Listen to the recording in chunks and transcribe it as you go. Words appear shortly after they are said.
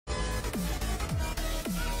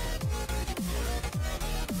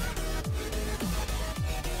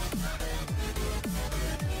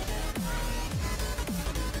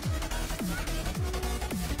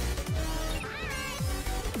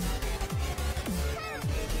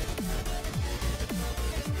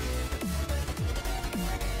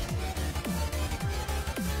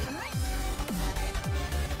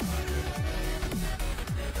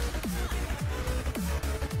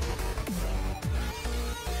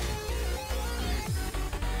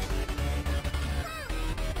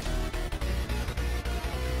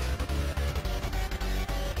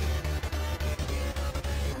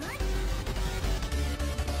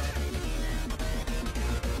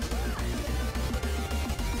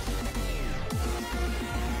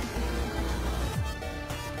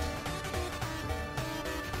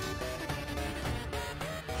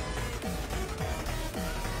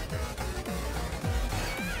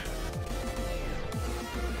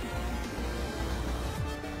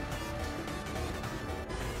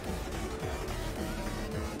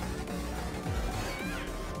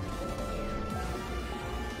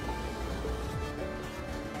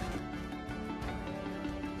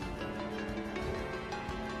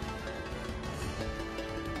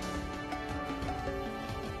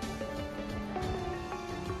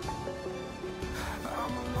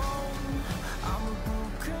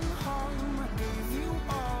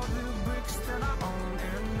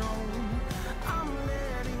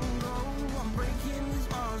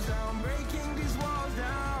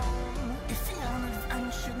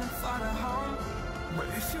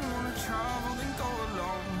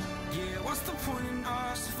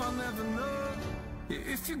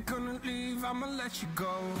If you're gonna leave, I'ma let you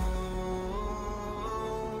go.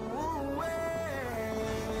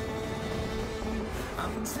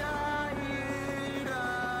 I'm tired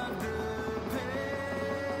of the pain.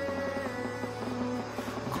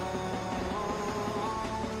 Go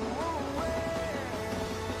away.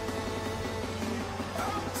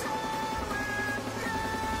 I'm tired of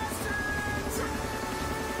yesterday.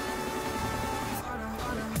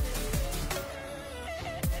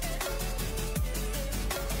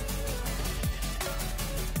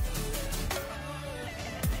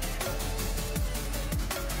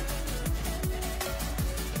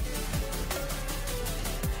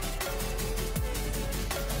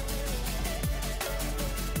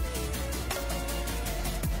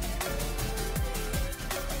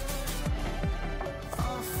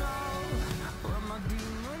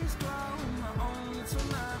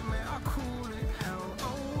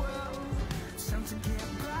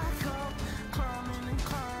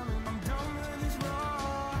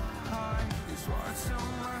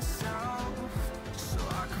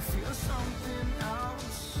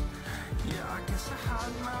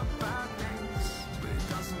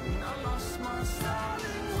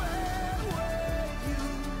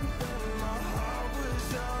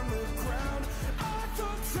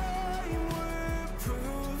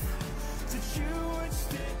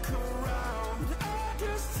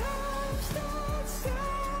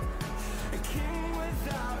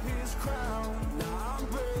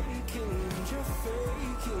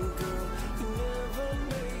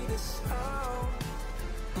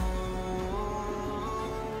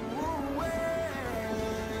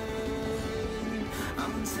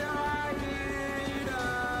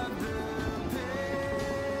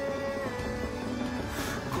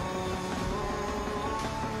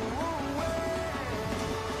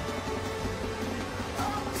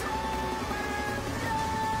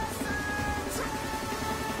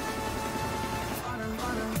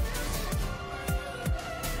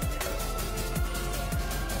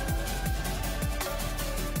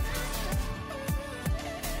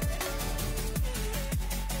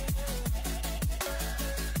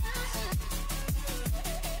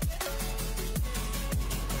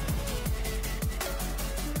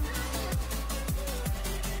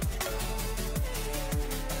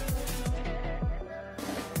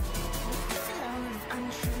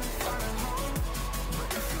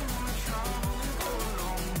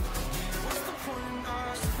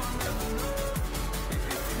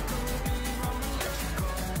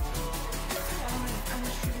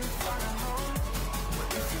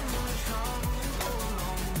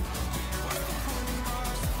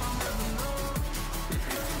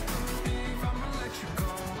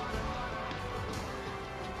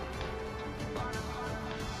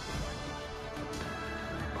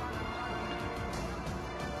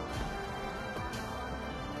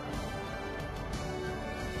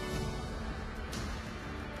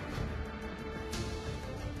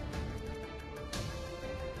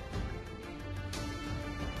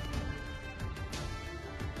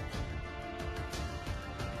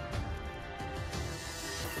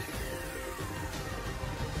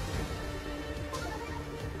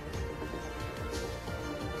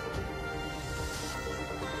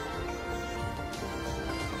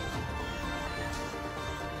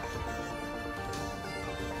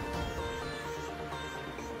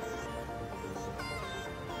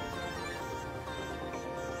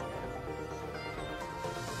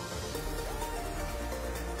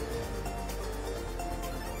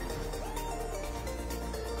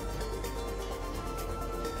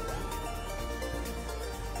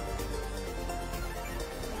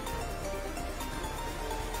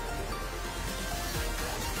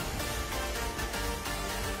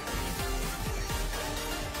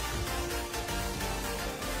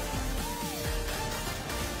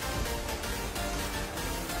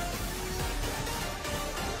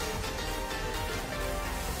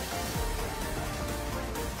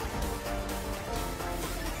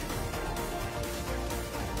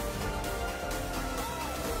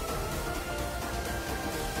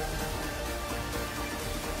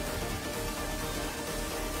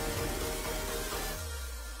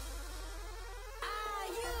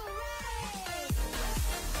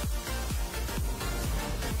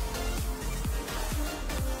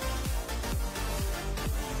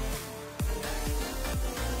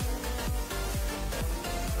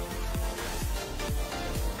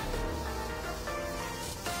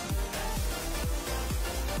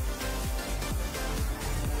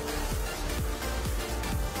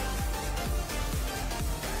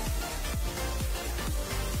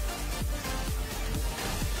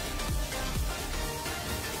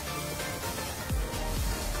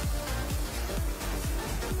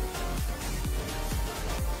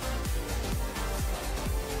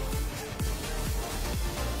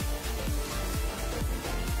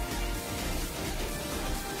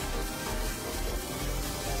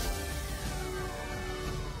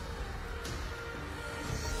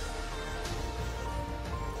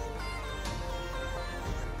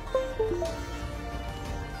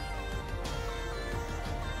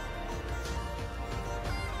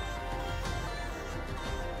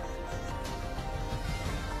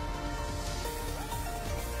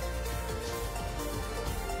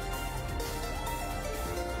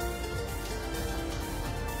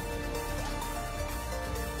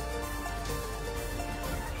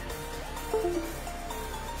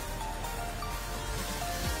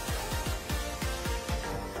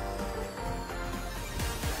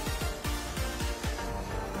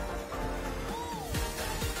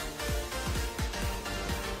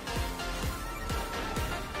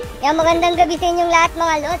 Yan, magandang gabi sa inyong lahat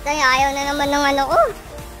mga lods. Ay, ayaw na naman ng ano ko.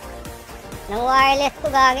 Ng wireless ko,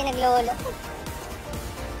 gagi, naglolo.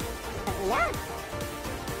 Sabi na.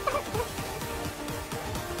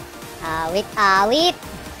 Awit.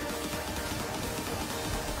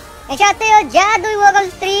 And shout to you, Jadoy,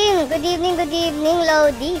 welcome stream. Good evening,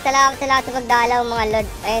 Lodi. Salamat sa lahat sa pagdalaw mga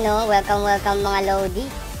lods. Ayun o, welcome mga Lodi.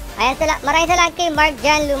 Ayan, maraming salamat kay Mark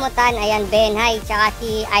Jan Lumutan. Ayan, Ben, hi. Tsaka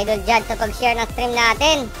si Idol Jad sa pag-share ng stream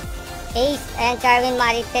natin. Ace, ayan, Charwin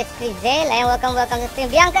Marites Crizel. Ayan, welcome sa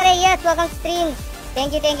stream. Bianca Reyes, welcome to stream.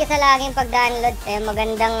 Thank you sa laging pag-download. Ayan,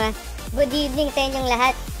 magandang good evening sa inyong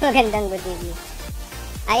lahat. Magandang good evening.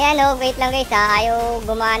 Ayan, oh, wait lang guys ha. Ayaw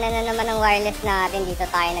gumana na naman ng wireless natin. Dito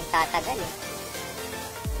tayo nagtatagal eh.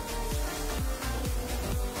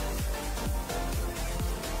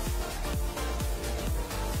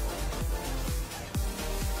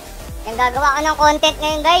 Yung gagawa ko ng content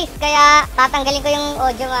ngayon guys, kaya tatanggalin ko yung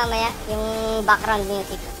audio mamaya, yung background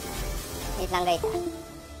music. Wait lang guys.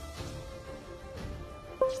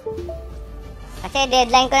 Kasi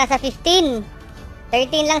deadline ko na sa 15.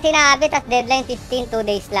 13 lang sinabi, tas deadline 15, 2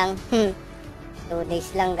 days lang. 2 days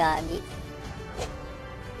lang, gagi.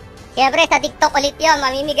 Siyempre, sa TikTok ulit yun,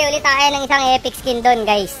 mamimigay ulit tayo ng isang epic skin doon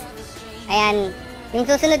guys. Ayan, yung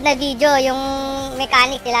susunod na video, yung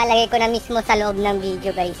mechanics ilalagay ko na mismo sa loob ng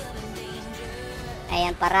video guys.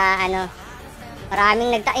 Ayan, para ano,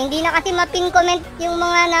 maraming hindi na kasi mapin comment yung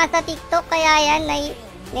mga nasa TikTok, kaya yan,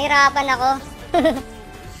 nahirapan ako.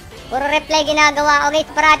 Puro reply ginagawa ko guys,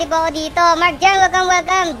 parati po ako dito. Mark Jan,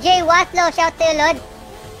 welcome. Jay Waslow, shout to you, Lord.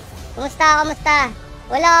 Kumusta?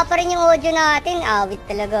 Wala pa rin yung audio natin. Awit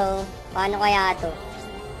talaga oh. Paano kaya to?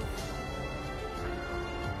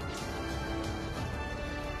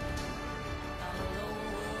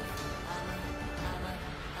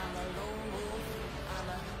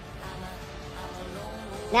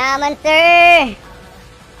 Naman sir.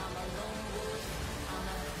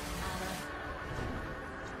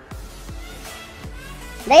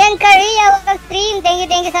 Dayan Korea, welcome stream. Thank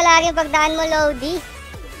you sa laging pagdaan mo, Lodi.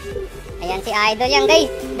 Ayan si Idol yan guys.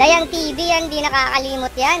 Dayan TV yan, di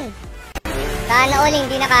nakakalimot yan. Sana all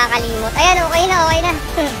hindi nakakalimot. Ayan, okay na.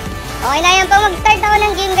 Okay na yan. Pag mag-start ako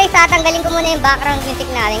ng game guys, tatanggalin ko muna yung background music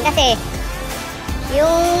natin. Kasi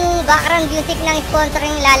yung background music ng sponsor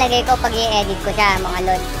yung ilalagay ko pag i-edit ko siya mga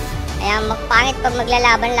lod. Ayan, magpangit pag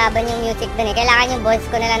maglalaban-laban yung music dun eh. Kailangan yung voice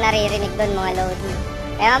ko na lang naririnig dun mga lodi.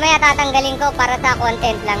 Kaya mamaya tatanggalin ko para sa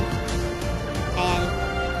content lang. Ayan.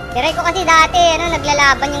 Tiray ko kasi dati,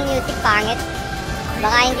 naglalaban yung music, pangit.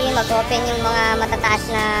 Baka hindi mag-open yung mga matataas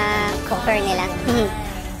na cover nila.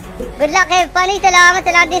 Good luck, have fun. Salamat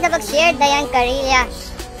din sa pag-share. Dayan Carilla.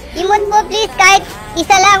 Emote po please, kahit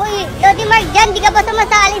isa lang. Uy, Lodi Mark dyan, di ka ba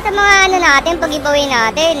sumasali sa mga natin, pag-giveaway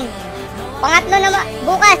natin? Pangatlo na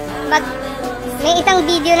bukas, may isang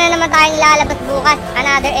video na naman tayong ilalabas bukas.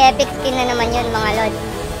 Another epic skin na naman yun mga lod.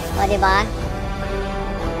 O diba?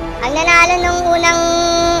 Ang nanalo nung unang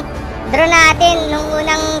draw natin, nung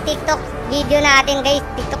unang TikTok video natin guys,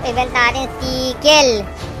 TikTok event natin, si Kiel.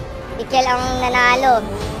 Si Kiel ang nanalo.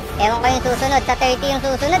 Ewan ko yung susunod, sa 30 yung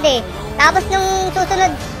susunod eh. Tapos nung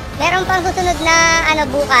susunod, meron pang susunod na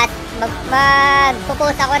bukas,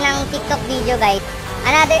 magpo-post ako ng TikTok video guys.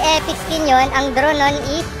 Another epic skin yun. Ang draw nun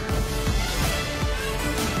is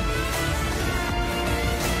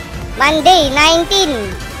Monday, 19.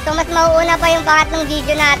 So mas mauuna pa yung pangatlong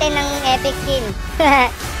video natin ng epic skin.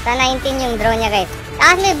 Sa 19 yung draw niya guys.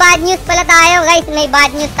 Tapos may bad news pala tayo guys. May bad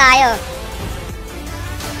news tayo.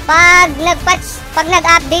 Pag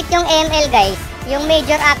nag-update yung ML guys, yung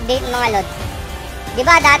major update mga lods,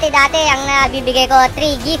 diba dati ang nabibigay ko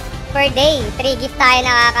 3 gifts per day. 3 gifts tayo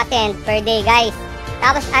nakaka-send per day guys.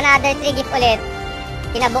 Tapos another 3 gifts ulit.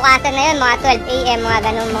 Kinabukasan na yun, mga 12 AM, mga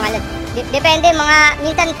ganun mga lods. Depende,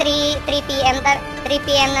 minsan 3 PM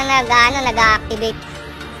na nag-activate.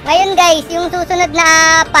 Ngayon guys, yung susunod na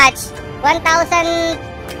patch, 1,000,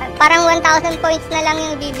 parang 1,000 points na lang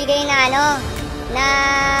yung bibigay na na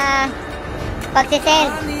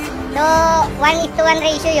pagsisend. So, 1:1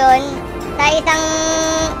 ratio yun. Sa isang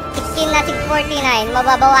 16 na 649,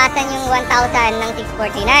 mababawasan yung 1,000 ng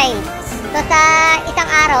 649. So, sa isang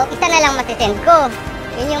araw, isa na lang masisend ko.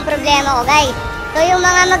 Yun yung problema ko guys. So yung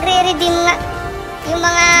mga magre-redeem, yung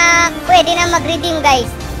mga pwede na mag-redeem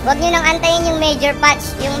guys, huwag nyo nang antayin yung major patch,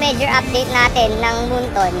 yung major update natin ng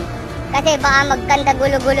Moonton. Kasi baka magkanda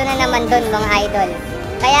gulo-gulo na naman doon mga idol.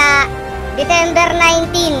 Kaya December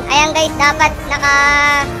 19, ayan guys, dapat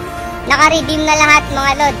naka-redeem na lahat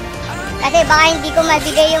mga lod. Kasi baka hindi ko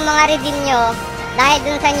mabigay yung mga redeem nyo dahil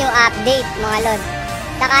dun sa new update mga lod.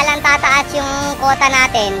 Saka lang tataas yung quota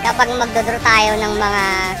natin kapag magdodraw tayo ng mga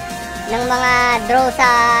ng mga draw sa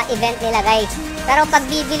event nila guys. Pero pag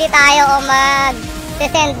bibili tayo o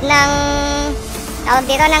mag-send ng tawag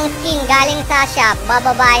dito ng skin galing sa shop,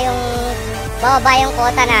 bababa yung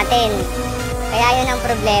quota natin. Kaya yun ang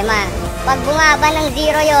problema. Pag bumaba ng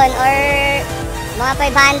 0 yon or mga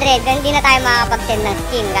 500, hindi na tayo makakapag-send ng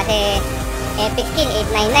skin kasi epic skin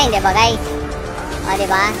 899, diba guys? O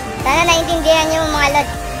diba? Sana naintindihan nyo mga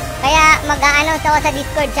lods. Kaya mag-a-announce ako sa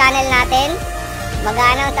Discord channel natin.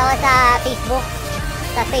 Mag-a-announce ako sa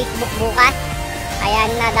Facebook bukas.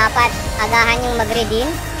 Ayan na dapat agahan yung mag-redeem.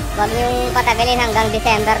 Huwag yung patagalin hanggang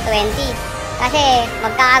December 20. Kasi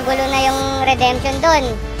magkakagulo na yung redemption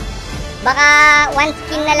doon. Baka 1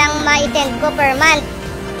 skin na lang ma-send ko per month.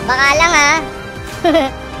 Baka lang ha.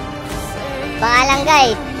 Baka lang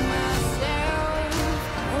guys.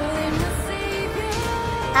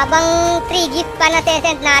 Habang 3 gifts pa na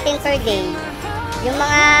send natin per day, yung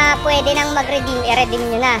mga pwede nang mag-redeem, i-redeem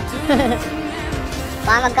nyo na.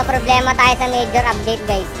 Baka magka-problema tayo sa major update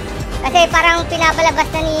guys. Kasi parang pinapalabas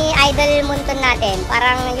na ni Idol Munton natin,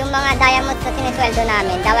 parang yung mga diamonds na sinesweldo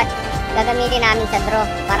namin, dapat gagamitin namin sa draw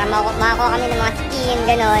para makakuha kami ng mga skin,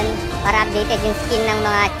 ganon, para updated yung skin ng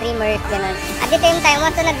mga streamers, ganon. At the same time,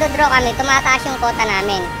 once na nagdo-draw kami, tumataas yung quota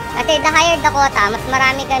namin. Kasi the higher the quota, mas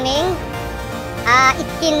marami kaming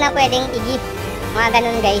skin na pwedeng i-gift. Mga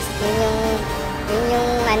ganon guys, yun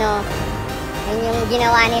yung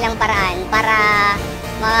ginawa nilang paraan para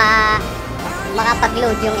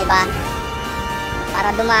makapag-load yung iba. Para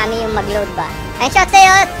dumami yung mag-load ba. And shout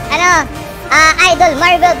sa'yo, Idol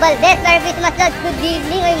Marvel Valdez, Merry Christmas Lods, good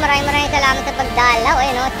evening. Uy, maraming salamat sa pagdalaw.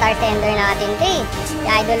 Ayun, star sender natin ito eh. Si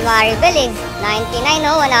Idol Marvel eh, 99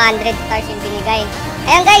 100 stars yung binigay.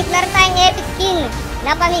 Ayan guys, meron tayong epic skin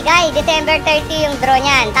na pamigay, December 30 yung draw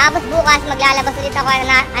niyan. Tapos bukas maglalabas ulit ako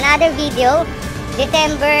another video.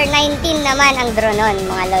 December 19 naman ang draw nun,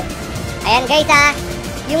 mga lods. Ayan guys ha,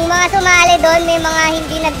 yung mga sumali doon, may mga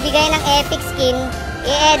hindi nagbigay ng epic skin,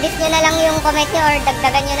 i-edit nyo na lang yung comment nyo or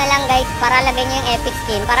dagdagan nyo na lang guys para lagay nyo yung epic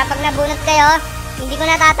skin. Para pag nabunot kayo, hindi ko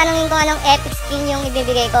natatanungin kung anong epic skin yung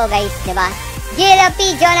ibibigay ko guys, diba?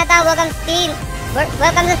 GLP, Jonathan, welcome to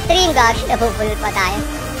stream, gagi, napupulot pa tayo.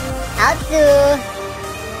 Outsu!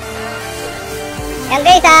 Yan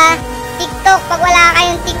guys ha, TikTok, pag wala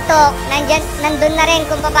kayong TikTok, nandun na rin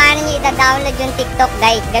kung paano nyo i-download yung TikTok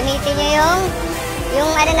guys. Gamitin nyo yung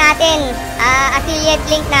natin, affiliate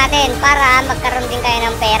link natin para magkaroon din kayo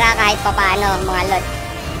ng pera kahit papaano mga lods.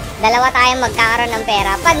 Dalawa tayong magkakaroon ng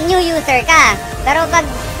pera pag new user ka. Pero pag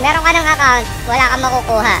meron ka ng account, wala kang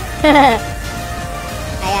makukuha.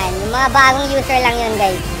 Ayan, yung mga bagong user lang yun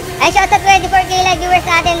guys. Ay, shout out 24k live viewers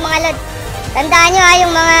natin mga lods. Tandaan nyo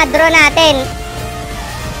yung mga draw natin.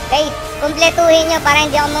 Guys, kumpletuhin nyo para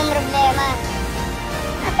hindi ako problema.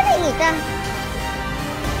 Asa na yung isa?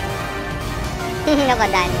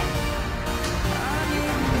 Napadaan niya.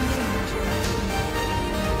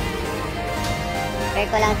 Try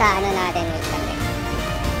ko lang sa natin. Wait lang guys.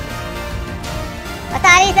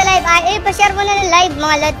 Pasali sa live. Pa-share mo na ng live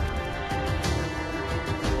mga lod.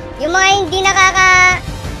 Yung mga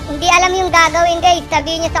hindi alam yung gagawin guys,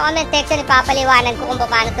 sabihin nyo sa comment section, ipapaliwanag ko kung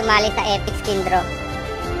paano sumali sa epic skin draw.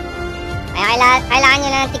 Ay, kailangan nyo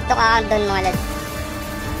na ng TikTok account doon mga lods.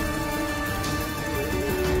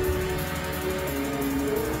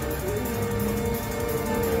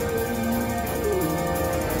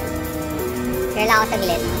 Share lang ako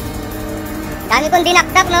saglit. Dami kong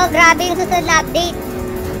dinakdak no, grabe yung susunod na update.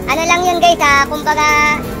 Ano lang yun guys ha,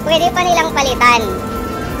 kumbaga pwede pa nilang palitan.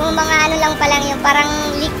 Kung mga ano lang pa lang yung parang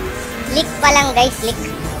leak pa lang guys, leak.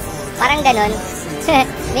 Parang ganon.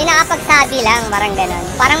 May nakapagsabi lang, parang ganon.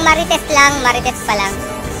 Parang marites lang, marites pa lang.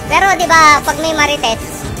 Pero di ba pag may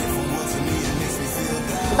marites,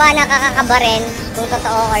 di ba nakakakaba rin kung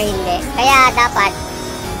totoo or hindi. Kaya dapat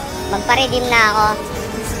magpa-redeem na ako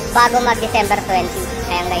bago mag-December 20.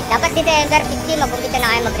 Ayan guys, dapat December 15 mag-umpisa na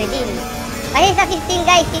kayo mag-redeem. Kasi sa 15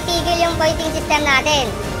 guys, titigil yung pointing system natin.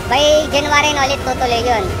 By January na ulit tutuloy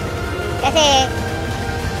yun. Kasi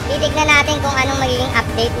titignan natin kung anong magiging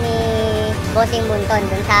update ni Bossing Bunton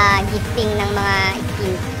dun sa gifting ng mga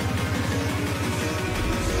skins.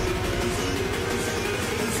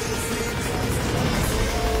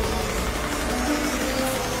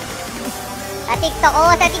 Sa TikTok,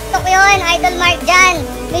 sa TikTok yun, Idol Mark dyan.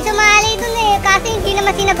 May sumali dun eh, kasi hindi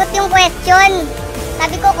naman sinagot yung question.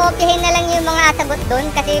 Sabi ko, kopyahin na lang yung mga sagot dun,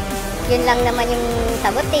 kasi yun lang naman yung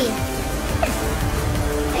sagot eh.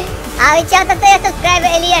 Shoutout sa'yo, subscriber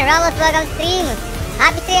Elian Ramos, welcome stream.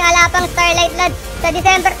 Happy stream, alapang Starlight Lads. Sa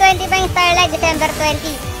December 20 pa yung Starlight, December 20.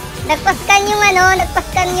 Nagpaskan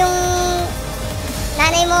yung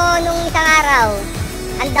nanay mo nung isang araw.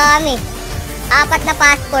 Ang dami. 4 na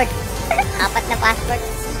passport. 4 na passport.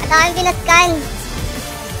 Ang dami pinascan.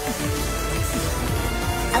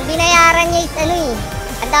 Ang binayaran niya is ano eh.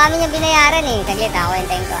 Ang dami niya binayaran eh. Saglit ako,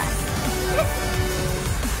 hintayin ko ah.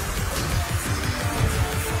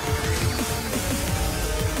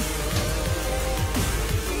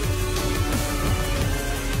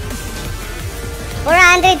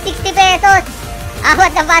 ₱460.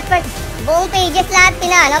 4 na passport. Buong pages lahat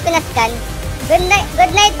pinascan. Good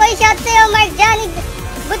night po, shout sa'yo, Mark Johnny.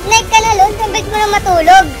 Good night ka na, Lon. Sambit mo na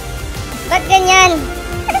matulog. Ba't ganyan?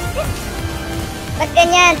 Ba't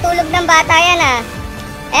ganyan? Tulog ng bata yan ah.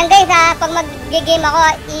 Ayan guys ha, pag mag-game ako,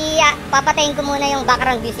 papatayin ko muna yung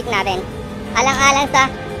background music natin. Alang-alang sa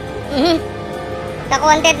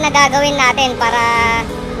content na gagawin natin para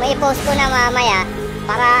mai-post ko na mamaya.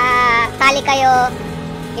 Para tali kayo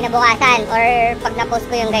kinabukasan or pag na-post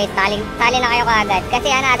ko yung guys, tali na kayo kaagad. Kasi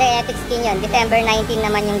another epic skin yun. December 19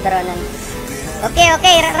 naman yung draw nun. Okay.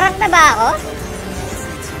 Rock na ba ako?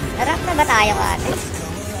 Rock na ba tayo ate?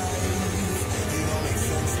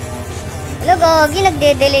 Hello, gogi.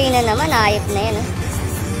 Nagde-delay na naman. Ayop na yan.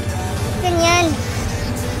 Ganyan.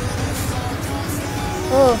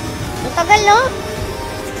 Oh, ang tagal no?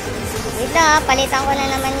 Wait lang ha. Palitan ko na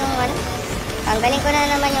naman yung ano. Tanggalin ko na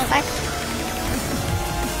naman yung cash.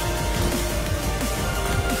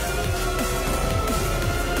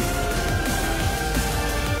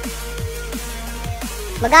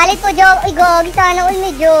 Magalit po, jowa. Uy, gogi, sana all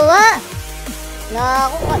may jowa.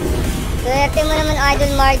 Naku, swerte mo naman,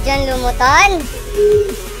 Idol Marjan lumutan.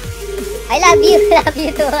 I love you. Love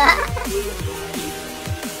you too, ha?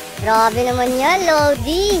 Grabe naman yan,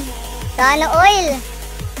 Lodi. Sana oil.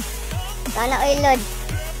 Sana oil, Lod.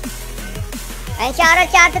 And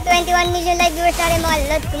shoutout sa 21 million live viewers natin,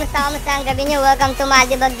 mga Lod. Kumusta ang gabi nyo? Welcome to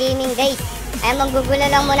Maldebug Gaming, guys. Ayan, maggugulo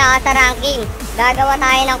lang muna ako sa ranking. Gagawa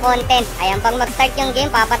tayo ng content. Ayan, pag mag-start yung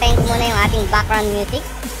game, papatayin ko muna yung ating background music.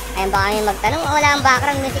 Ayan, baka may magtanong, wala ang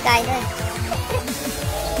background music idol.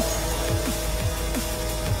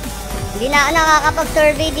 Hindi na ako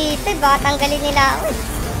nakakapag-survey dito. Baka tanggalin nila ako.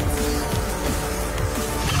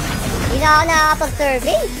 Hindi na ako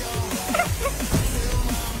nakakapag-survey.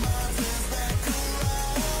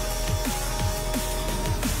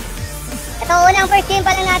 Ito, unang first game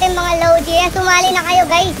pa lang natin mga Lodi. Ayan, sumali na kayo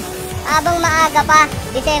guys. Habang maaga pa,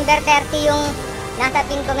 December 30 yung nasa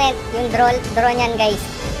pin comment, yung draw niyan guys.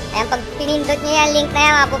 Ayan, pag pinindot nyo yan, link na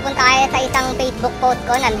yan, mapupunta kayo sa isang Facebook post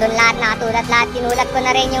ko. Nandun lahat, nakatulat lahat. Sinulat ko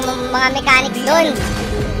na rin yung mga mechanics dun.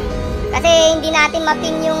 Kasi hindi natin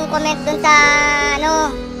mapin yung comment dun sa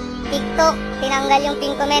TikTok. Tinanggal yung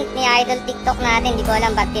pin comment ni Idol TikTok natin. Hindi ko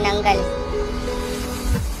alam ba't tinanggal.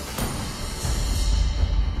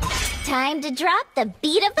 Time to drop the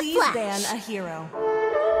beat of the Please flash. ban a hero.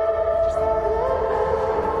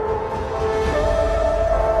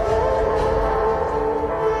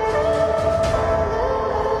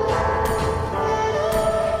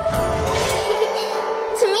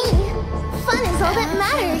 To me, fun is all that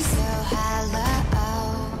matters.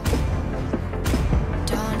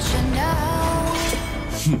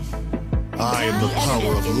 I am the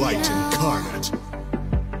power of light incarnate.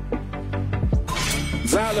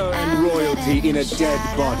 Valor and royalty in a dead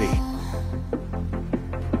body.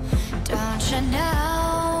 Don't you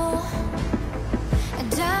know?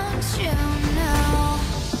 Don't you know?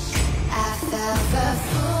 I fell for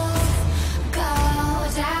fools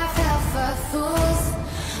gold. I fell for fools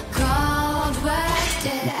gold. What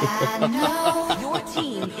did I know? Your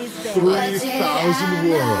team is banned.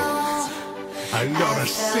 3,000 worlds, and not a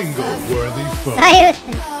single worthy foe. Ayun.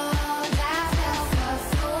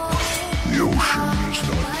 The ocean is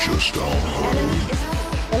not just our home.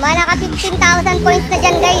 Lumala ka 15,000 points na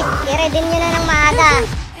dyan guys. I-redeem nyo na ng maaga.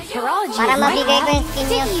 Heroology Para is my mabigay ko yung skin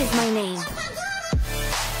nyo. Sticky is my name.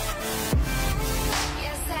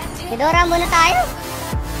 Sidora muna tayo.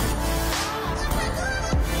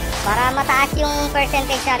 Para mataas yung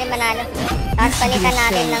percentage natin manalo. Tapos palitan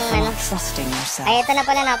natin ng Trusting yourself. Ay, ito na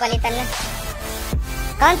pala, napalitan na.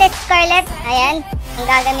 Contest Scarlet. Ayan, ang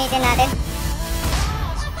gagamitin natin.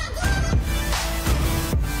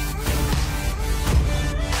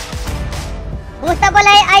 Kumusta pala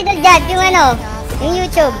yung Idol Judge, yung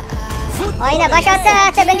YouTube? Okay na, pa-shout sa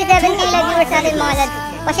 77k live viewers natin mga lads.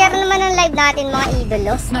 Pa-share naman ang live natin mga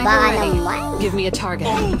idolo. Baka naman. Give me a target.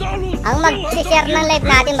 Ang mag-share ng live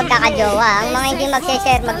natin magkakajowa. Ang mga hindi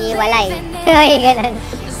mag-share mag-iwalay. Ay, ganun.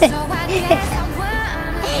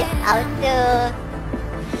 Auto.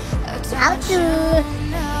 Auto.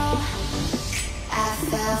 I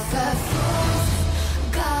fell for fools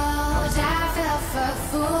gold. I fell for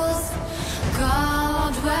fools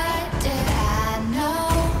gold. What did I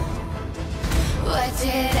know?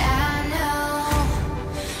 did I know?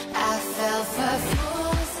 I fell for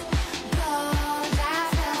fools gold. I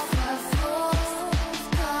fell for fools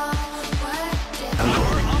gold.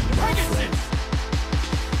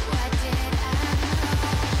 What did I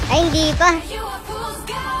know? Ay, hindi pa. You a fool's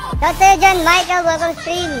gold. Shoutout sa'yo dyan, Michael. Welcome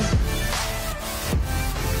stream.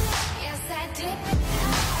 Yes, I did.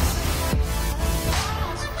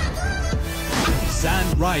 Sun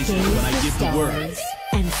rises when I give the word.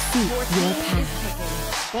 And seek your path.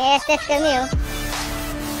 May SS kami, oh.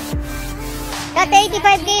 Kat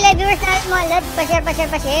 85k live viewers natin mga lods.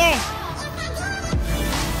 Pa-share.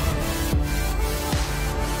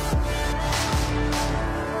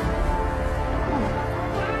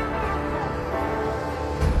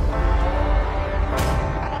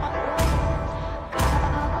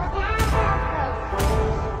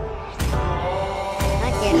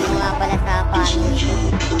 Share mo nga pala sa family.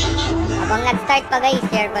 Habang nag-start pa guys,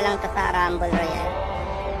 share ko lang to sa Rumble Royale.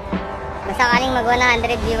 Masakaling mag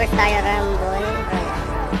 100 viewers tayo Rumble Royale.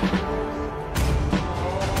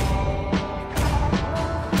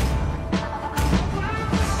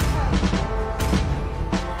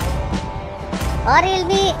 Oh,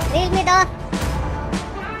 Realme to.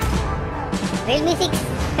 Realme 6.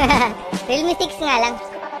 Realme 6 nga lang.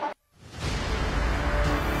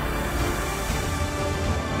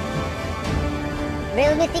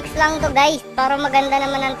 Realme 6 lang to guys, para maganda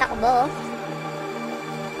naman ang takbo.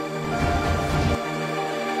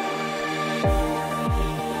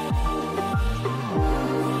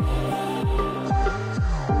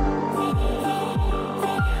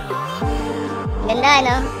 Ganda,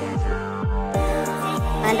 no?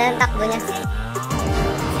 Ganda ang takbo niya.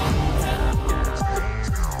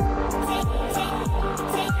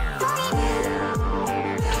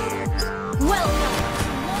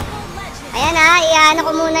 Ayan ha, i-ano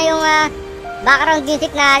ko muna yung background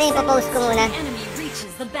music natin. Ipopost ko muna. Enemy reaches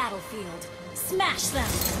the battlefield. Smash them.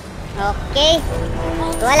 Okay.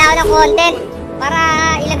 So, wala ako ng content para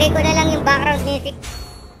ilagay ko na lang yung background music.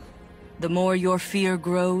 The more your fear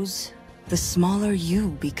grows, the smaller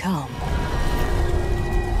you become.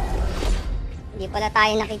 Hindi pala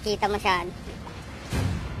tayo nakikita masyado.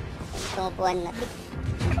 Tumupuan natin.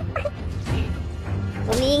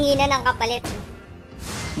 Humihingi na ng kapalit.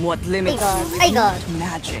 What limits Ay you God. isn't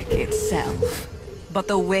magic itself, but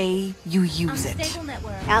the way you use it.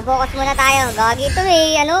 Focus muna tayo. Gagi ito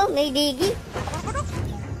may digi.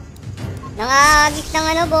 Nangagis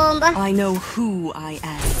ng bomba. I know who I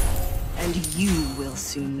am, and you will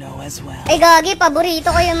soon know as well. Ay gagi, paborito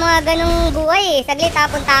ko yung mga ganong buhay eh. Saglit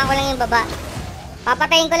puntahan ko lang yung baba.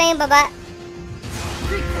 Papatayin ko lang yung baba.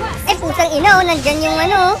 Ay pusang ina nandyan yung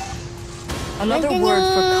Another nandyan word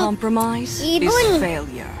for yung compromise ibon. is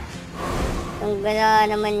failure. Ang gala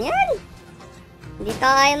naman yan. Hindi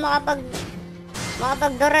tayo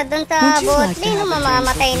makapagdura dun sa Would you bot like to lane. have a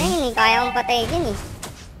Mamamatay drink na with yun. Kaya kong patayin eh.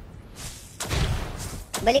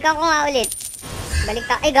 Balikan ko nga ulit.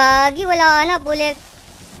 Ay gagi, wala na.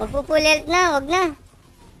 Magpupulit na, wag na.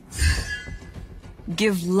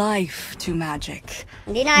 Give life to magic.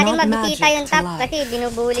 Hindi natin Not mabisita magic yung to top life. kasi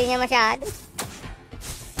binubuli niya masyado.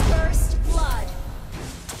 First blood.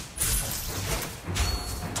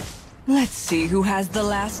 Let's see who has the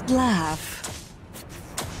last laugh.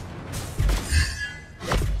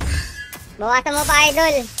 Bawasan mo pa,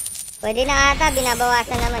 idol. Pwede na ata,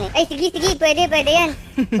 binabawasan naman eh. Ay, sige, pwede yan.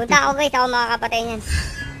 Punta ako guys, ako makakapatay niyan.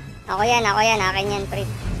 Ako yan, akin yan, pre.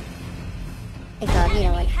 Ay, gagi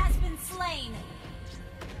naman. Has been slain.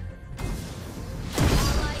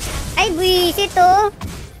 Ay, buwisit oh.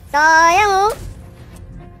 Sayang oh.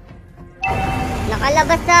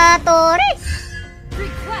 Nakalabas sa torre.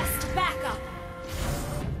 Request backup.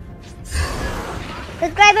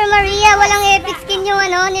 Subscriber Maria, walang epic skin yung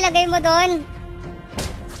nilagay mo doon.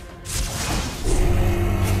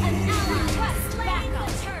 An ally request backup.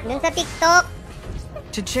 Doon sa TikTok.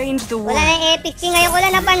 To change the Wala world. na epic skin. Ngayon ko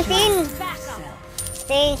lang napansin. Backup.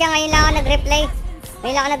 Siya, ngayon lang ako nag-reply.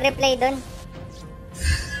 Ngayon lang ako nag-reply doon.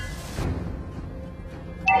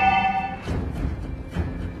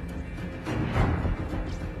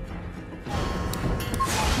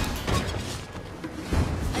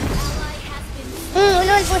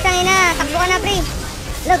 Ulol, pusang ina. Takbo ka na, pre.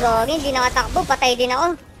 Wala, gagi, hindi nakatakbo. Patay din ako.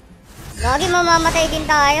 Gagi, mamamatay din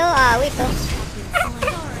tayo. Wait, oh.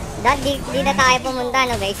 Di na tayo pumunta,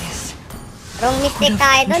 no, guys. Wrong mistake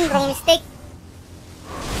tayo dun. Wrong mistake.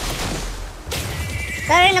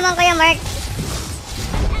 Sorry naman, Kuya Mark.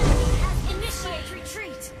 Initiate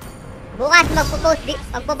retreat. Bukas,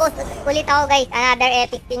 magpo-post ulit ako, guys. Another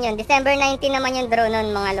epic pin yun. December 19 naman yung draw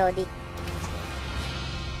nun, mga lodi.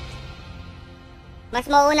 Mas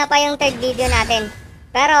mauna pa yung third video natin.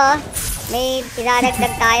 Pero, may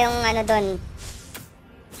pinadagdag tayong ano doon.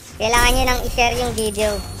 Kailangan nyo nang i-share yung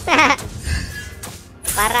video.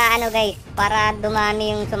 Para ano guys, para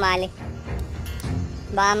dumami yung sumali.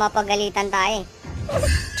 Baka mapagalitan tayo.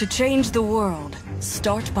 To change the world,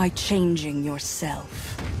 start by changing yourself.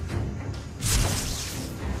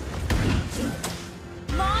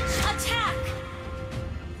 Launch attack.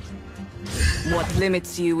 What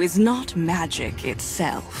limits you is not magic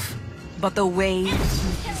itself, but the way.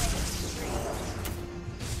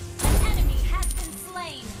 An enemy has been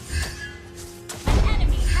slain. An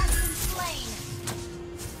enemy has been slain.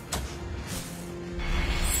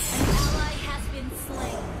 An ally has been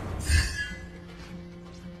slain.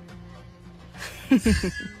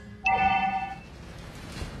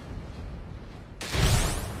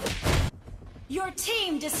 Your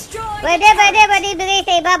team destroyed. Pwede ibigay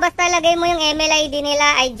sa iba. Basta lagay mo yung ML ID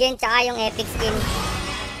nila, IGN, tsaka yung epic skin.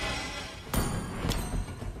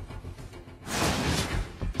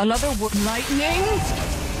 Another word. Lightning.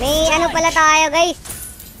 May ano pala tayo guys.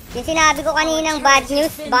 Yung sinabi ko kaninang bad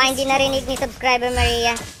news, baka hindi narinig ni subscriber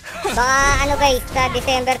Maria. Baka ano guys, sa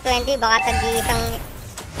December 20, baka tag-iisang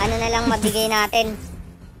ano na lang mabigay natin.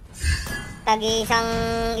 Tag-iisang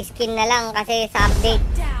skin na lang kasi sa update.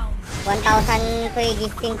 Down. 1,000 free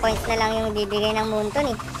gifting points na lang yung bibigay ng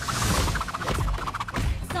Moonton eh.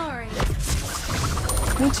 Sorry.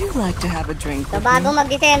 Would you like to have a drink So with bago me? mag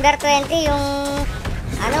December 20, yung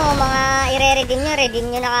ano, mga redeem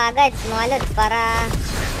nyo na kaagad mga lods para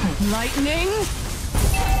Lightning.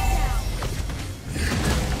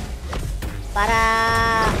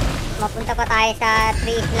 mapunta pa tayo sa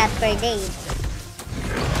 3 slots per day.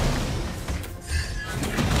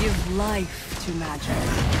 Give life to magic,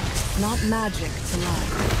 not magic to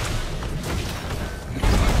life.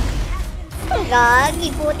 Gagi,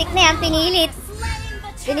 putik na yan, pinilit.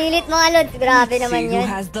 Pinilit mga lods, grabe naman See who yun.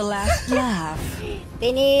 has the last laugh.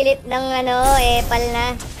 Pinilit ng ano, epal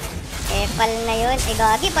na. Epal na yun. Eh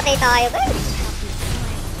gagi, patay tayo guys.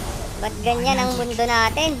 Ba't ganyan ang mundo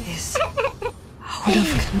natin? Is out of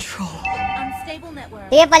control. Unstable network.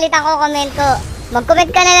 Sige, palitan ko comment ko. Mag-comment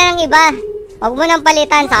ka na lang ng iba. Huwag mo nang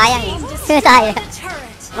palitan, sayang eh. Sayang. The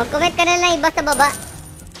turret. Mag-comment ka na lang iba sa baba.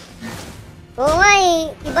 Oo nga eh,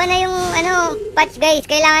 iba na yung ano, patch guys.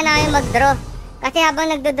 Kailangan namin mag-draw. Kasi habang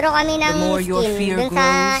nagdo-draw kami ng The more your skin, fear dun sa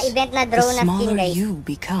grows, event na the draw na skin smaller guys. you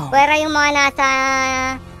become. Pwera yung mga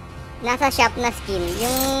nasa shop na skin.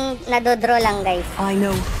 Yung nado-draw lang guys. I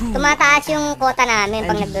know who. Tumataas yung quota namin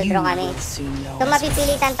pag and nagdo-draw you kami. will soon know So as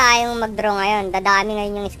mapipilitan tayong mag-draw ngayon. Dadami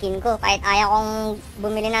ngayon yung skin ko. Kahit ayaw kong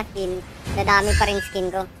bumili ng skin, dadami pa rin skin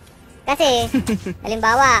ko. Kasi,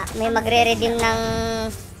 halimbawa, may magre-redeem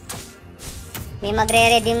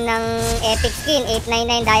ng epic skin,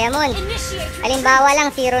 899 diamond. Initiate. Halimbawa lang,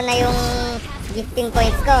 0 na yung gifting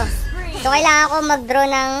points ko. So, kailangan ko mag-draw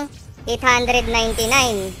ng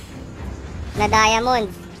 899 na diamond.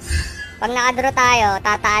 Pag naka-draw tayo,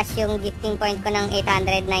 tataas yung gifting point ko ng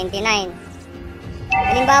 899.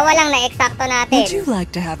 Halimbawa lang, na-eksakto natin. Would you like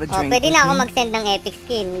to have a O, drink pwede with na ako me? mag-send ng epic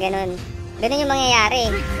skin, ganun. Ganun yung mangyayari.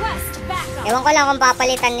 Request backup. Ewan ko lang kung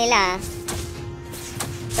papalitan nila.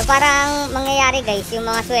 So parang mangyayari guys, yung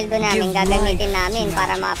mga sweldo namin Give gagamitin life namin to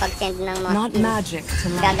para magic. makapag-send ng mga Not skins. magic to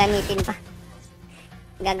life.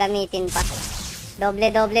 Gagamitin pa.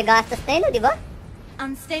 Doble-doble gastos na yun, di ba?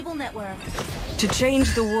 Unstable network. To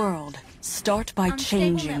change the world, start by Unstable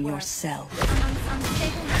changing network. yourself.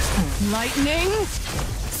 Unstable network. Lightning.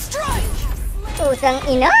 Strike. Pusang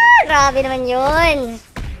ina! Grabe naman yun!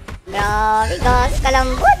 Grabe, gas,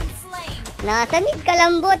 kalambot! Slain. Nasa mid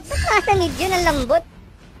kalambot! Nasa mid yun ang lambot!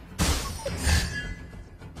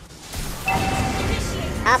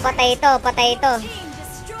 Ah, patay ito, patay ito. Team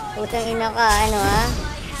destroyed. Pusang ina ka, ano ha?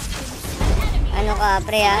 Ally has been slain. Ano ka,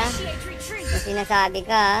 pre ha? Initiate retreat. Yung sinasabi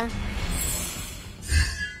ka ha?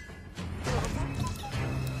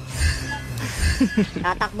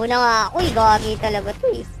 Tatakbo na nga ako eh, gagi talaga to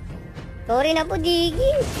eh. Sorry na po,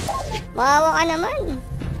 Diggy. Maawa ka naman.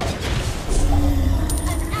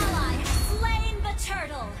 An ally has slain the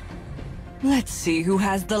turtle. Let's see who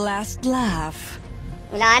has the last laugh.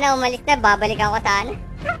 Wala na, umalis na. Babalik ako sana.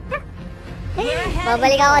 We're ahead.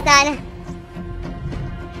 Babalik ako sana.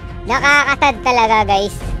 Nakakasad talaga,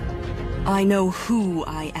 guys. I know who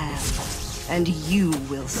I am, and you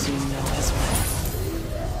will soon know as well.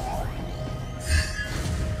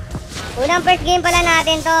 Unang first game pala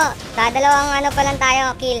natin to. Sa dalawang ano pa lang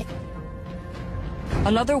tayo, kill.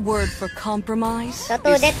 Another word for compromise So,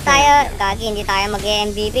 2 is deaths tayo. Gagi, hindi tayo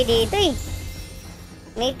mag-MVP dito eh.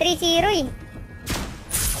 May 3-0 eh.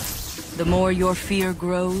 The more your fear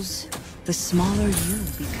grows, the smaller you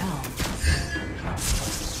become.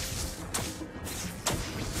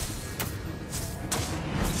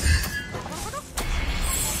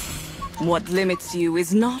 What limits you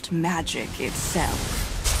is not magic itself,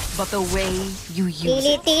 but the way you use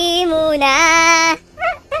it. Pilitin muna.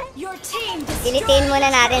 Your team Pilitin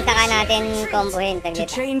muna natin, saka natin combohin. To Saglit.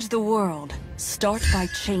 change the world, start by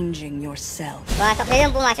changing yourself. Pumasok na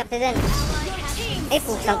dun, pumasok na dun. Eh,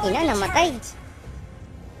 pusang ina, namatay.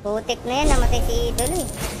 Putik na yan, namatay si Idol eh.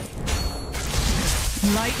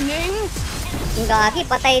 Lightning Yung gagi,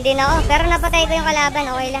 patay din ako. Pero napatay ko yung kalaban,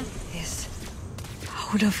 okay lang. is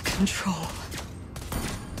out of control.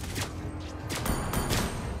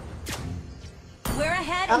 We're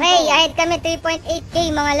ahead. in Okay, gold. ahead kami 3.8k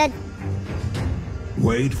mga lad.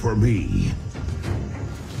 Wait for me.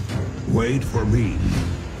 Wait for me.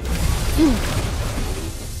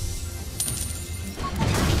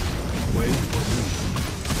 Wait for me.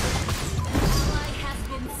 Ally has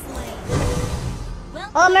been slain. Well,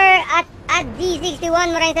 Homer at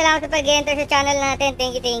D61, maraming salamat sa pag-enter sa channel natin.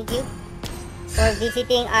 Thank you for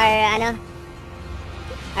visiting our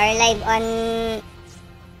our live on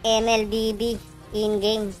MLBB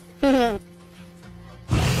in-game.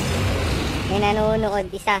 May nanonood,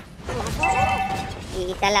 isa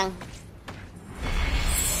lang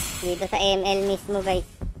dito sa ML mismo, guys.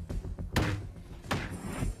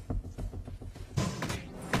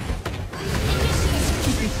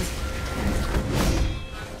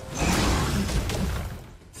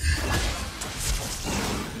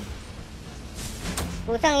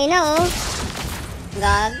 Pusang ina, oh.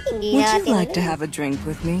 Gag, hindi Would natin. you like to have a drink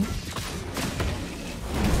with me?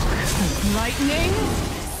 Lightning?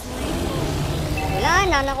 Wala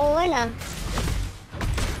na, nakuha na.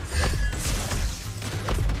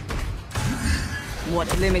 What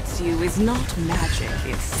limits you is not magic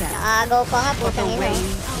itself, Naagaw pa nga, but the pusang ina. way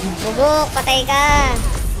Oh. Bugok, patay ka.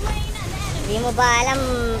 Di mo ba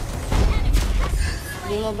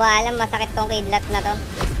alam masakit tong kidlat na to.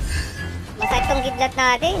 Masakit tong kidlat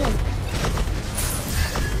natin.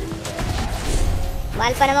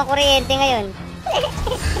 Mahal pa naman kuryente ngayon.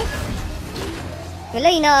 Wala,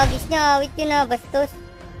 inaagis niya. Awit yun na, bastos.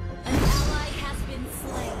 an ally has been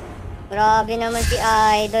slain. Grabe naman si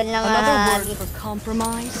Idol ng another word agis. for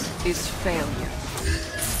compromise is failure.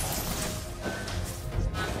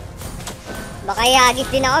 Baka iagis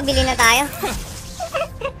din ako, bili na tayo.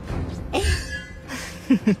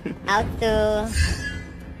 Out to.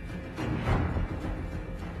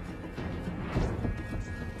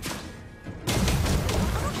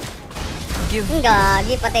 Give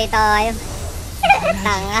Gagi, patay tayo.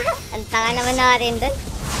 Tanga. Ang tanga naman natin dun.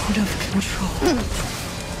 out of control.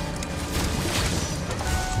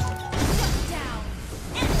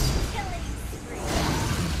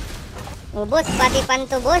 Ubus, pati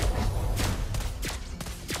pantubos.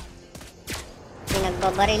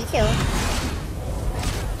 Pinagbabaril siya, oh.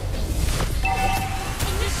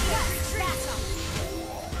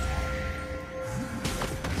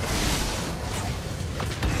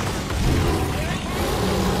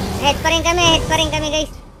 Head pa rin kami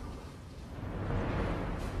guys.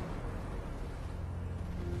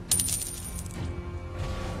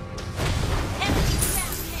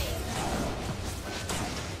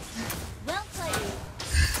 Well played.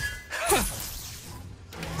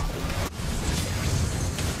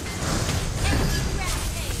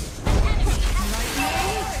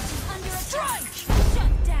 Under attack.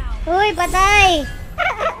 Shut down. Uy, patay!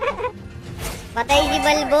 Patay si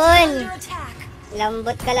Balbon. Under attack.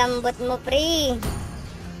 Lambot ka lambot mo, pre.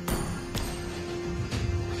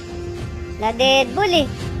 Na Deadpool eh.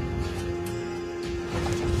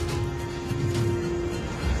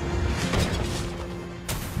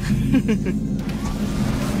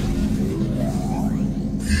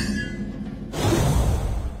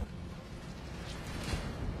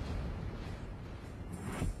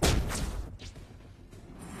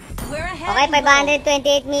 We're ahead. Okay, in gold.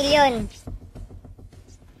 528 million.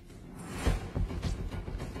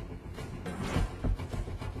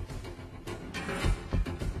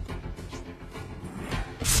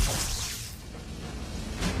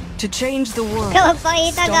 To change the world,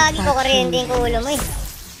 Papakita, start gagi by ko kuryente changing yung ulo mo eh.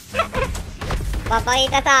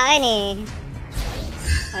 Papakita sa akin eh.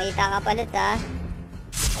 Pakita ka palit ha.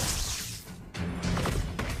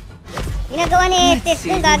 Ginagawa ni Let's Estes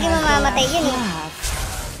see kung who gagi has the mamamatay last yun eh. laugh.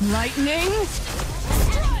 Lightning?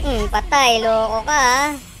 Patay, loko ka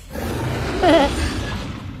ha.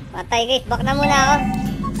 Patay guys, back na muna ako.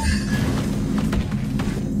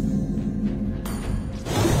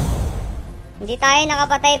 Hindi tayo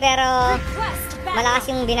nakapatay pero Request backup. malakas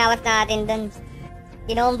yung binawas natin dun.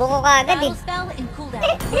 Kinombo ko kaagad eh. Battle spell in cooldown.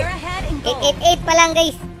 We're ahead in gold. 888 pa lang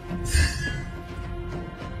guys.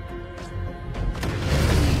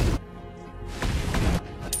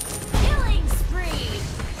 Killing spree.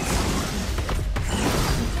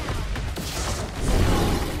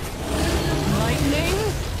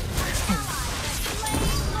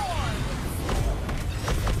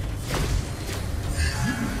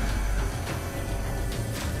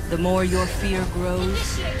 The more your fear grows,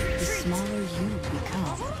 Initiate the retreat. smaller you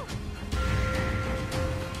become.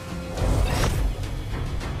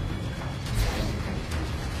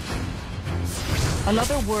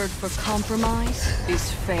 Another word for compromise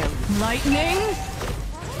is failure. Lightning?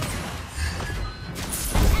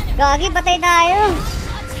 Gagi, patay tayo.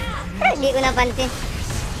 Hindi ko napansin.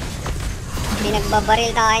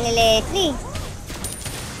 Pinagbabaril tayo ni Leslie.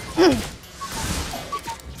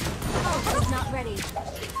 Ulti's not ready.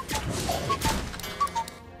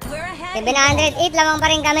 We're ahead. 708 lamang pa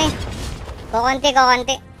rin kami.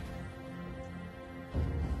 Kukunti.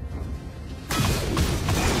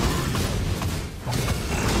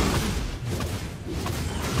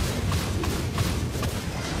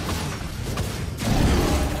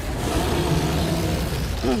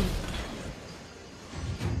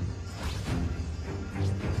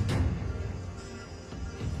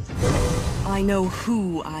 I know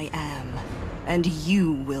who I am, and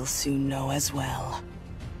you will soon know as well.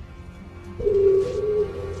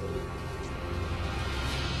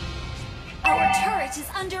 Our turret is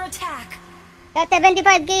under attack. Sa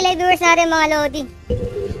 75k live viewers natin mga Lodi.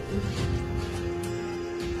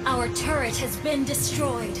 Our turret has been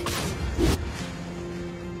destroyed.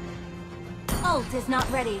 Ult is not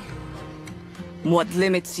ready. What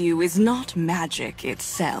limits you is not magic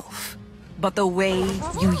itself, but the way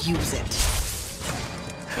you use it.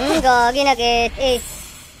 Gagi, nag-SS.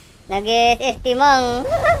 Nag-SS, Timang.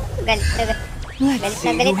 Galit Let's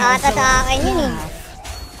see na galit who has ata the sa last akin yun eh. laugh.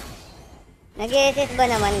 Nag-SS ba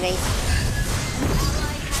naman, guys?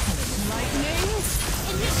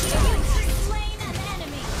 Initiate slain an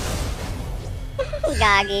enemy.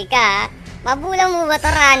 Gagi ka. Mabulang mo ba to?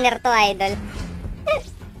 Runner to, idol.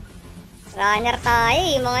 Runner tayo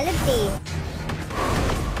eh, mga lods eh.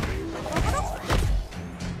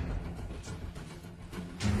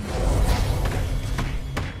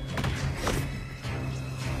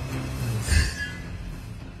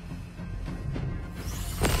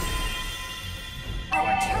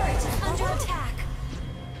 Our turret is under attack.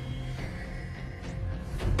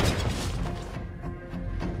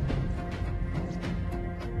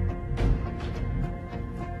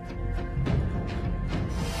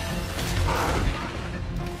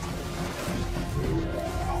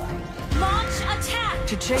 Launch attack.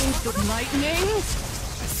 To change the lightning,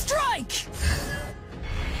 strike!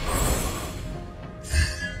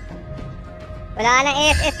 Wala nang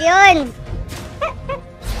SS yun.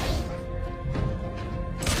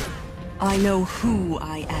 I know who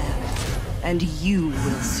I am, and you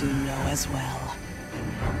will soon know as well.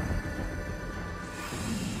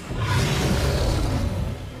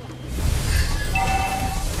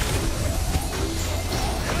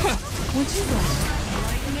 Would you like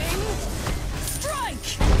lightning? Strike!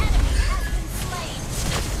 Enemy has been slain.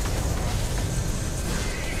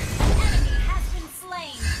 Enemy has been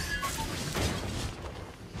slain.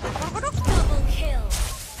 Double kill.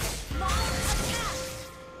 Launch attack.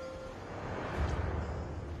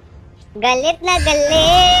 Galit na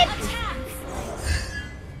galit. Attack.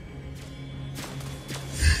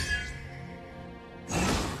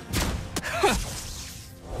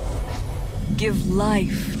 Give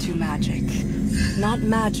life to magic, not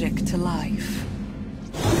magic to life.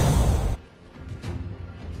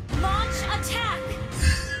 Launch attack.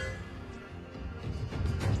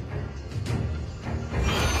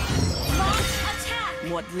 Launch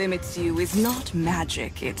attack. What limits you is not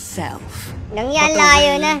magic itself, Nang but yan, the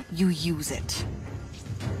layo way na. you use it.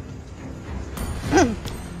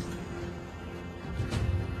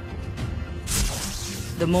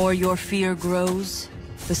 The more your fear grows,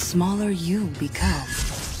 the smaller you become.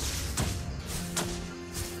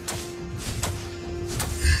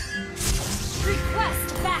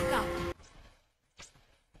 Request backup.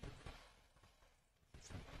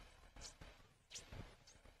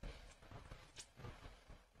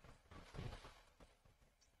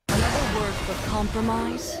 Another word for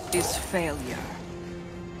compromise is failure.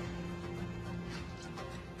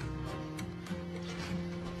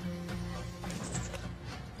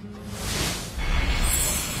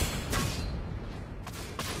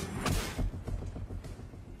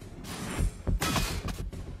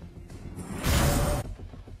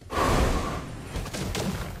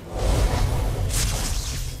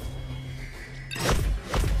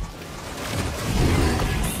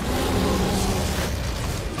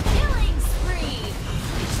 Killing spree.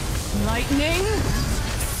 Lightning?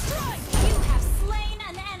 Strike. You have slain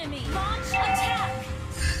an enemy. Launch attack.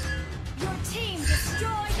 Your team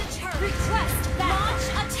destroyed the turret. Request backup. Launch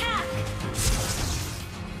attack.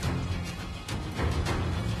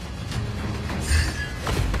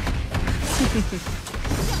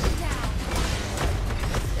 Shut down.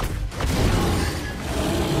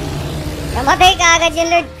 Namatay ka agad yun,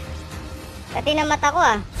 Lord. Pati na mata ko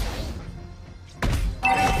ah.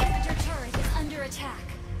 Our inhibitor turret is under attack.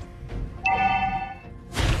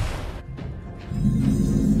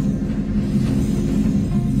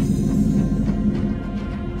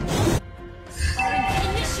 Our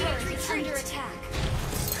inhibitor turret is under attack.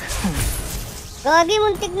 Gagi,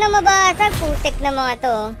 muntik na mabasag. Putik na mga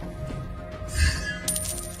to.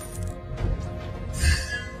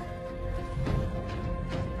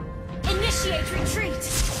 Initiate retreat.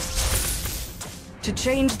 To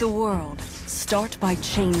change the world, start by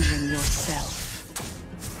changing yourself.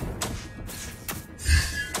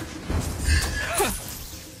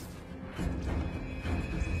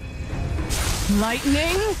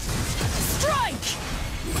 Lightning strike!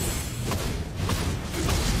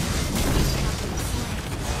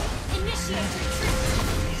 Initiate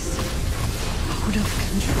retreat. Out of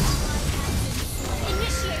control.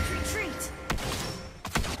 Initiate retreat.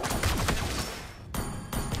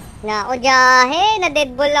 Nako, jahe.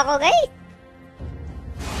 Na-deadball ako, guys.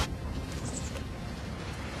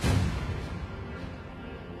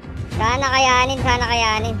 Sana kayanin, sana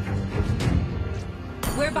kayanin.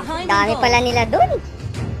 We're behind Dami the goal. pala nila dun.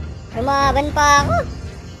 Lumaban pa ako.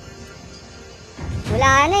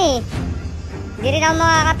 Wala na eh. Hindi rin ako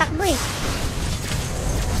makakatakbo eh.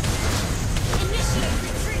 Initiate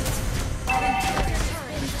retreat. Our inhibitor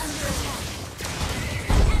turret is under attack.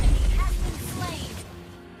 An enemy has been slain.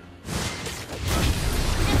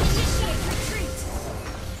 And initiate retreat.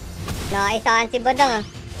 Nakaisahan si Badang ah.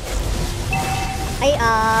 Ay,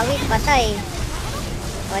 awit, patay.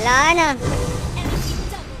 Wala na. Enemy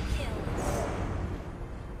double kill.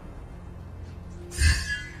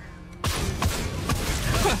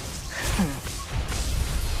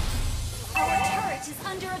 Our turret is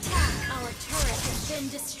under attack. Our turret has been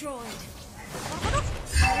destroyed.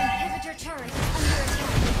 Our inhibitor turret is under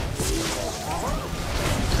attack.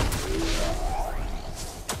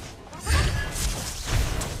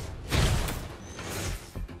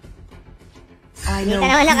 I Hindi know ka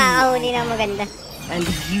naman who nakakahuli I ng maganda. am, and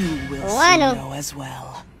you will Oo, soon ano? know as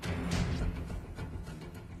well.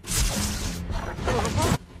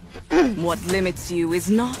 What limits you is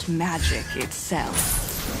not magic itself,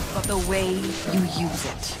 but the way you use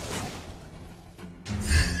it.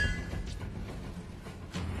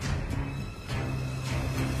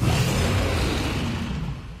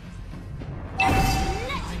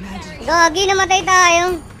 Gagi, namatay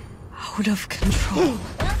tayo. Out of control.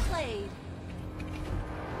 Well played.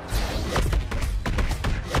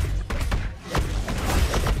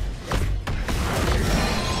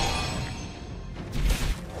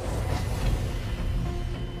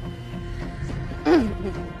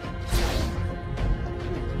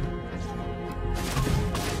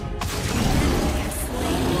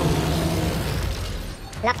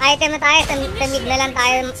 Lock item na tayo. Sa mid na lang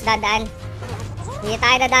tayo dadaan. Hindi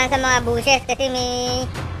tayo dadaan sa mga bushes kasi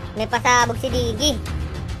may pasabog si Digi.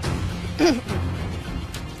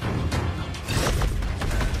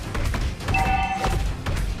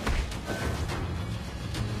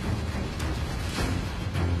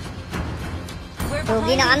 We're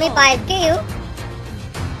Sugi behind na kami, the goal. 5k oh.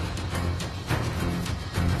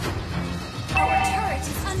 Our turret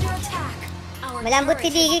is under attack. Our Malambot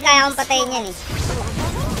si turret Digi, has kaya been akong patayin yan eh.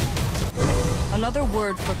 Another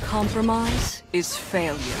word for compromise is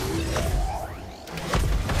failure.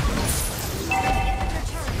 Inhibitor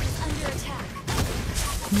turret is under attack.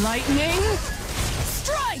 Lightning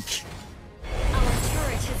strike! Our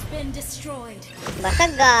turret has been destroyed.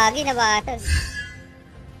 Basag, gagi na basag.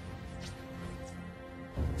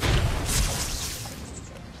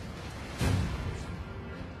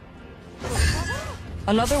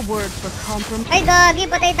 Another word for compromise. Ay, gagi,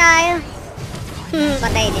 patay tayo.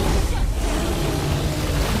 Patay din.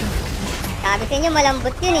 Sabi sa inyo,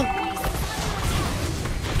 malambot yun eh.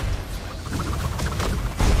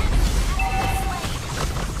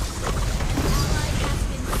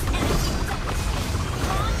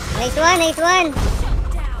 Nice one, nice one.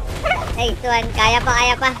 Nice one, kaya pa,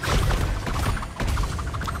 kaya pa.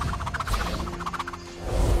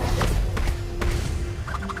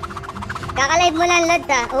 Kakalive mo lang, Lods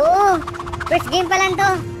ah. Oo, first game pa lang to.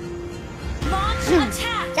 Launch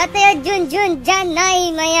attack. Shout tayo, Jun,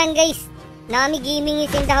 Janay, mayan guys. Nami Gaming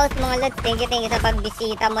is in the house mga Lods. Thank you sa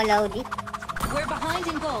pagbisita mo, Lodi. We're behind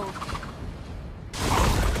in goal.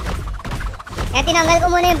 Kaya tinanggal ko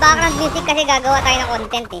muna yung background music kasi gagawa tayo ng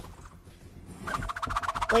content eh.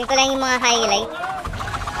 Kunin ko lang yung mga highlight.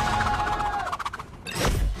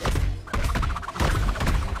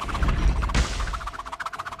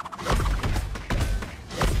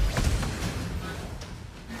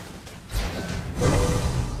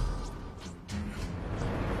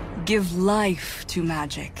 Give life to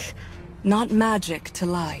magic, not magic to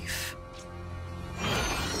life.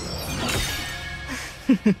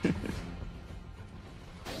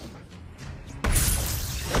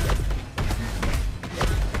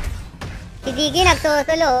 Si Diggy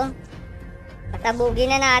nagsusulo. Pasabugin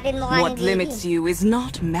na natin mukha ni What Diggy. limits you is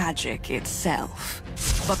not magic itself,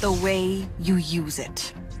 but the way you use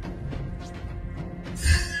it.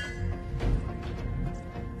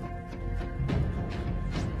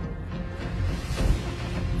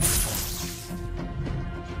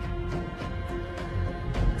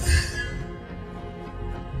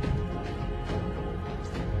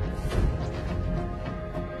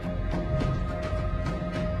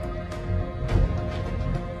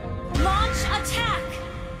 Launch attack!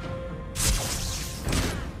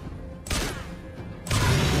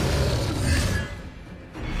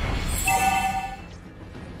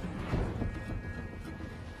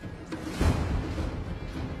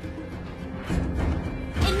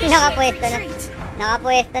 Nakapwesto na. Retreat.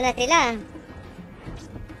 Nakapwesto na sila.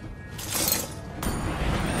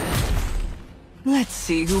 Let's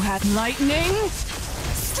see who had lightning.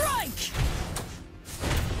 Strike!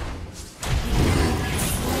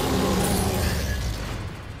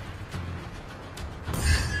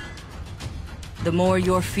 The more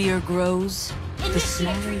your fear grows, the Initiate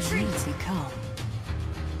smaller you retreat. become.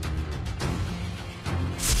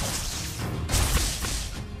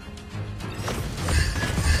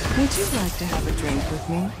 Would you like to have a drink with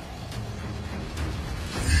me?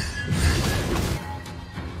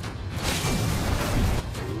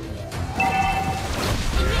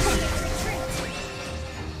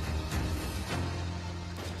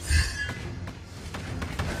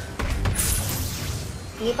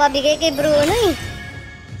 Hindi pa bigay kay Bruno eh.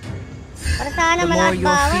 Para sana The more malakas your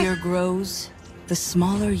bawas. fear grows, the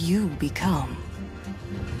smaller you become.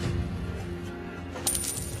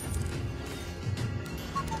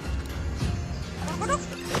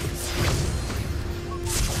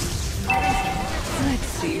 Let's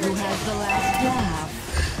see who has the last laugh.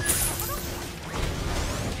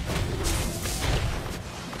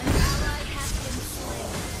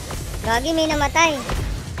 Gagi, may namatay.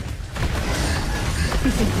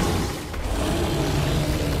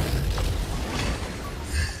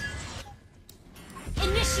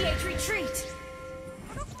 Initiate retreat!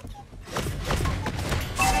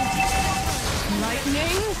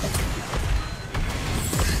 Lightning?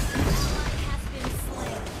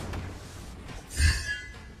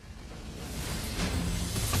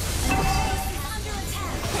 Under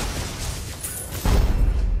attack!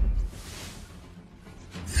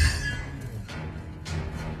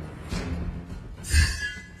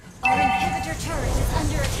 Our inhibitor turret is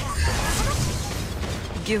under attack.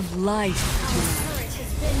 Give life to Turret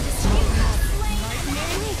has been destroyed.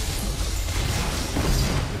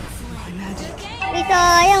 my magic Ay,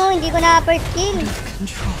 sayang oh, hindi ko na first kill.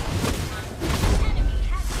 control. Enemy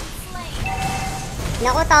has been slain.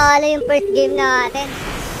 Naku, talo yung first game natin.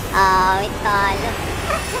 Wait, talo.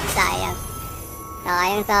 Sayang.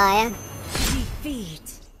 Sayang. Defeat.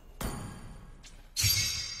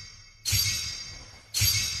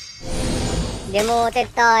 Demoted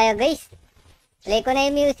tayo, guys. Play ko na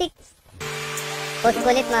yung music. Post ko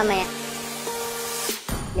ulit mamaya.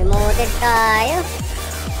 Demoted tayo.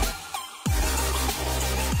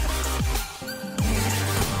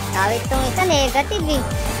 Tawid tong isa, negative eh.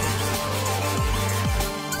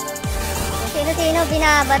 Sino-sino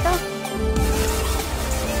binaba to?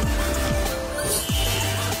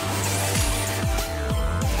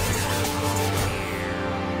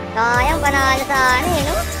 Sayang, panalo sa ano eh,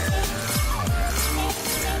 no?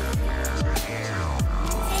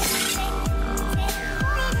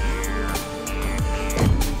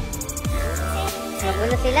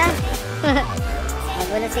 Magulo sila.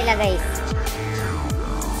 Magulo sila, guys.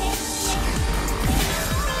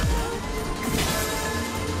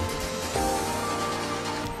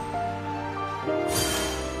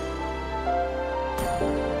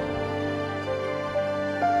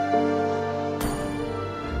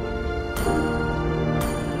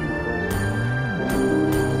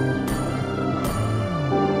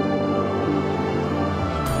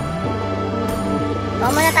 Kuha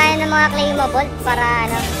muna tayo ng mga claimable para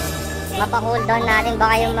ano, mapa-cooldown natin.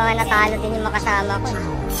 Baka yung mga natalo din yung makasama ko.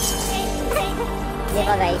 Di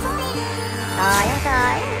ba, guys? Sayang.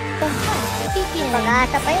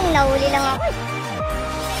 Pag-asa pa yun, nahuli lang ako.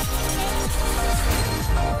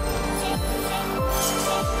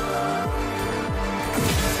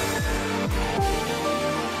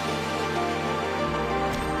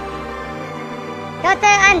 Shoutout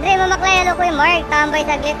sa Andre, Mamaklay, hello ko yung Mark. Tambay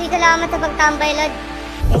saglit. Salamat sa pagtambay, Lord.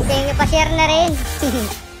 Thank you, pa-share na rin.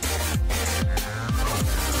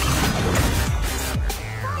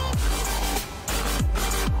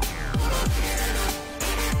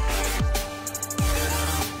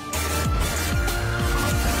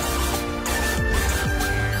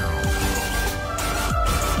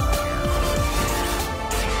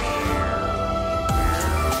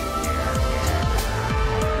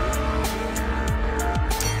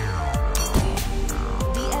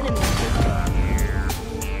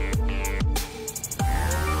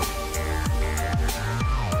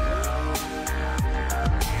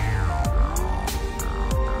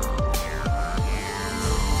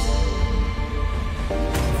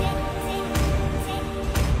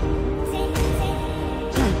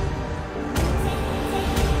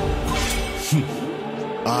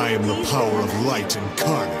 am the power of light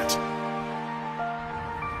incarnate.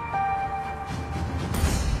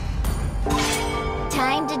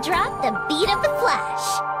 Time to drop the beat of the flash.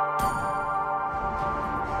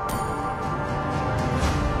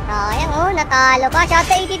 Sayang oh, natalo pa. Shout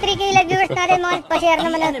sa 83k live viewers natin mga pa-share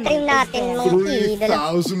naman ang stream natin mga idolo.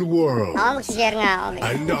 3,000 worlds. Ako mag-share nga ako.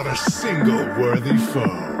 And not a single worthy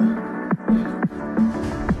foe.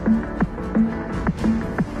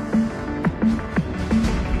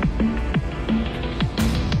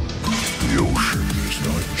 The ocean is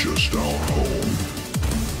not just our home.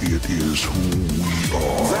 It is who we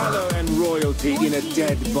are. Valor and royalty in a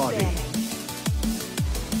dead body.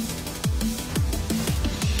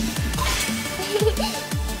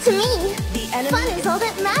 To me, fun is all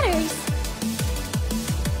that matters.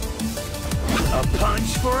 A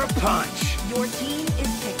punch for a punch. Your team is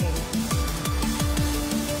picking.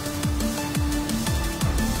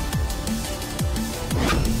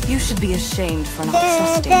 You should be ashamed for not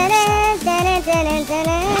trusting yourself.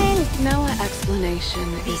 No explanation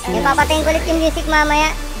is Yung papatayin ko ulit yung music mamaya.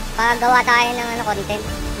 Pagawa tayo ng content.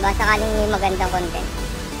 Basta sakaling may magandang content.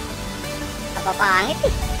 Kapapangit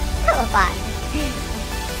eh. Kapapangit.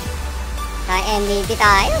 Kaya MVP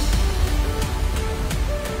tayo.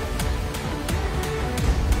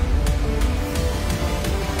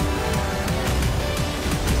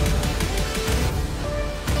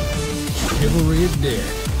 Chivalry is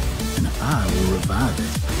dead, and I will revive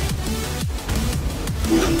it.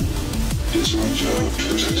 It's my job to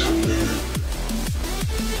protect her.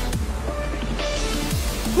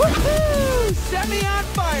 Woohoo! Set me on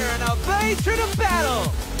fire and I'll blaze through the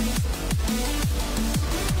battle!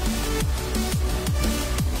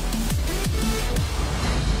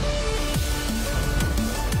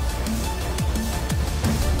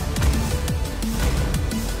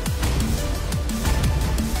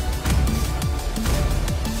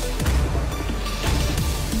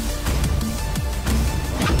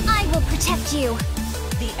 I will protect you.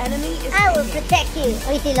 The enemy is I will protect you.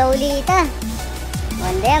 Uy, si Lolita.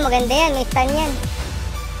 Maganda yan. May stun yan.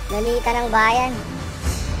 Lolita ng bayan.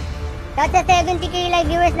 Shout sa 70k live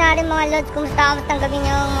viewers natin mga lods. Kumusta ang gabi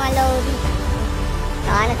nyo mga lodi?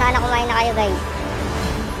 Sana kumain na kayo guys.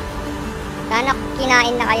 Sana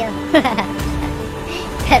kinain na kayo.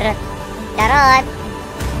 Charot. Charot.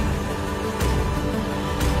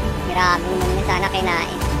 Grabe naman yun. Sana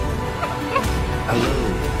kinain.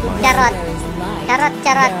 Charot. Charot,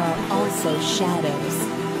 charot. also shadows.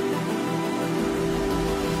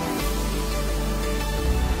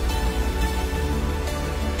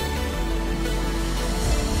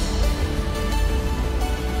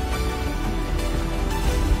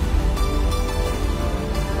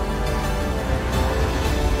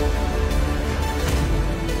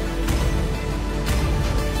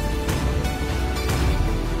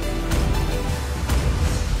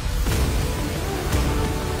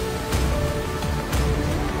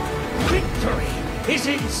 Is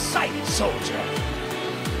in sight, soldier!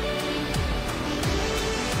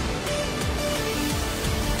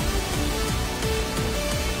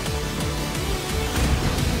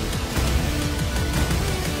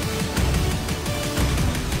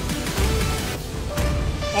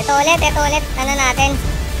 Ito ulit. Ano natin?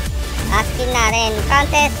 Asking natin.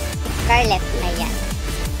 Countess Scarlet. Ayan.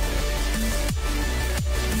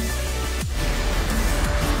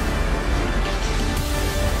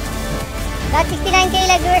 Lahat 69k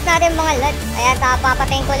live viewers natin mga lads. Ayan,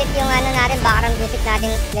 papatayin ko ulit yung ano natin, background music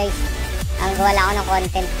natin guys. Ang wala ko ng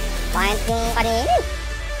content. Point yung kanina.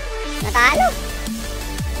 Natalo.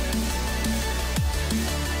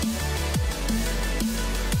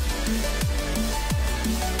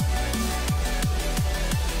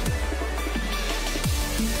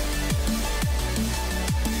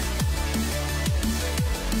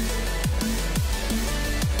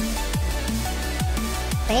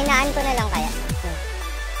 Pahinaan ko na lang kaya.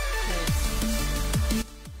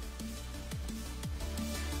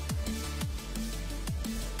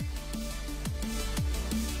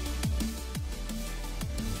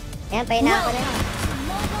 Ayan, pahinaan ko na lang.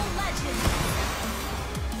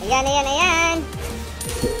 Ayan.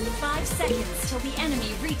 5 seconds till the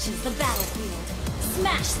enemy reaches the battlefield.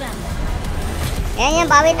 Smash them! Ayan,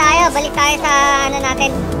 bawi tayo. Balik tayo sa ano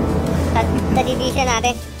natin. Sa division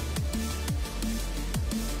natin.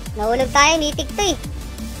 Nahulog tayo, mitik to eh.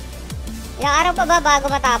 Ilang araw pa ba bago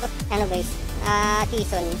matapos, ano guys,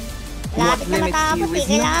 season? Malapit na matapos eh,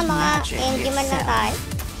 kailangan mga MG man lang tayo.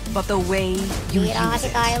 But the way you Hira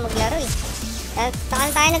kasi use it. tayo maglaro eh.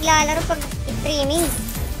 Saan tayo naglalaro pag streaming?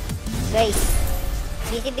 Guys,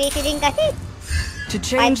 busy din kasi. To 5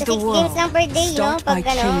 change to 6 the games lang world, per day, no? start by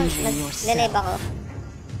Pag ano, changing nag-live ako. yourself.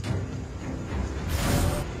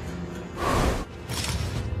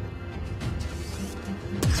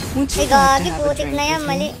 Would Ay, you like to gagi, have a putik drink na yan, with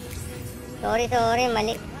mali. me? Sorry,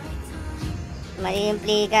 mali. Mali yung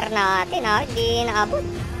flicker natin, ha? Hindi naabot.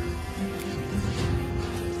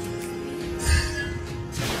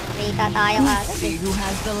 Kita tayo Let's agad. see who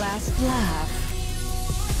has the last laugh.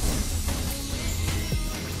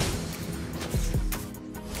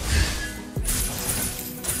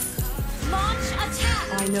 Launch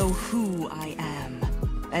attack. I know who I am,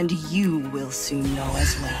 and you will soon know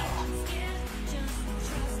as well.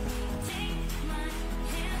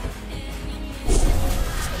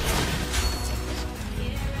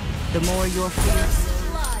 The more your fears,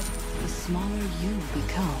 Blood. the smaller you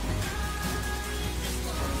become.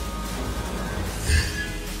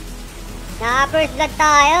 Naka-first blood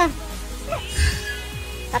tayo.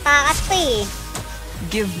 Tatakas pa eh.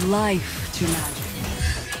 Give life to magic,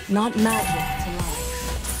 not magic to life.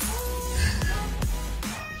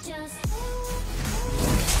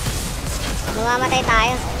 Mamamatay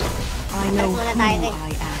tayo. I know who Muna tayo, guys.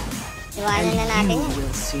 I am, Iwanan na natin and you yun.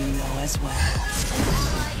 will soon know as well.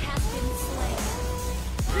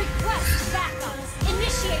 Request backup.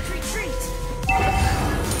 Initiate retreat.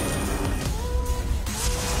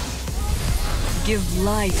 Give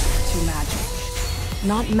life to magic,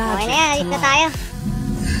 not Okay magic na yan, to alis na life. tayo.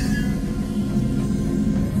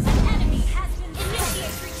 An enemy has been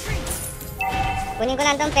initiate retreat. Kunin ko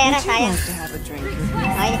lang tong pera, Would you sayang. like to have a drink with me?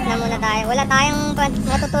 Alis na muna tayo. Wala tayong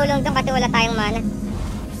matutulong doon kasi wala tayong mana.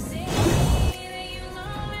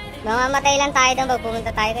 Mamamatay lang tayo doon pag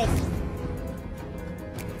pumunta tayo, guys.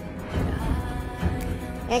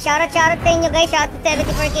 Yan, shoutout sa inyo, guys. Shoutout to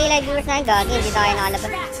 74k live viewers na. Gagi, hindi tayo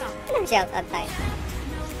nakalaban. Anong shoutout tayo?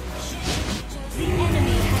 The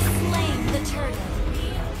enemy has slain the turtle.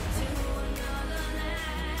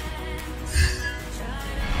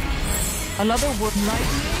 Another word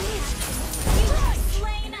lightning? You have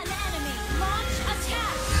slain an enemy. Launch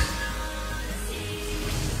attack.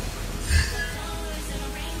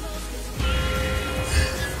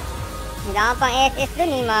 Hindi ako pang SS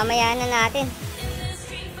dun eh. Mamaya na natin.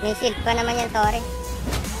 May shield pa naman yan, sorry.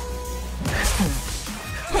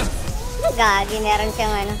 Gagi, meron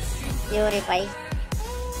siyang ano, Purify.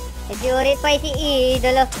 Si Purify si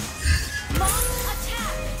Idolo. Launch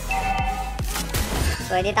attack.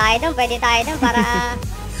 Pwede tayo dun para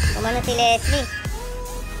kumano si Leslie.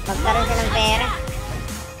 Magkaroon siya ng pera.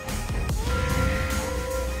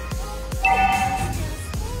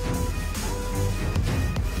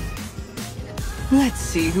 Let's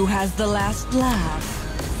see who has the last laugh.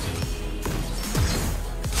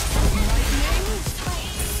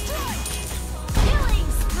 Killing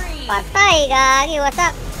spree. Patay, Gagi, what's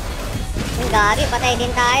up? Yung Gagi, patay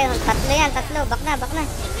din tayo. Tatlo yan, bak na. My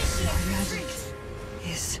magic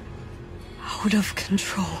is out of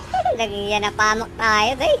control. Lagyan na pamak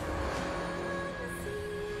tayo, guys.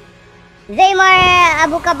 Zaymar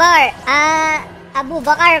Abu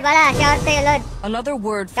Bakar pala. Shout out sa'yo, Lord. Another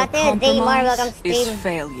word for Kasi Zaymar, welcome compromise is stream.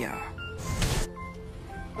 failure.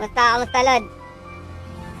 Kamusta, Lord?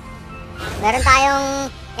 Meron tayong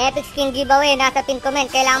epic skin giveaway. Nasa pin comment.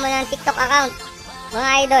 Kailangan mo ng TikTok account. Mga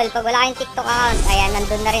idol, pag wala kayong TikTok account, ayan,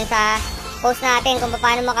 nandun na rin sa post natin kung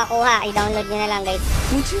paano makakuha. I-download nyo na lang, guys.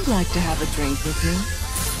 Would you like to have a drink with me?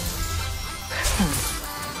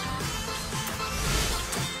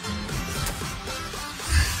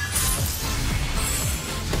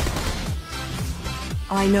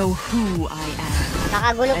 I know who I am.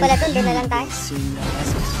 Nakagulo pala dun, doon na lang you tayo. will soon know as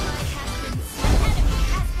well.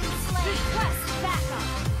 Request backup.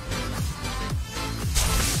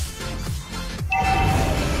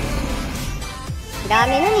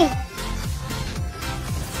 Dami nun eh.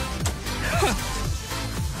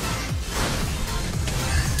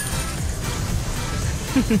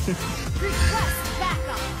 Request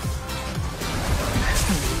backup.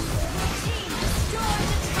 Team destroy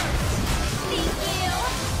the turret. Thank you.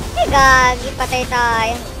 Ay, Gagi, patay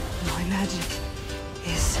tayo. My magic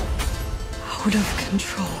is out of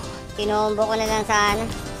control. Tinombo ko na lang sa ano.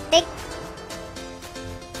 Stick.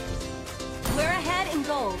 We're ahead in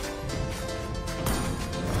gold.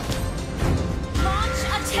 Launch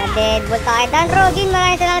attack. Na-deadball tayo. Dan Rogin,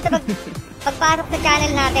 maraming salamat sa pagpasok sa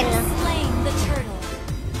channel natin, no? Slain the turtle.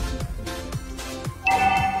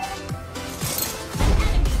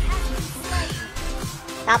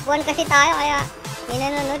 Top 1 kasi tayo, kaya may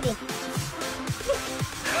nanonood eh.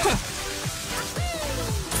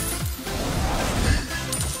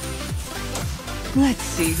 Let's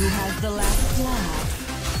see who has the last laugh.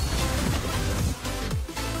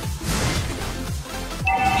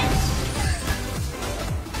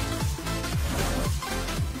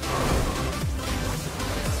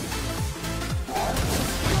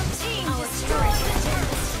 Team destroyed the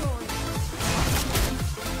turret.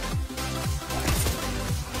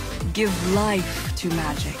 Give life to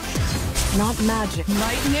magic, not magic.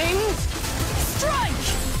 Lightning strike!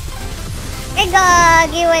 Eh,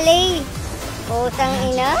 gagi, wali. Pusang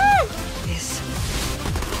ina. Is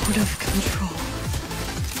out of control.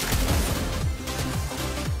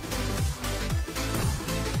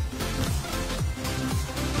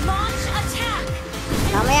 Launch attack.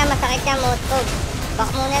 Mamaya, masakit yan, Moskov. Back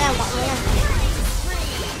muna lang, back muna.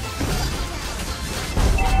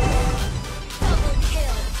 Double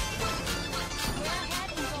kill.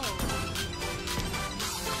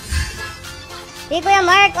 Si Kuya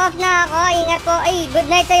Mark, off na ako. Ingat po. Ay, good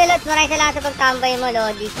night sa'yo, Lods. Maraming salamat sa pagtambay mo,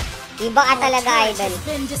 Lodi. Iba ka talaga, idol.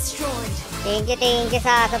 Been destroyed. Thank you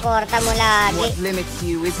sa suporta mo lagi. What limits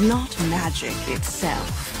you is not magic itself,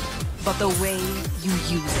 but the way you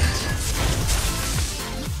use it.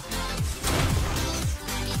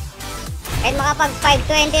 Kahit makapag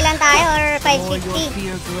 520 lang tayo or The more your 560.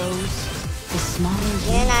 fear grows, the smaller you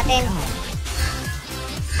Tingnan natin. become.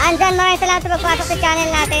 Andyan, maraming salamat sa pagpasok sa channel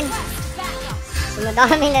natin.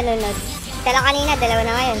 Madaming nanonood. Tala kanina, dalawa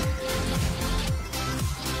na ngayon.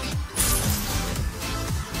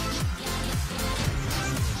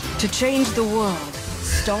 To change the world,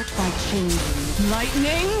 start by changing.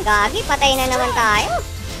 Lightning Gagi, patay na naman tayo.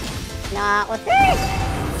 Nako, sir.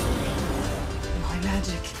 my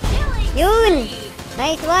magic. Yun.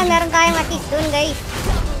 Nice one. Meron tayong assist dun, guys.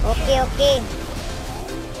 Okay.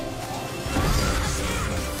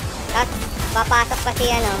 Tapos, papasok pa si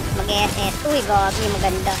mag-SS. Uy, gagi,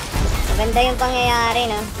 maganda. Maganda yung pangyayari,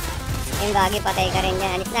 no? Yung gagi, patay ka rin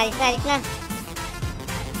yan. Alis na.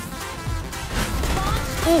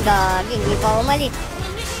 Gagi, hindi pa umalis.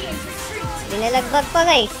 Binalagbag pa,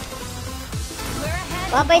 guys.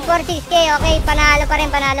 1.46k, okay. Panalo pa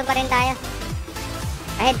rin tayo.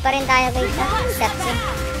 Ahead pa rin tayo, guys. Tatlo.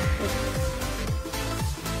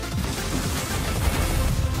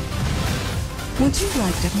 Would you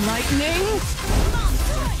like to lightning?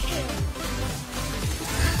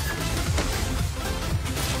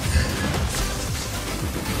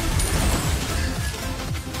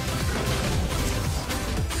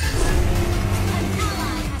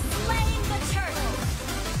 Slain the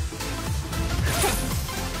turtle.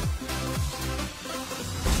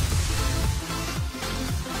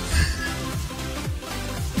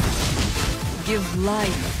 Give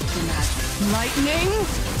life to magic. Lightning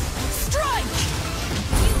strike!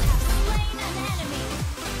 You have slain an enemy.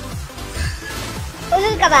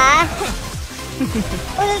 Ulul ka ba?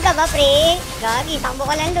 Ulul ka ba, pre? Gagi, takbo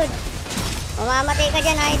ka lang dun. Mamamatay ka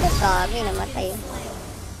dyan, idol. Gagi, namatay.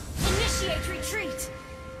 Initiate retreat.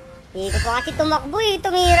 Hindi ko pa kasi tumakbo eh.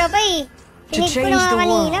 Tumira pa eh. To Sinid ko change na the nga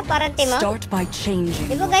kanina, world, parang timang. start by changing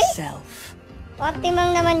Diba, guys? yourself. Parang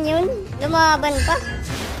timang naman yun. Lumaban pa.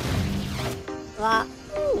 Wah.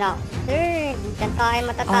 No. Sir, dyan tayo I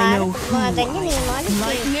matatalo. know Pag who mga ganyan eh. I am. Malis eh.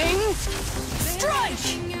 Lightning strike!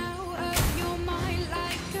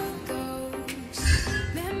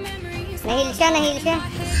 Nahil siya.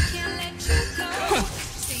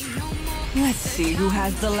 Let's see who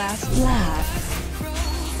has the last laugh.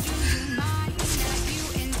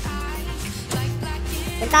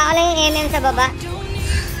 Punta ko lang yung MM sa baba.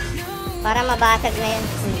 Para mabasag na yun.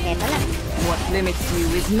 Eto na. What limits you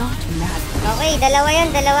is not magic. Okay, dalawa yun.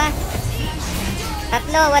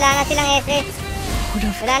 Tatlo, wala na silang SS. Out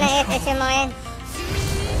of Wala na control. SS yung mga yan.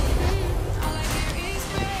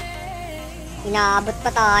 Inaabot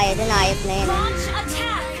pa tayo. Doon ayop na yun. Launch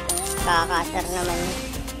attack. Kakasar naman yun.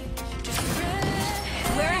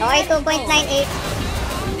 We're Okay, ahead.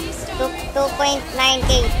 2.98.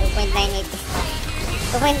 2.9k.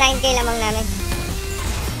 2.9k lamang namin.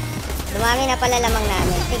 Dumami na pala lamang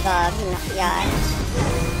namin. Ay, gagi. Nakiyaan.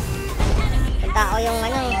 Punta ko yung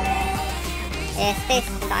Estes.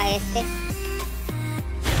 Punta ka Estes.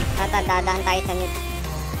 Dadaan tayo sa mid.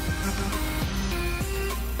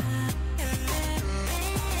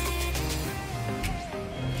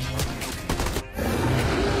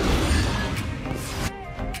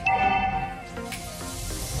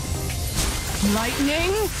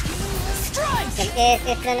 Lightning strike!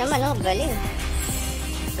 Nag-SS na naman, oh. Galing.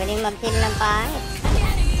 Galing mag-heal ng pangit.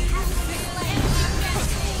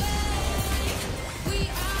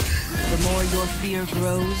 The more your fear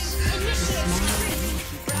grows, the smaller you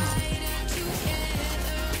become.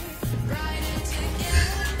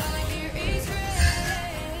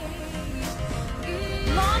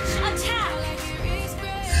 Launch attack.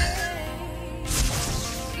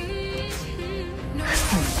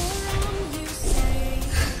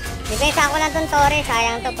 Dipesa ako lang tong Torre.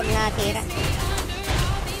 Sayang to pag natira.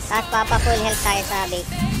 Tapos papa full health tayo sa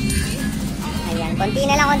base. Ayan. Konti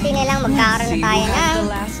na lang. Let's Magkakaroon see na tayo who has ng the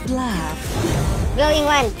last laugh. glowing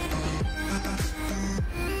wand.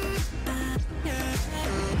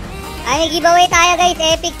 Ay, giveaway tayo guys,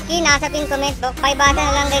 epic skin, nasa pin comment box. 5 basa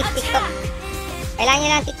na lang guys, TikTok. Kailangan nyo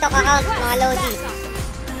lang TikTok account, mga Lodi.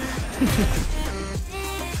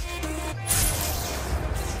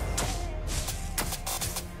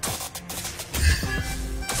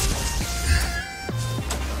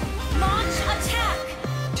 Launch attack.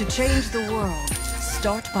 To change the world,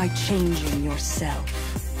 start by changing yourself.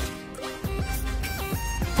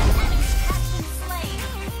 Enemy has been slain.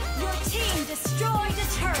 Your team destroyed a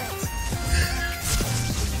turret.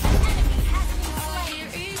 Enemy has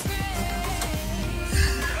been slain.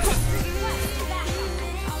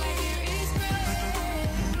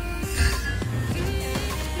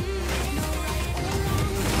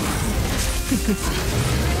 Request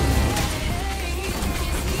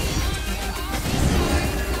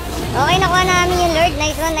Okay, nakuha namin yung Lord.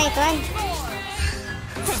 Nice one, nice one.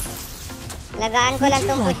 Lagaan ko lang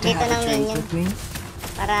tong push dito ng minion.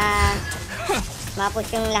 Para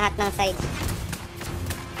mapush yung lahat ng side.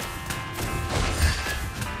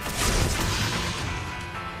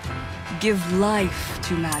 Give life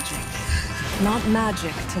to magic, not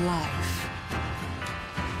magic to life.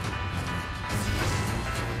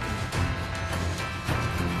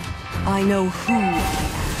 I know who I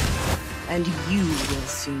am, and you will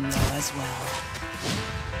soon know as well.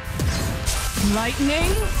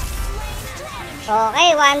 Lightning? Okay,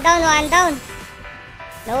 one down, one down.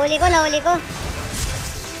 Nahuli ko, nahuli ko.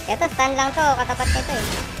 Ito, stun lang to. Katapat nito eh.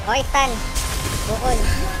 Okay, stun. Bukol.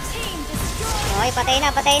 Okay, patay na,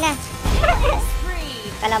 patay na.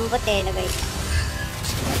 Kalambot eh, no guys.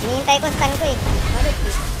 Hinihintay ko stun ko eh.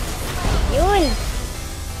 Yun.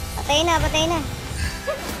 Patay na, patay na.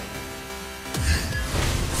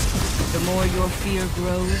 The more your fear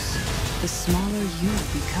grows, the smaller you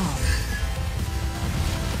become.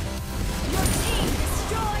 Your team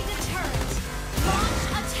destroyed a turret. Launch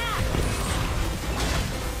attack.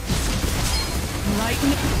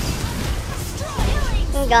 Lightning.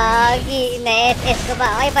 Gagi, na-SS ko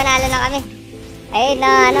pa. Okay, panalo na kami. Ayun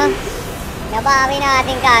na, ano. Nabawi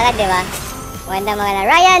natin kagad, di ba? Wanda mga na.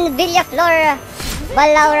 Ryan Villaflor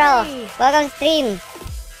Balauro. Welcome stream.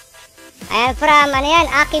 Ayan from, ano yan,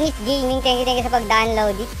 Akimis Gaming. Thank you sa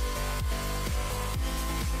pag-download it.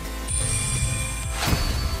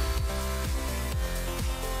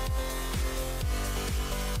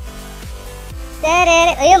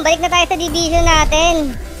 Ayun, balik na tayo sa division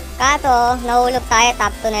natin. Kaso, nahulog tayo.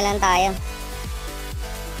 Top 2 na lang tayo.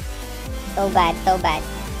 So bad, so bad.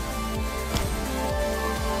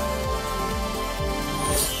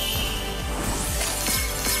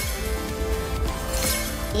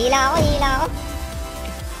 Hila ako, hila ako.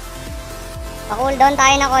 Pa-cooldown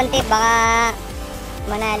tayo na konti. Baka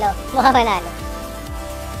manalo. Baka manalo.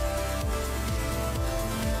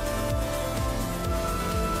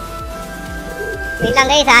 Wait lang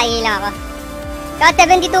guys ha, hila ako. Kat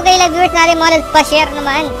 72k lang viewers natin mga nagpa-share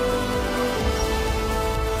naman.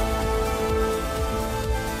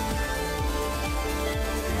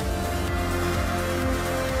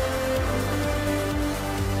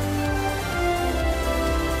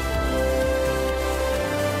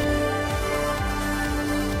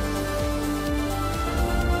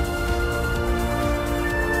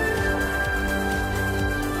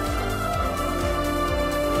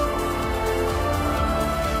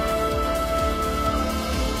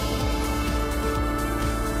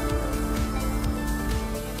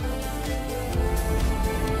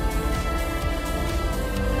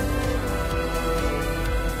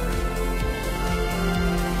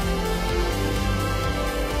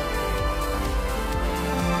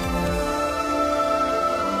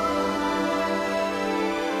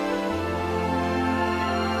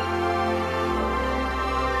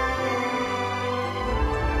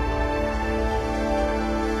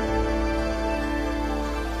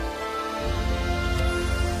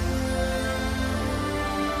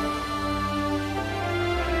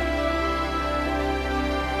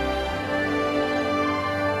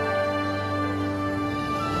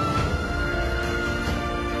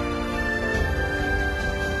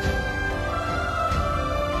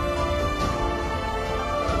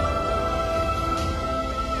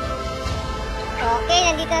 Okay,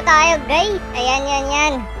 nandito na tayo guys. Ayan, yan,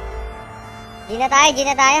 yan. G na tayo, G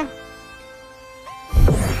na tayo.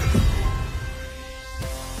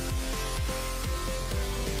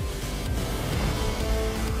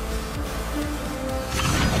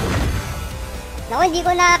 Naku, hindi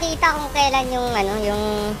ko nakakita kung kailan yung, ano, yung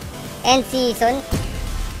end season.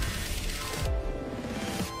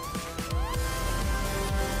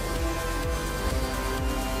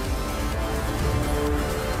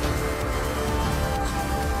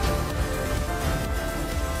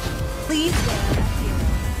 Please.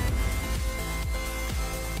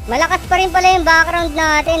 Malakas pa rin pala yung background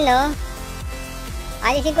natin, no?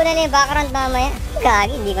 Alisin ko na lang yung background mamaya.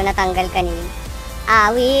 Gagi, hindi ko natanggal kanina.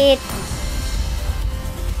 Awit!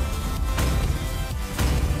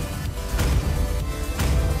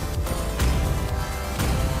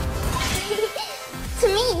 To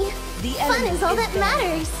me, fun is all that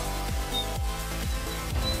matters.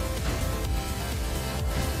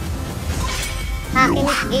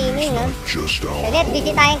 Akinis Gaming, no? Just our Ulit,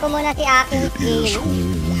 bisitahin ko muna si Akinis It is who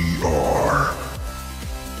Gaming. we are.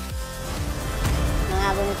 Mga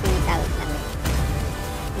bumisitaw lang.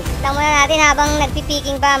 Bisita muna natin habang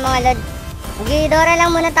nagpipiking pa, mga lod. Magidora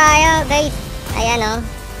lang muna tayo, guys. Ayan, oh.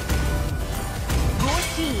 Your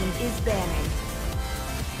team is banned.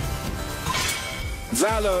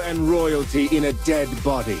 Valor and royalty in a dead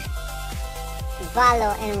body.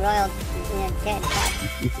 Valo and royalty in a dead body.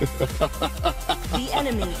 The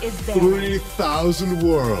enemy is banned. 3,000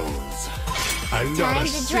 worlds. I'm not Time a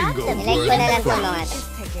to drop single them. Like ko word na lang to, from mga it. lod.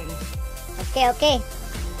 Ticking. Okay, okay.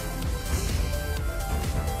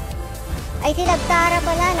 Ay, si Labtara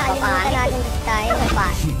pala. Nakalimutan natin gusto tayo.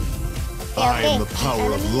 Okay, I okay. am the power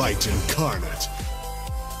of light incarnate.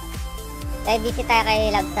 Tayo visit tayo kay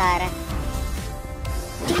Labtara.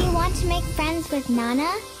 Do you want to make friends with Nana?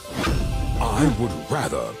 I would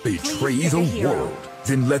rather betray Please the pick a hero. world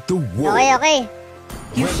than let the world. Okay, okay.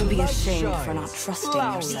 You should be ashamed for not trusting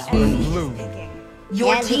yourself.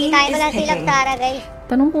 Your Yan, team bisitahin ko is lang si picking. Labtara, guys.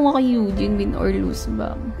 Tanong ko nga kay Eugene, win or lose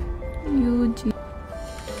ba? Eugene.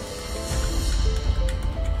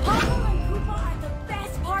 Papa and Koopa are the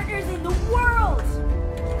best partners in the world!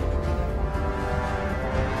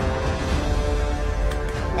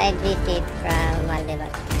 Live visit from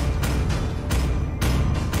Maldebug.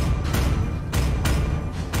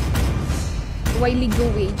 Why ligo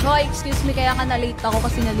wage? Hoy, excuse me, kaya ka na-late ako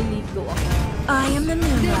kasi naliligo ako. I am the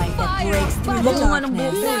moonlight that breaks through the Bango nga ng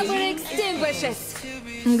darkness. buhok. Never extinguishes!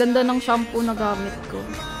 Ang ganda ng shampoo na gamit ko.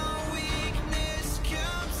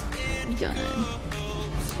 Diyan.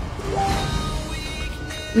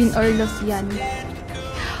 Win or loss yan.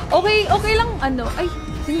 Okay, okay lang ano. Ay,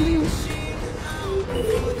 sino ba yung...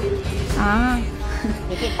 Ah.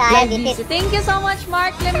 Visit tayo, Live visit. visit. Thank you so much,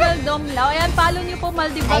 Mark Lemel Domlao. Ayan, follow niyo po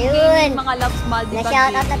Maldebug Ayun. Gaming, mga loves Maldebug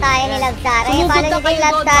Na-shoutout na tayo ni Labtara. Yung Sumugod follow na niyo kay kayo doon,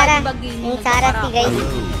 Labtara. Maldebug Gaming. Yung Sarah, guys. Hello,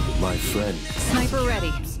 my friend. Sniper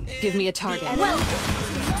ready. Give me a target.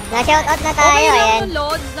 Na-shoutout na tayo, Okay lang ayan. yung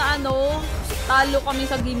Lods na ano, talo kami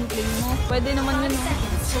sa gameplay mo. Pwede naman yun, no?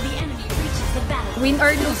 Till the enemy reaches the battle. Win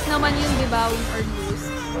or lose naman yun, di ba? Win or lose.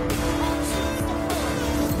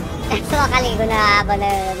 Makaligo na habang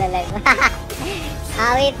nanonood.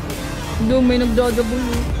 Awit. Doon may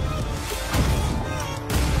nagdadabulo.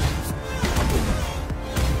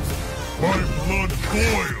 My blood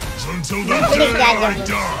boils until the Bilis day yan I yun.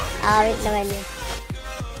 die. Awit naman yun.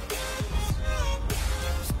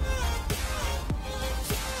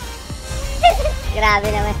 Grabe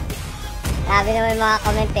naman. Grabe naman mga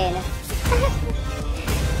comment eh, no?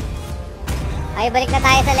 Ay, balik na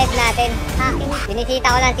tayo sa live natin. Binisita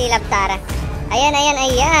ko lang si Labtara. Ayan, ayan,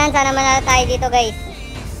 ayan. Sana manalo tayo dito, guys.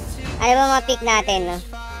 Ano ba mga pick natin, no?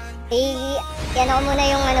 Yan ako muna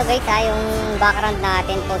yung ano, guys, ha? Yung background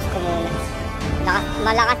natin. Post ko muna.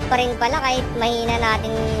 Malakas pa rin pala kahit mahina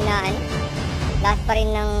natin na ano. Lakas pa rin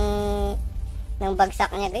ng bagsak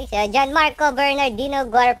niya, guys. John Marco Bernardino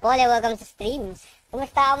Guarpole, welcome sa stream.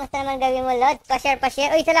 Kumusta naman gawin mo, Lod? Pa-share.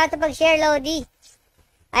 Uy, salamat sa pag-share, Lodi.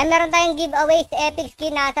 Ay, meron tayong giveaway sa Epic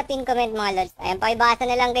Skin nasa pin comment, mga Lods. Ayan, pakibasa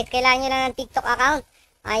na lang, guys. Kailangan nyo lang ng TikTok account.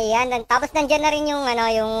 Ayan, tapos nandyan na rin yung,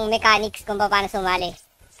 yung mechanics kung paano sumali.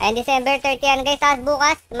 Ayan, December 30 yan, guys. Tapos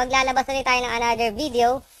bukas, maglalabas ulit tayo ng another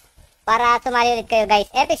video para sumali ulit kayo, guys.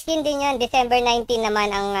 Epic Skin din yun. December 19 naman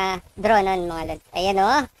ang draw nun, mga Lods. Ayan,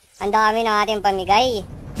 oh. Ang dami ng ating pamigay.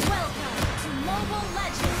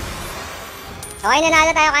 Okay, nanalo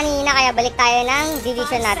tayo kanina, kaya balik tayo ng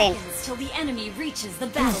division natin. Till the enemy reaches the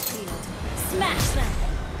battlefield. Smash them!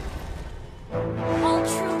 All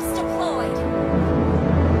troops deployed!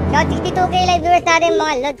 So, 62k live viewers natin,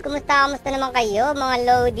 mga Lods. Kumusta naman kayo, mga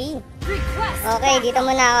Lodi? Request Okay, dito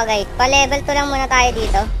muna ako, guys. Pa-level 2 lang muna tayo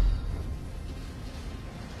dito.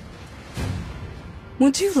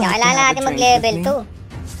 Would you Kaya like to kailangan have a natin drink mag-level with me? 2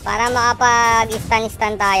 para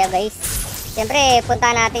makapag-stun tayo, guys. Siyempre, punta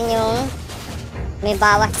natin yung may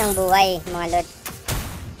bawas ng buhay, mga Lord.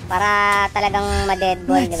 Para talagang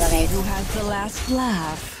ma-deadball, di ba, Let's see guys? who has the last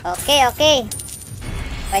laugh. Okay, okay.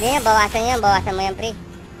 Pwede nyo, bawasan mo yan, pre.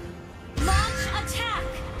 Launch attack!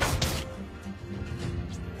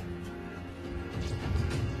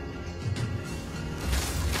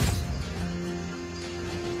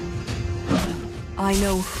 I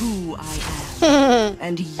know who I am.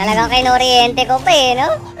 And you Talagang kinoriente ko pa eh, no?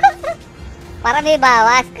 Para may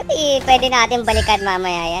bawas. Kasi pwede natin balikan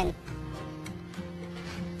mamaya yan.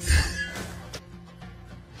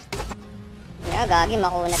 Gagi,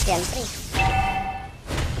 makunat yan, pre.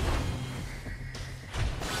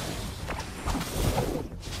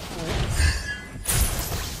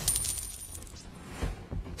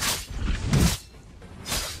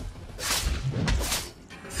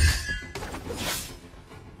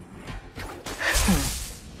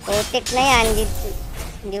 Putik na yan,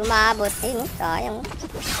 hindi umabot. Ayun, sayang.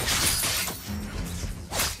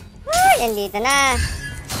 Yan dito na.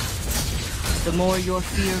 The more your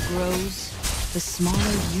fear grows, the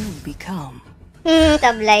smaller you become.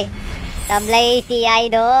 Tablay. Tablay si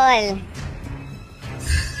Idol.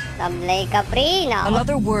 Tablay ka, pre. Nako.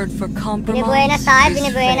 Another word for compromise Binibuenas tayo, is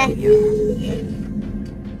binibuenas. failure.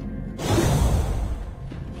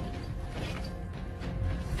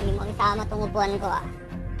 Hindi mo isama itong upuan ko, ah.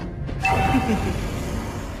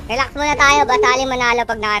 Relax muna tayo. Basali manalo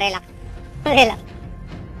pag naka-relax. Relax.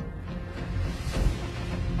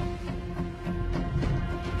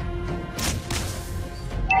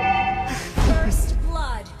 First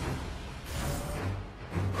blood.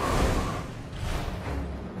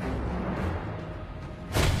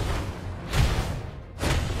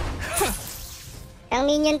 Ang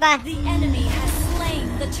minion pa. The enemy has slain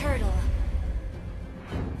the turtle.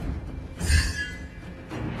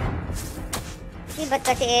 Ba't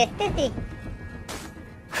kasi estes eh?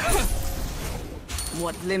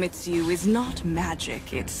 What limits you is not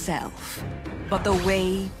magic itself, but the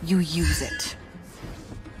way you use it.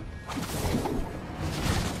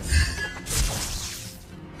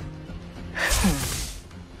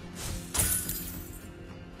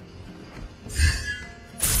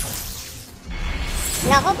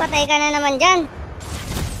 Nako, patay ka na naman dyan.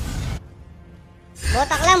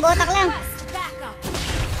 Botak lang, botak lang. Quest backup.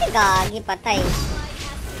 Ay, gagi, patay.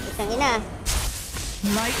 Isang ina.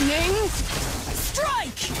 Lightning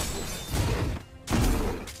strike!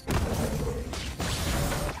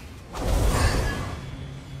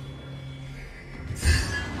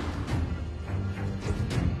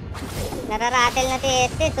 Nararatel na si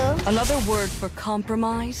Estes, oh. Another word for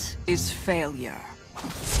compromise is failure.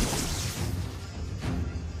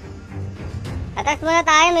 Atas muna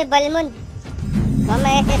tayo, may balmon.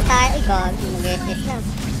 Mama-SS tayo. Ay, gagi, mag-SS lang.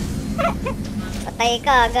 Patay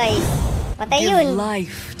ka, guys. Patay yun. Give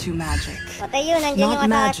life to magic, Patay yun, nandiyan yung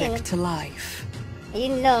not assassin. magic to life.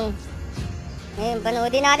 Ayun lang. Ayun,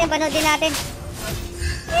 panoodin natin, panoodin natin.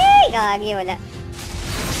 Ay, gagi, wala.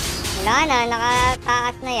 Wala na,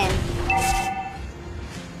 nakataas na yan.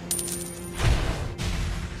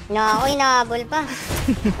 Nako, inahabol pa.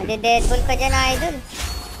 Madi-deadball ka dyan, idol.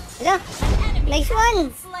 Wala, nice one.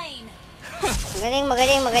 Slain. Magaling,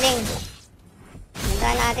 magaling, magaling.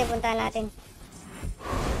 Puntahan natin, puntahan natin.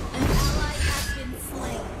 An ally has been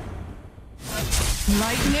slain.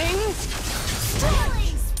 Lightning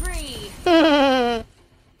Killing spree.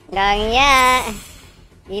 Gangya.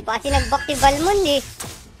 Di pa kasi nag-back si Balmon eh.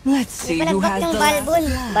 Let's Di see pa who nag-back has yung the Balbon.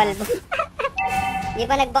 last laugh. Balbon. Di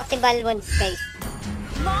pa nag-back si Balbon, guys.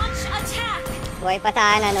 Launch attack. Buhay pa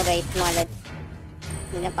sana, no guys, mga lods.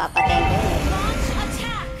 Hindi na papatayin ko yun. Launch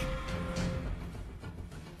attack.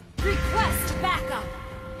 Request backup.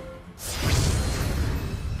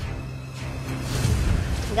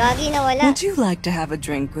 Gagi, nawala. Would you like to have a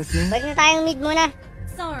drink with me? Balik na tayong mid muna.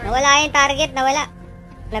 Sorry. Nawala yung target, nawala.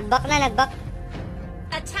 Nag-back na, nag-back.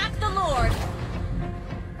 Attack the Lord.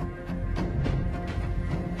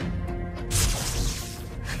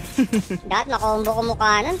 Dapat nakombo ko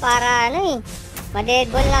mukha nun para ano eh.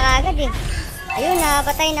 Ma-deadball na kagad eh. Ayun,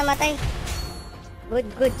 napatay, namatay.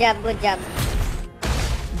 Good job, good job.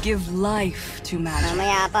 Give life to magic,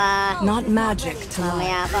 Mamaya pa, not magic to life.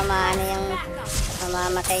 mamaya pa maano yung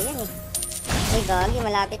mamamatay yan eh. Ay, gagi,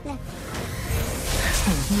 malapit na.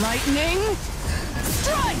 Lightning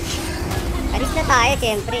strike! Alis na tayo,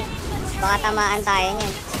 siyempre. Baka tamaan tayo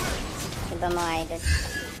niyan. Diba mga idol?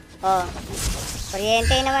 Oh,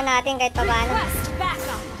 kuryente naman natin kahit pa paano. Request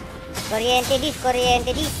backup. Kuryente dis,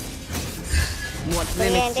 kuryente dis. What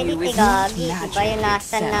limits Kuryente you dis, is not gagi. Iba magic yung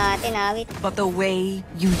nastan itself, natin, awit. but the way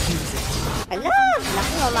you use it. Ala,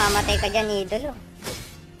 naku, mamamatay ka dyan, idol. Oh.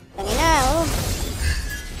 Tangina, oh.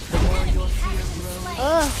 The more your fear grows,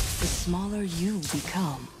 Oh, the smaller you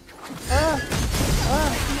become. oh,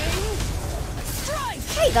 oh. Strike!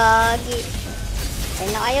 Ay, gagi.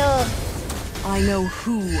 Ayun na kayo. I know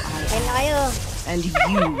who I Ayun na kayo. am, and you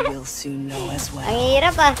will soon know as well. Ang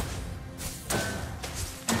hirap ah.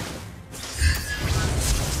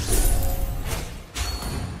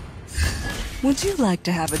 Would you like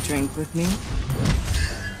to have a drink with me?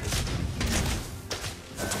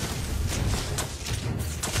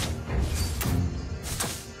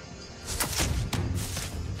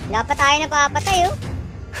 Wala pa tayo napapatay, oh.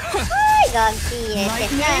 Ay, gagsi.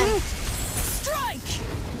 SS na. Strike!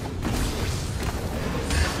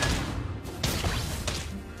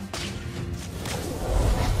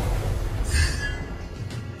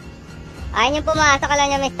 Ayaw nyo pumasok, alam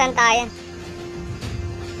nyo may stun tayo.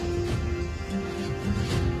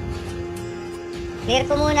 Clear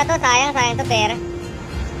ko muna to, sayang to pera.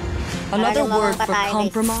 Another Para word lumabang pa for tayo, guys.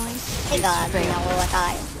 compromise Ay, is gagi, fail. nakuha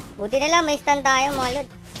tayo. Buti na lang, may stun tayo, mga lod.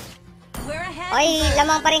 We're ahead. Oy,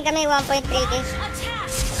 lamang pa rin kami, 1.3k.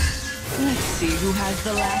 Attack. Let's see who has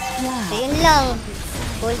the last So, laugh. yun lang.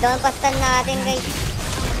 Cooldown pa stun natin, guys.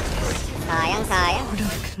 Sayang. Out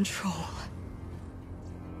of control.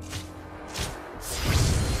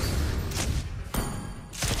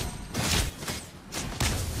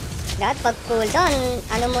 Dapat pag cooldown,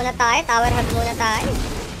 ano muna tayo, tower hug muna tayo.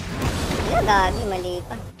 Ay, gagi, mali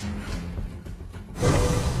pa.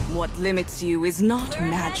 What limits you is not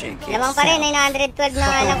magic Lamang pa rin, itself, 912 na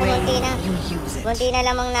nga but lang, the way kunti na. you use it. Kunti na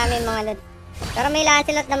lamang namin, mga lod. Pero may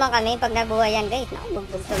lancelot naman kami pag nabuhay yan, guys. Naku,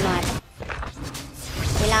 bugbog to mga to.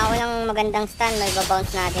 Kailangan ko lang magandang stun, may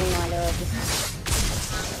babounce natin, mga lod.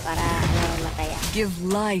 Para, mataya. Give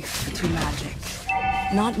life to magic,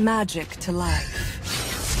 not magic to life.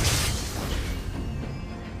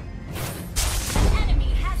 An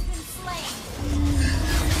enemy has been slain.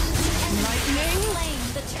 Lightning Slain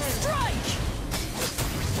the turret. strike!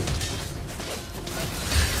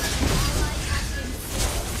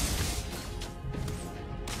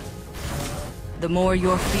 The more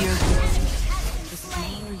your fear grows, the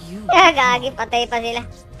smaller you. Ah, gagi, patay pa sila.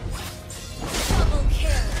 Double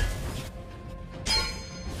kill.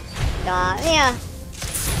 Dami ah.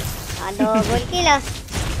 Double kill ah.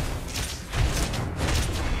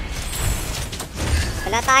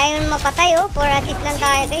 Wala tayong mapatay oh. 4 assist lang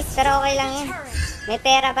tayo guys. Pero okay lang yan. May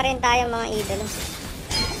pera pa rin tayo mga idolo.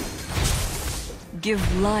 Give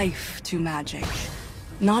life to magic,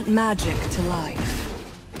 not magic to life.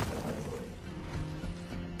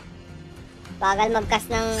 Bagal mag-cast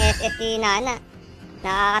ng SS si Nana.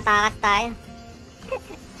 Nakakatakas tayo.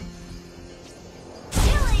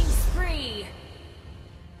 Killing spree.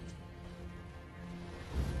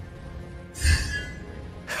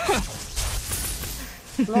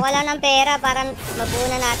 Mukha lang ng pera para mabuo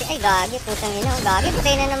natin. Ay gagi, putang ina. Gagi,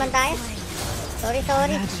 patay na naman tayo. Sorry.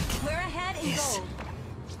 Magic We're ahead in is gold.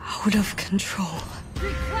 out of control.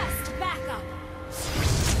 Request backup.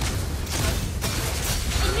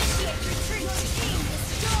 Initiate retreat. Your team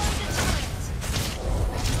destroyed the turret.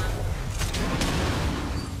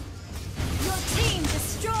 Your team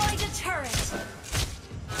destroyed a turret.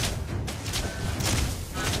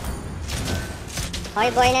 Okay,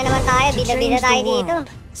 boy na naman tayo. To Bida-bida change tayo the dito. world,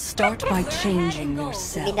 start by changing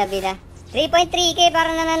yourself. Bida-bida. 3.3k para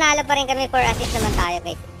nananalo pa rin kami for assist naman tayo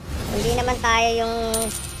guys. Hindi naman tayo yung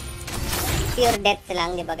pure deaths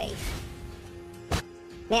lang, di ba guys?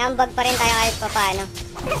 May ambag pa rin tayo kahit pa paano.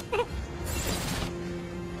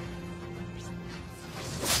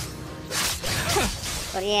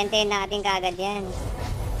 Kuryente natin kagad yan.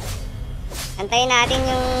 Antayin natin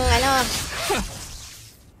yung ano,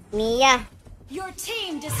 Mia. Your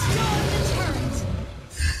team destroyed the turret.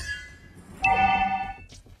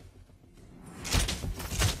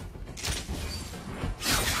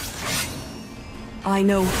 I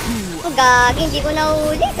know who. Oh, gagi, hindi ko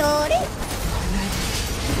nahuli, sorry.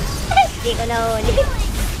 Hindi ko nahuli.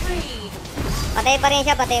 Spree. Patay pa rin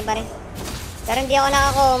siya, patay pa rin. Pero hindi ako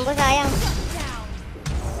nakakombo, sayang. Down.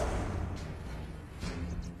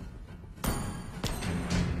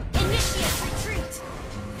 Initiate retreat.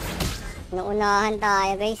 Naunahan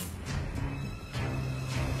tayo guys.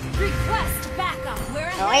 Request backup. We're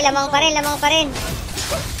ahead. Okay, lamang pa rin.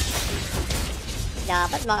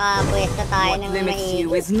 Dapat makapwesto tayo What ng limits you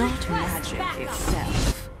maigi. is not magic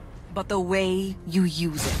itself, but the way you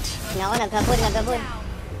use it. Naku, naghabol.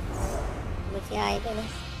 But si Idol eh.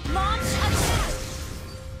 Launch attack.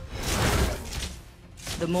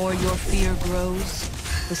 The more your fear grows,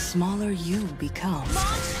 the smaller you become.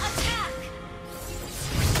 Launch attack.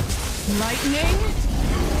 Lightning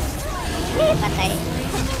Patay.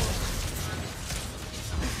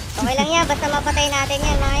 Okay lang yan, basta mapatay natin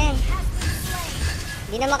yan mga yan.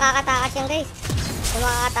 Hindi na makakatakas yan guys. Kung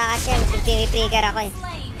makakatakas yan, pipi-flicker ako eh.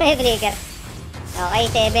 Flicker. Okay,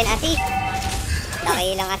 7 assist.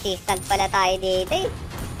 Laki lang assistant pala tayo dito eh.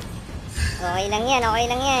 Okay lang yan.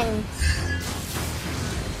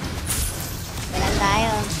 Walang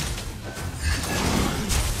tayo.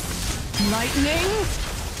 Lightning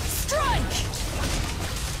strike.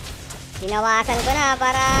 Binawasan ko na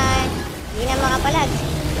para hindi na makapalag.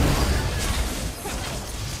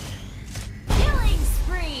 Killing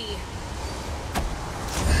spree.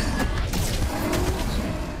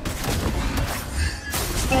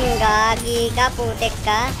 Gagi ka, putek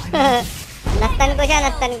ka. Nastan ko siya,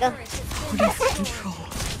 nastan ko. Out of control.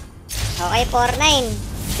 Okay, 4-9.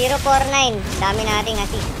 0-4-9. Dami nating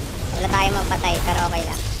assist. Wala tayong mapatay, pero okay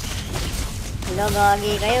lang. Hello,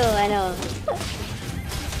 gagi kayo, ano.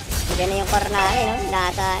 Ganyan yung core namin, no?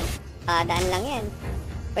 Daan lang yan.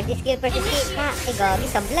 First skill. Ha, ay gagi,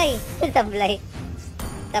 sablay. Sablay.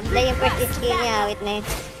 Sablay yung first skill niya, wait na yun.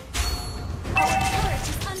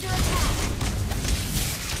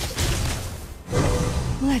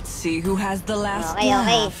 Let's see who has the last Okay.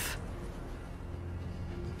 laugh.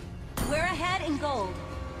 We're ahead in gold.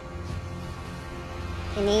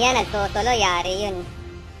 Si Mia nagtutulo, yari yun.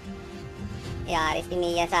 Yari si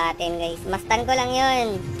Mia sa atin, guys. Mastan ko lang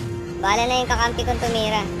yun. Bala na yung kakampi kong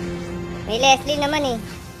tumira. May Leslie naman eh.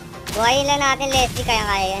 Buhayin lang natin Leslie,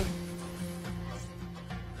 kaya yan.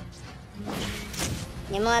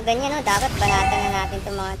 Yung mga ganyan, no, dapat banatan na natin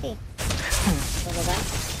itong mga ito eh. Diba?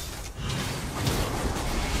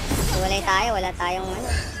 Wala tayong ano. Ally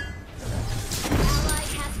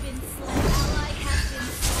has been slain. Ally has been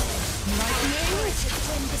slain. Lightning has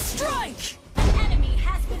been strike. An enemy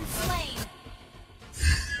has been slain.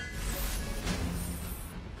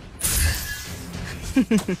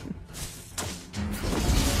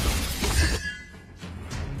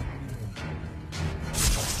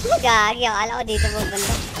 Gagi, akala ko dito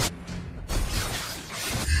pupunta.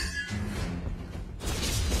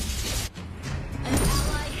 An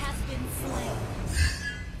ally has been slain.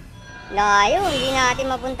 Layo, hindi natin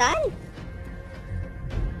mapuntahan.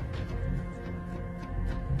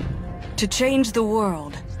 To change the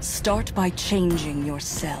world, start by changing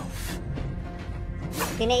yourself.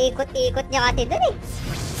 Pinaikot-ikot niya kasi dun eh.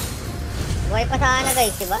 Buhay pa sana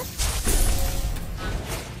guys, diba?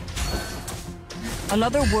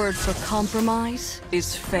 Another word for compromise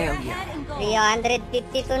is We're failure. ahead in gold.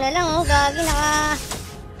 352 na lang, oh. Gagi,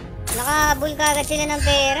 nakabul ka agad sila ng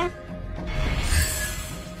pera.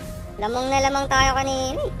 Lamang na lamang tayo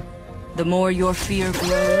kanina eh. The more your fear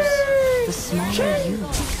grows, the smaller you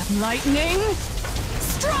become. Lightning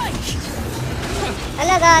strike.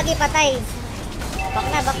 Ala, gagi, patay. Bak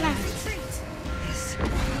na. An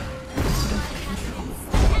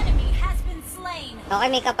enemy has been slain. Okay,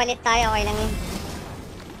 may kapalit tayo. Okay lang yun.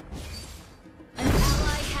 An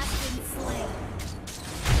ally has been slain.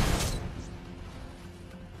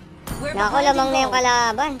 We're Nako, behind lamang in na yung gold.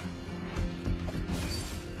 kalaban.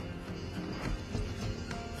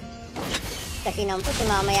 Kasi naman po, si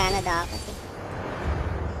mamaya na dapat eh.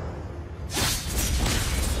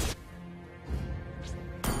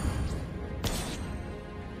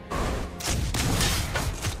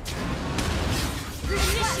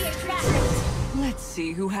 Initiate backup. Let's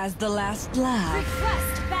see who has the last laugh.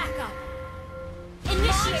 Request backup.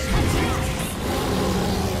 Initiate attack.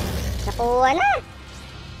 Nakuha na.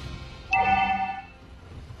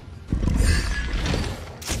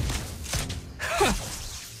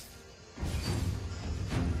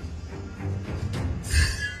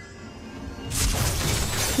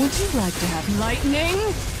 Would you like to have lightning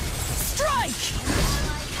strike?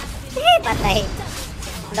 Sige, patay.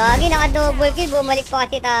 Gagi, naka-double kill. Bumalik pa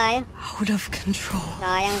kasi tayo. Out of control.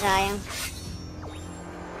 Sayang.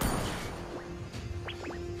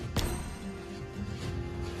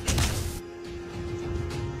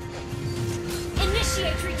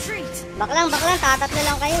 Initiate retreat. Baklang. Tatatlo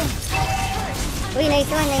lang kayo. Uy,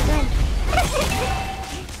 nice one.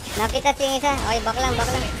 Nakita siyang isa. Okay, baklang. Our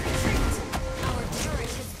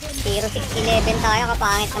turret has been 0-6-11 tayo.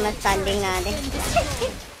 Kapangit naman standing natin.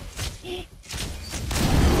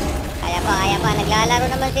 Kaya pa. Naglalaro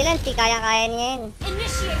naman sila. Si kaya niya yun.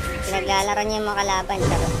 initiate retreat. Pinaglalaro niya yung mga kalaban.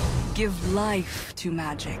 Pero, Give life to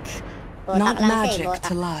magic, botak not lang siya, magic botak.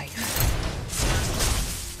 to life.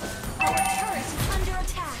 Our turret is under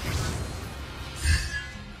attack.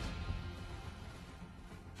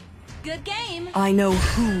 Good game. I know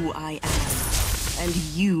who I am, and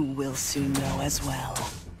you will soon know as well.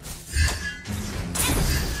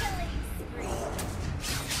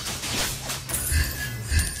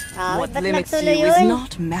 What ba't limits nagtuloy you is yun?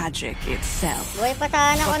 not magic itself, Buhay pa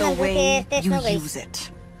sana ako but the nandun si way Estes, you no guys? use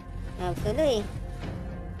it. Nagtuloy.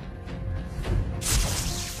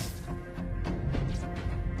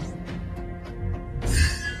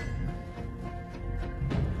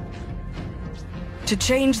 To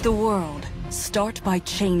change the world, start by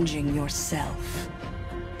changing yourself.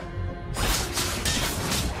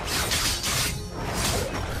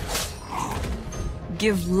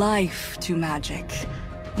 Give life to magic,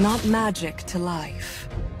 not magic to life.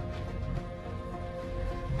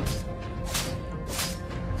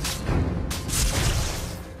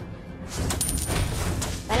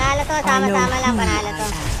 Panalo to, I know sama-sama lang, who panalo I to.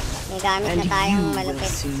 am, May gamit and na tayong you will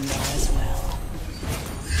malupit. soon know as well.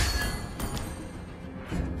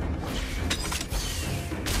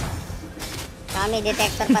 Kami,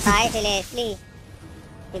 detector pa tayo si Leslie.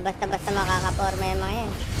 Di basta-basta makakaporma yung mga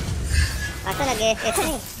yan. Kaso nag-SS na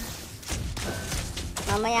eh.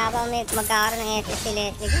 Mamaya pa may magkakaroon ng SS si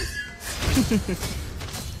Leslie.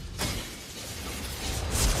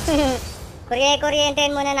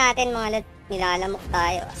 Kuryentehin muna natin mga lot. Nilalamok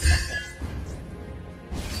tayo.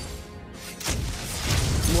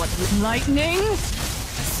 What with lightning?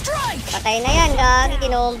 Strike! Patay na yan, gagi.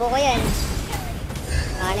 Kinombo ko yan.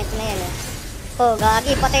 Hanip na yan eh. Oh,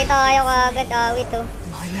 gagi. Patay tayo kagad. Awit oh.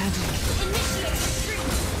 My magic.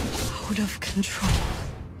 Out of control.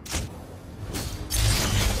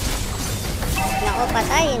 Naku,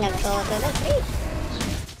 patay. Nagtotulog.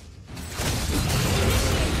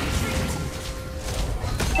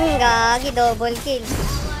 Gagi. Double kill.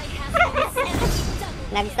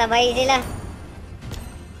 Nagsabay sila.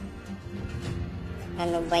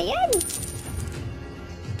 Ano ba yan?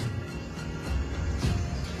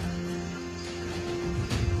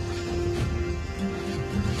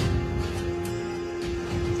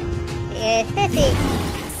 SS eh.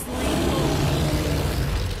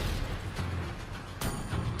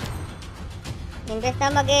 Imbes na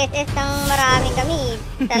mag-SS ng marami kami,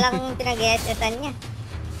 isa lang pinag-SSan niya.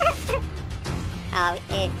 Awit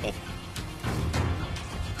SS.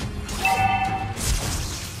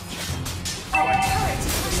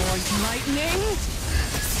 Lord lightning.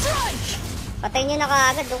 Strike! Patay nyo na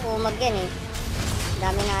kaagad, umag yan eh.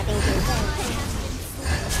 Dami nating kills.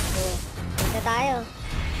 Dito tayo.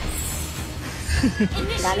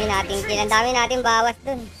 Dami nating kill. Ang dami nating bawas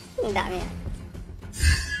dun. Ang dami na.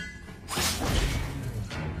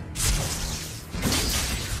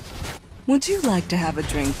 Would you like to have a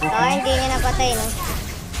drink with Oh, me? hindi niya napatay, no?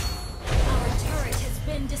 Our turret has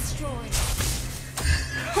been destroyed.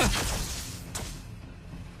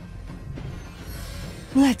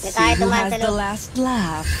 Let's May see tayo who tumaan has sa the loob. last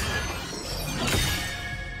laugh.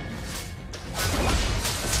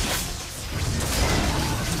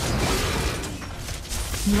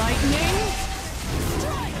 Lightning.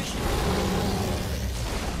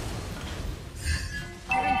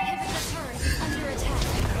 Our inhibitor turret is under attack.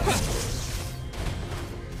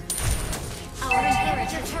 Our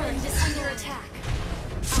inhibitor turret is under attack.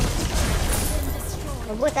 Our turret has been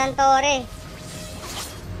destroyed. Ubus ang tore.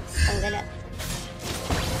 Tanggala.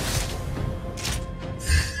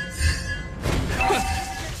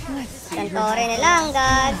 Ang tore na lang,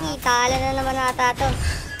 gagi. Talo na naman ata to.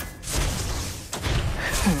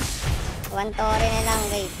 One tore na lang,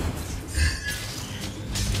 guys.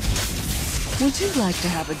 Would you like to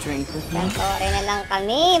have a drink with me? Isang tore na lang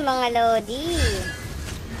kami, mga lodi.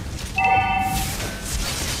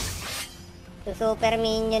 So, super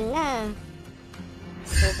minion na.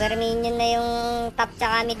 Super minion na yung top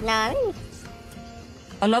tsaka mid namin.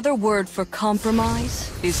 Another word for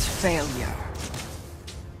compromise is failure.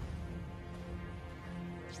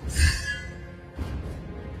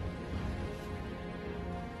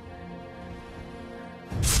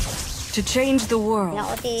 To change the world,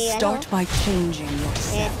 Naku, si, start ano? by changing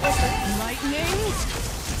yourself. Yes. Lightning,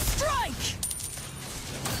 strike!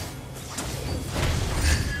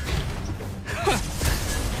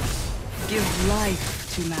 Give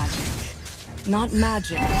life to magic, not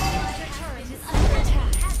magic. Turret is under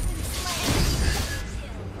attack.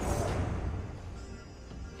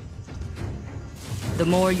 The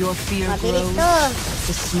more your fear Mabilis grows, to.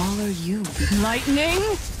 the smaller you become. Lightning,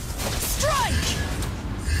 strike!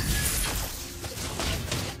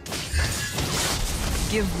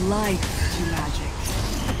 Give life to magic,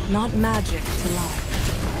 not magic to life.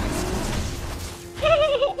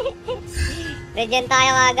 Regen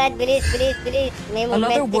tayo agad. Bilis, bilis, bilis. May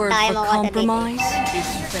Another movement speed word tayo for makuha sa dito. compromise is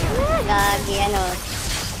failure. Gagi, ano.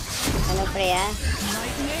 Ano, pre, ha?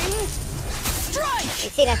 Lightning, strike!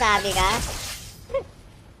 Eh, sinasabi ka?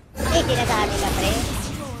 Sinasabi ka, pre?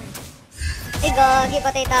 Eh, gagi,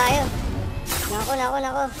 patay tayo. Nako, nako,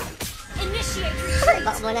 nako. Initiate retreat.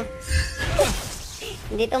 Back mo na.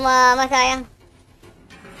 Hindi tumama, sayang.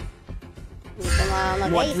 Hindi tumama,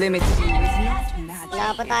 What guys. limits you is not magic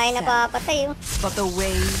Wala pa tayo itself, napapatay, oh. but the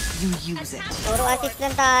way you use it. Puro assist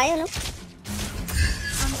lang tayo, no?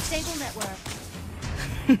 Unstable network.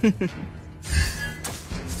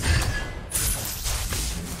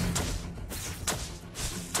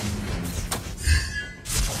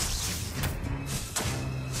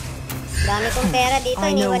 Dami kong pera dito,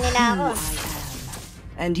 I know iniwan who nila ako. I am,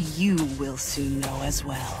 and you will soon know as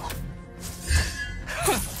well.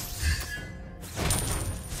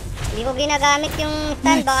 Hindi ko ginagamit yung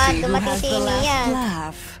stand, Let's baka see who dumating has si the Mia. last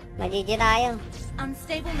laugh. Magigi tayo.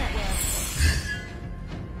 Unstable network.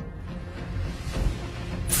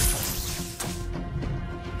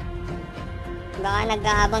 Baka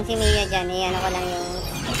nag-aabang si Mia dyan, ano ko lang yung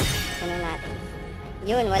ano natin.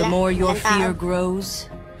 Yun, wala. The more your Walang tao. fear grows,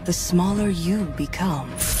 the smaller you become.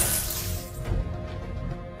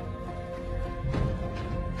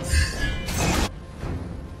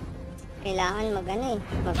 Kailangan mag-ano eh.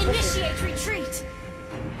 Initiate retreat.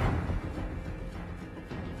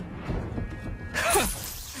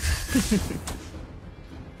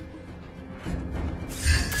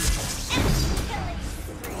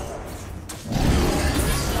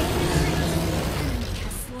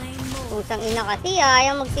 Pusang ina kasi,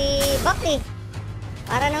 ayaw mag-si-back eh.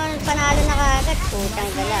 Para naman panalo na kagad.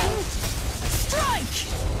 Pusang dala. Strike.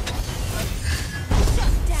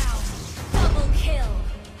 Shut down. Double kill.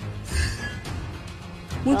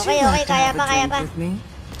 Would Okay, you okay, like to kaya have pa, a kaya drink pa. with me?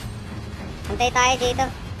 Antay tayo dito.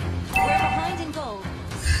 We're behind in gold.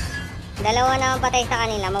 Dalawa naman patay sa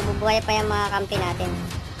kanila. Mabubuhay pa yung mga kampi natin.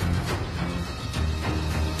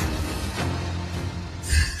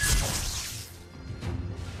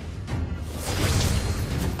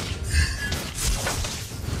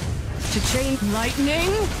 To chain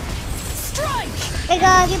lightning? Strike. Eh,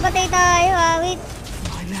 gagi, patay tayo, awit.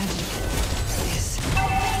 My magic is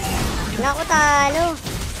Naku, talo.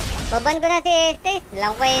 Baban ko na si Estes.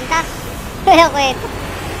 Walang kwenta. Walang kwenta.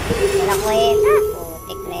 Walang kwenta.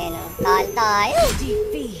 Putik na yun, oh. Talo tayo.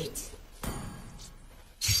 Defeat.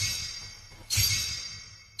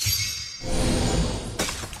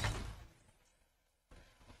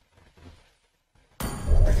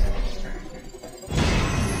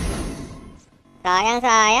 Sayang,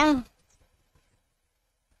 sayang.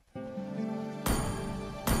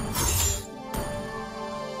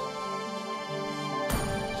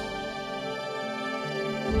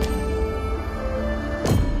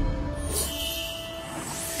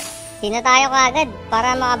 Sino tayo kagad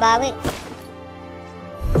para makabawi.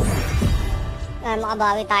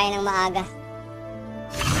 Makabawi tayo ng maaga.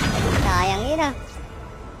 Sayang yun ah.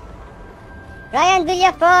 Ryan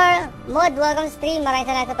Villafor, Mod, welcome stream. Maraming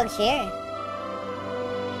salamat sa pag-share.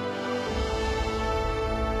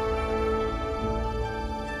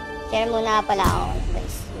 Share muna pala ako,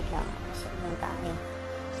 guys. Wait lang. Share muna tayo.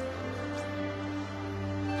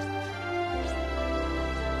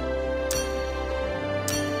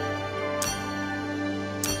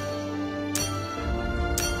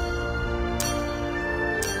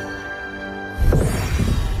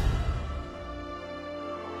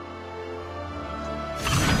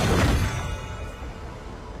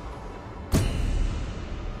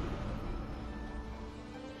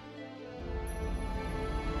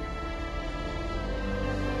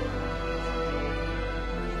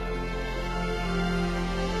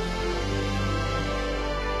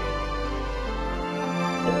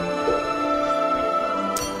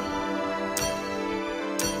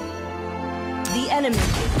 the enemy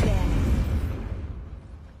is dead.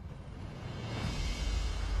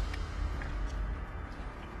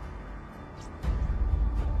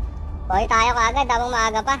 Boy, tayo kaagad habang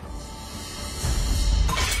maaga pa.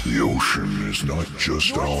 The ocean is not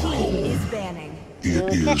just our home. banning. It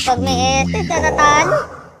Estes, is pag who may we Estes, natatalo.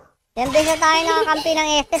 are. Yan beses tayo nakakampi ng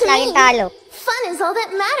Estes, laging talo. Fun is all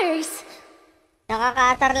that matters.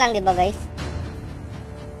 Nakakaasar lang, di ba guys?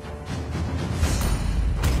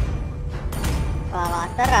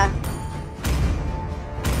 Nakakaasar ah.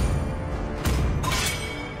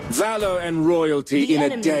 Valor and royalty The in a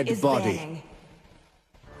enemy dead is body. banning.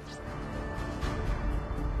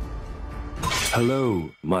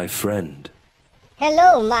 Hello, my friend.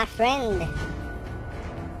 Hello, my friend.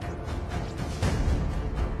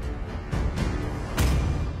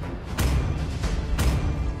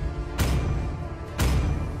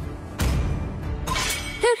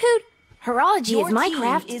 Hoot hoot. Horology Your is my team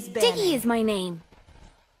craft. is banning. Diggy is my name.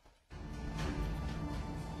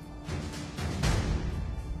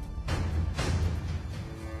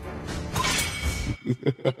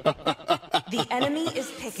 The enemy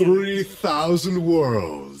is picking. 3,000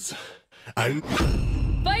 worlds. And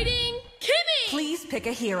Fighting Kimmy! Please pick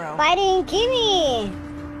a hero. Fighting Kimmy!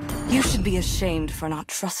 You should be ashamed for not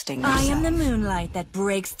trusting yourself. I am the moonlight that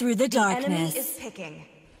breaks through the The enemy darkness. is picking.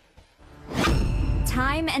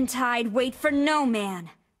 Time and tide wait for no man,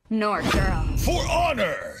 nor girl. for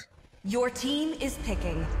honor! Your team is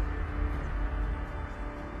picking.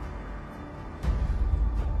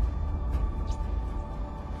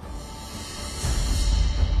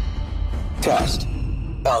 Test.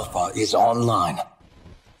 Alpha is online.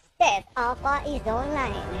 Test Alpha is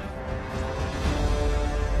online.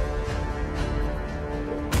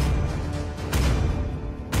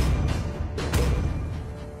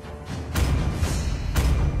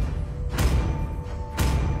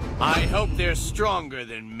 I hope they're stronger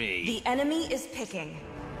than me. The enemy is picking.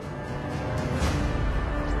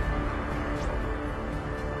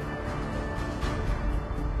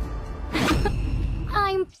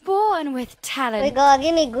 I'm born with Uy, talent.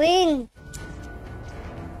 gagi, may Gwyn.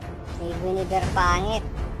 May Gwiniber pangit.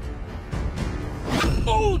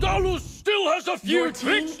 Oldalus still has a few Your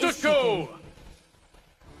team tricks to is show.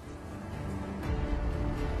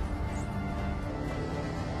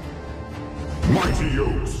 Mighty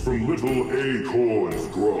oaks from little acorns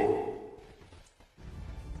grow.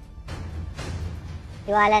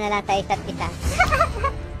 Tiwala na lang sa isa't isa.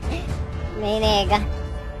 May nega.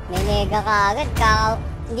 May nega ka agad.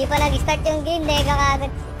 Hindi pa nag-start yung game, nega ka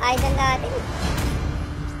agad. Idol natin.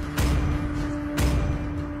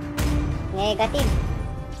 Negative.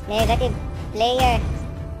 Negative player.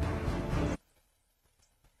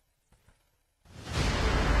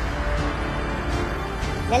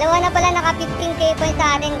 Dalawa na pala naka 15k points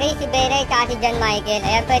sa atin guys, si Bera at si John Michael.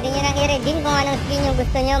 Ayan, pwede nyo nang i-redeem kung anong skin yung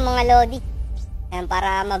gusto nyo mga Lodi. Ayan,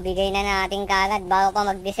 para mabigay na natin kagad bago pa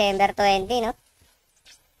mag-December 20, no?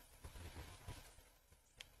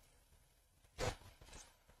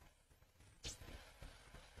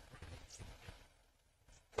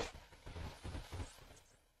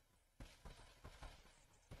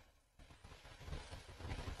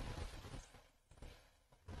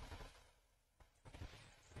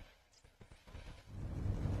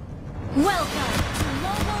 Welcome to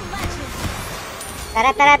Mobile Legends.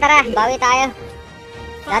 Tara, bawi tayo.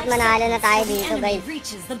 Lahat manalo na tayo The dito enemy guys.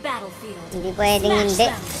 reaches the battlefield. Hindi pwedeng hindi.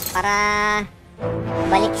 Para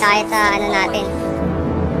balik tayo sa ano natin.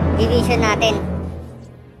 Division natin.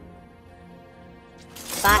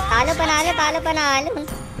 Talo panalo.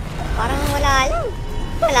 Parang wala lang.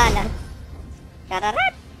 Wala lang.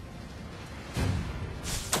 Chararat.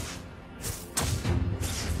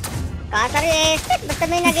 Kasar yung SS. Basta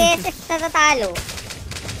may nag-SS na tatalo.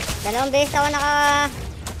 2 beses ako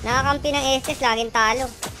nakakampi ng SS. Laging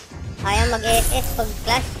talo. Ayaw mag-SS pag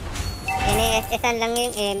clash. SS-an lang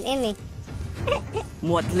yung MM eh.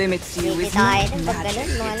 What limits you is not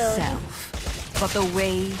magic itself, but the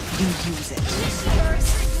way you use it.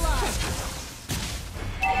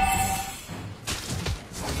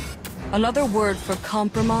 Another word for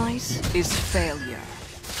compromise is failure.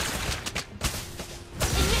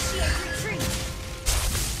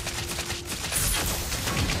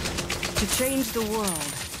 To change the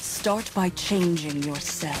world, start by changing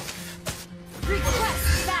yourself.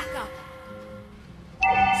 Request backup.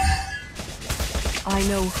 I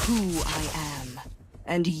know who I am,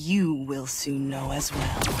 and you will soon know as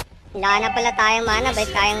well. Wala na pala tayong mana,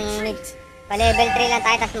 bait tayong pa-level 3 lang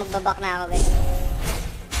tayo, tapos magbabak na ako guys.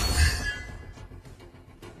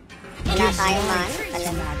 Wala tayong mana, pala.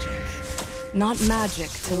 Magic, not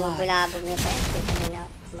magic to life. Bulabog niya pa.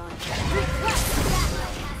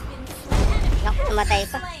 Naku, namatay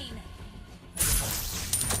pa.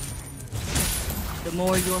 The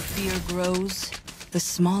more your fear grows, the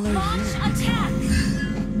smaller you. Attack.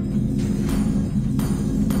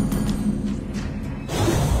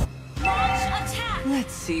 Launch attack.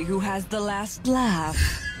 Let's see who has the last laugh.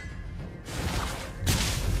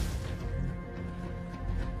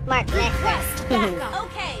 Mark, Request left. backup.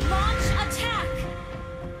 Okay, launch attack.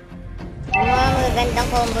 Mga magagandang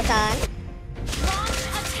combo saan. Launch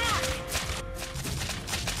attack.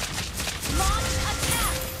 Launch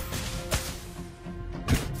attack.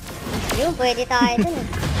 Yun, pwede tayo dun eh.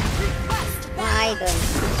 Request Mga idol.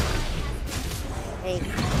 Okay.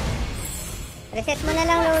 Reset mo na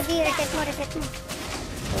lang, Lodi. Reset mo.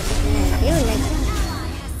 Yun, nice.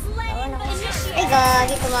 slain the initiator. Ay,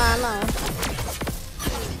 gagi, tumama oh.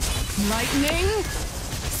 Lightning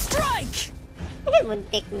strike!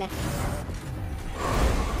 Muntik na.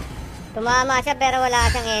 Tumama siya pero wala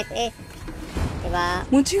siyang SS. Diba?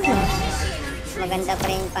 Would you like? Maganda pa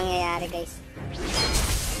rin yung pangyayari guys.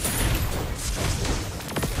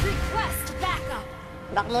 Request backup.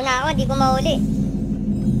 Back muna ako, di ko mahuli.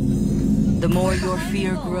 The more your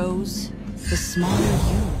fear grows, the smaller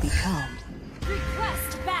you become.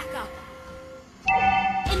 Request backup.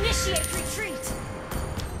 Initiate retreat.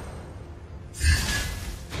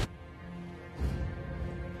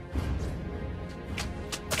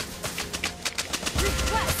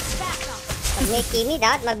 Request backup. Pag may Kimi,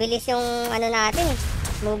 dapat mabilis yung ano natin eh.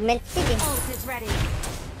 Movement speed eh. Ult is ready.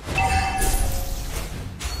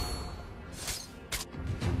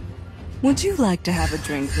 Would you like to have a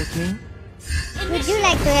drink with me? Would you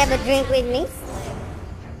like to have a drink with me?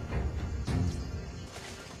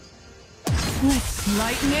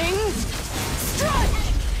 Lightning strike!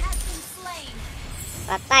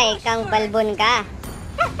 Patay kang balbon ka.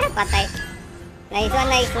 Patay. Nice one,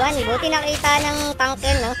 nice one. Buti nakita ng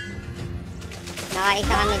tanker, no?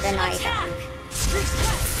 Nakaisa kami doon, nakaisa kami.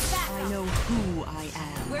 I know who I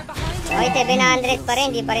am. Okay, 700 pa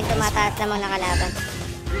rin. Di pa rin tumataas na mga nakalaban.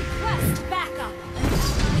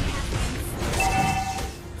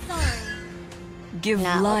 Give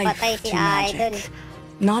Patay life si to Idol. magic,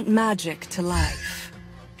 not magic to life.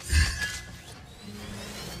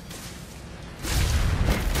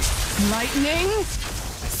 Lightning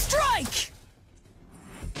strike!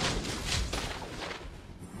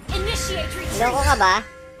 Loko ka ba?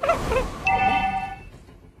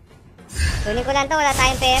 Kunin ko lang to, wala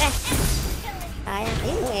tayong pera. Sayang,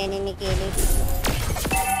 ayun yung enemy killing.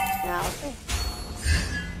 Nako to.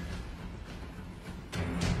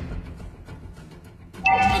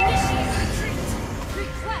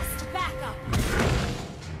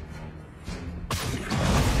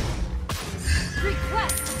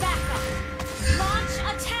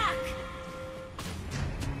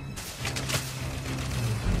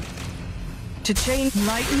 To change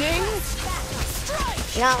lightning strike!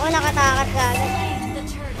 Nako, nakatakas ka agad.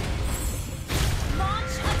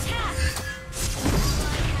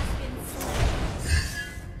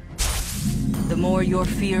 The more your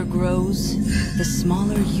fear grows, the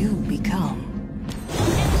smaller you become.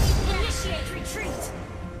 Initiate retreat.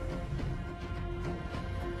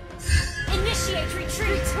 Initiate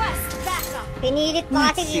retreat. Request backup. Pinilit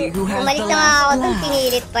pa Let's kasi, see who has umalis the na nga last ako dun, laugh.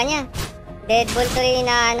 pinilit pa niya. Deadbolt ko rin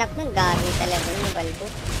hinahanap nun, gagi talaga yung balbo.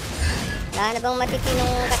 Wala na bang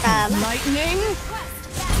matitinong kasama? Lightning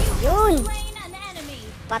Yun! Slain an enemy.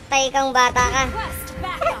 Patay kang bata ka. Request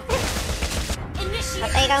backup. Initiate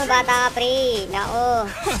Patay kang bata ka, pre. Nako.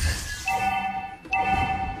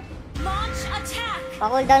 launch attack.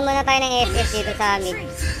 Pa-cooldown muna tayo ng SS dito sa mid.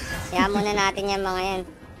 Kaya muna natin yung mga yan.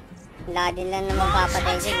 Wala din lang naman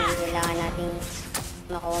papatay dyan. Hindi kailangan natin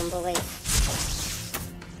makombo guys.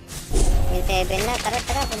 Yung 7 na. Tara,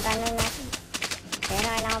 tara. Puntahan lang natin.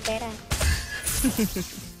 Pera, kailangan ko pera.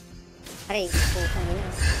 Aray, putang ina.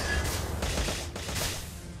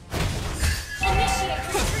 Initiate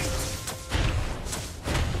retreat.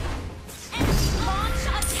 Enemy launch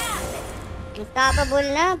attack. Unstoppable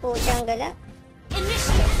na. Putang gala.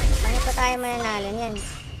 Initiate retreat. Ano pa tayo mananalo niyan?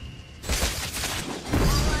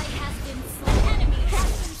 Ally has been slain. Enemy has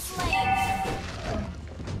been slain.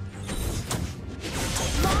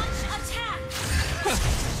 Launch attack.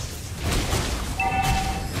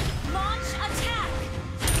 Launch attack.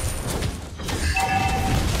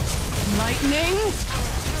 lightning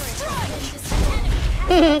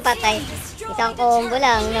Patay. Isang combo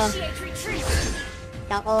lang, no? Initiate retreat.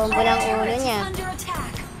 Isang combo lang ulo niya. Under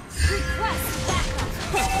attack. Request backup.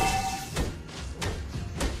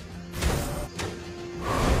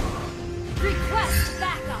 Request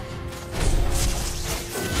backup.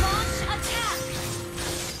 Launch attack.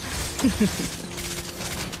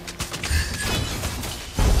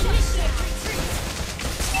 Initiate retreat.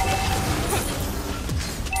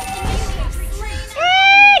 Initiate retreat.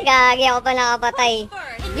 Gagi ako pa nakapatay.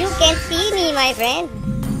 You can't see me, my friend.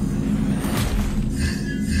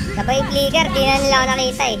 Sabay flicker, di na nila ako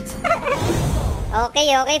nakita eh. Okay,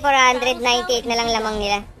 okay. 498 na lang lamang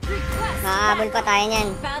nila. Makahabol pa tayo niyan.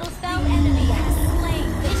 Battlefell enemy has slain.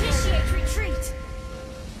 Initiate retreat.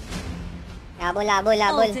 Labol, labol,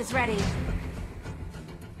 labol. Ult is ready.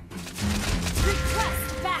 Request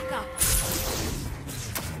backup.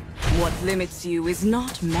 What limits you is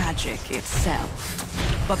not magic itself,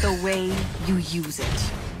 but the way you use it.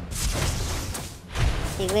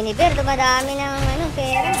 Si Guinevere, dumadami ng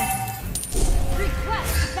pera.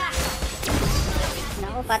 Request backup.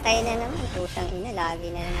 Naku, patay na naman. Pusang ina,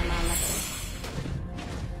 lagi na lang namamatay.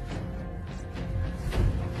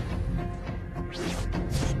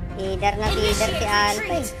 Feeder na feeder si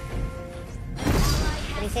Alpha eh.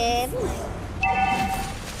 37.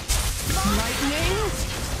 Lightning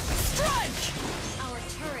strike! Our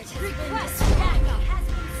turret has request backup has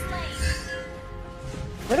been slain.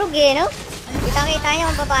 Durog eh, no? Kita-kita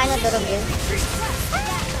niyo kung paano durog yun.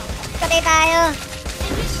 Patay tayo.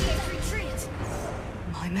 Initiate retreat.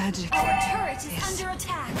 My magic Our turret is under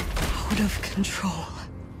attack. out of control.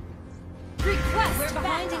 Request we're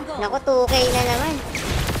behind in goal. Naku, 2K na naman.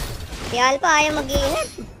 Si Alpha ayaw mag-iingat.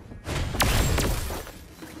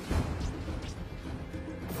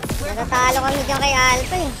 Natatalo kami dyan kay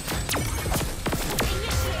Alpha eh.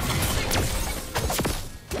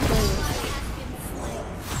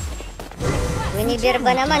 Guinevere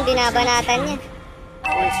ba naman, binabanatan niya.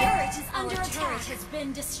 Our turret is under attack. Our turret has been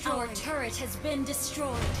destroyed. Our turret has been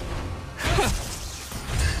destroyed.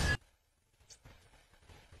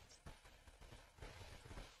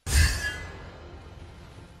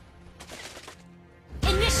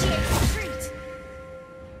 Initiate retreat.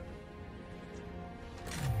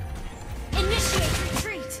 Initiate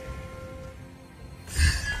retreat.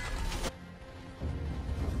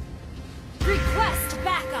 Request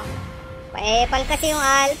backup. Paepal kasi yung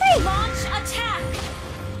alpha eh. Launch attack.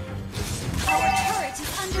 Our turret is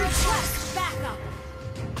under attack. Backup.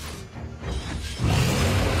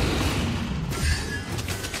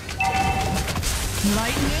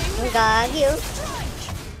 Lightning. Ang gagi oh.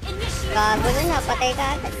 Gago na na, patay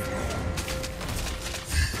ka agad.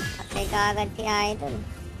 Patay ka agad si Idol.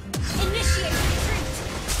 Initiate retreat.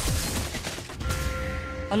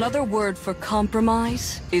 Another word for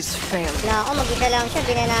compromise is failure. Na ako, mag-isa lang siya,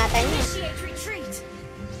 binanatan niya. Initiate retreat.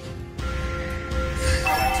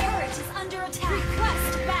 Our turret is under attack.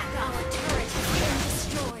 Request backup. Our turret has been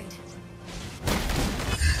destroyed.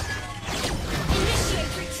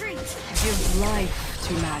 Initiate retreat. Give life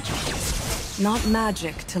to magic, not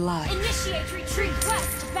magic to life. Initiate retreat.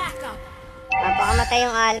 Request backup. Papakamatay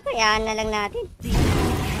yung alpha, yaan na lang natin.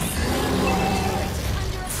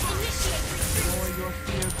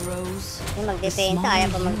 Grows. Yung magdepensa,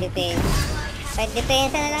 ayaw pa magdepensa. Kahit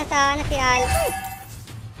depensa na lang sana si Alpha.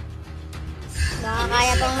 Baka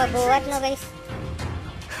kaya pang mabuhat, no guys?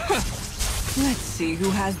 Let's see who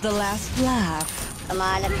has the last laugh.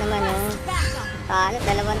 Kamalat naman, oh. Talo,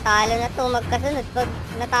 dalawang talo na to magkasunod. Pag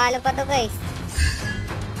natalo pa to, guys.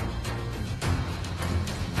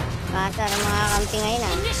 Kasar ang mga kampi ngayon,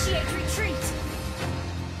 ah. Initiate retreat.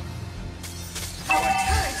 Our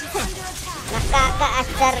turret is under attack.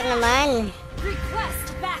 Nakakaasar naman. Request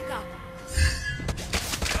backup.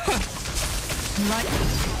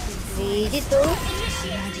 Easy to.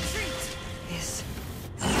 Initiate retreat. Is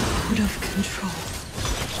out of control.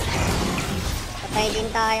 Patay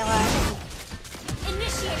din tayo ka.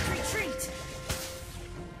 Initiate retreat.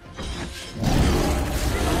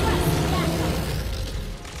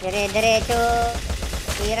 Dire-diretso.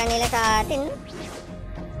 Tira nila sa atin, no?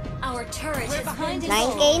 Our turret is behind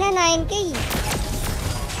 9k na, 9k.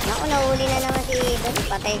 Naku, nahuli na naman si Idol.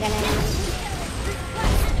 Patay ka na naman.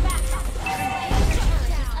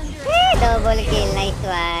 Double kill. Nice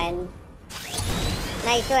one.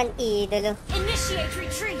 Nice one, Idol. Initiate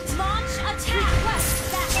retreat. Launch attack.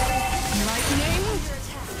 Lightning.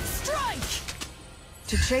 Strike.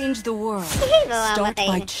 To change the world, start Mamamatay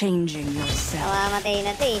by na. changing yourself. Mamamatay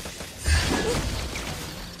na to eh.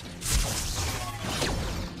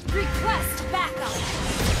 Request backup.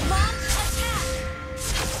 Launch attack.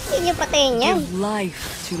 Hindi nyo patayin yan. Give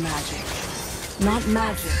life to magic, not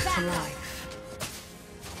magic to life.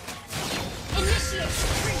 Initiate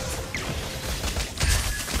retreat.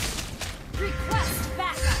 Request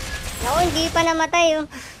backup. Naku, hindi pa namatay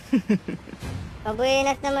oh.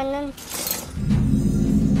 Kabuenas naman nun.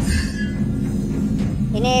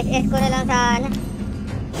 Ine-SS ko na lang sana.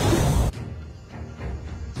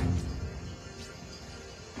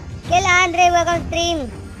 Kill Andre, welcome stream.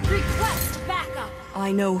 Request backup.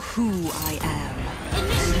 I know who I am.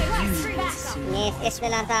 Initiate backup. Ine-SS na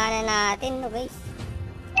lang sana natin, no guys.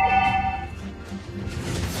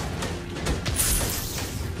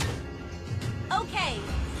 Okay.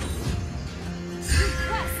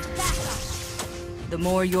 Request backup. The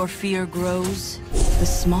more your fear grows, the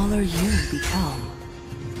smaller you become.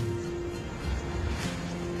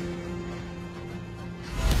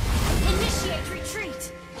 Initiate retreat.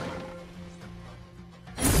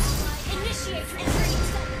 Initiate retreat.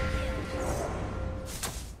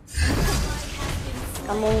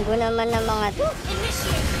 Kamunggo naman ng mga to.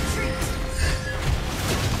 Initiate retreat.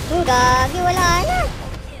 Gagi, wala na.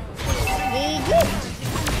 GG.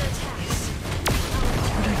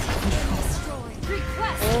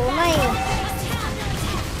 Oh my.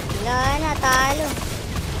 Wala na, talo.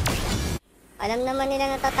 Alam naman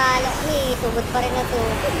nila natatalo kami. Tugod pa rin na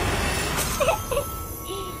tugod.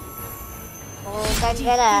 Pukag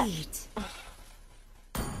gala.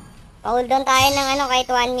 Pa-hold down tayo ng ano, kahit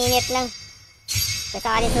 1 minute lang.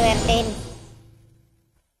 Kasali swertein.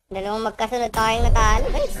 Dalawang magkasunod tayong natalo,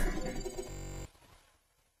 guys.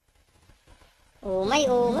 Oh my,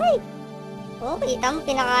 oh my. Oh, kita mo,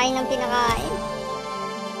 pinakain ng pinakain.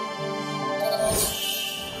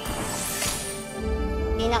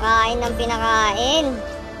 Pinakain ng pinakain.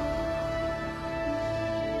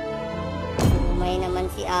 Oh my naman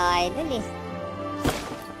si Idol eh.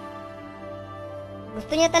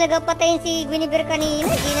 Gusto niya talaga patayin si Guinevere kanina.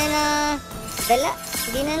 Hindi na nadala.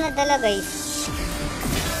 Hindi na nadala, guys.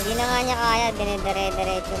 Hindi na nga niya kaya,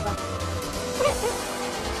 dinidire-diretso pa.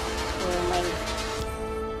 Oh my.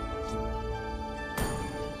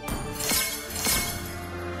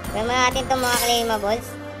 Gawin mo natin itong mga claimables.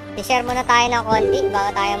 I-share muna tayo ng konti bago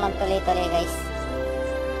tayo magtuloy-tuloy guys.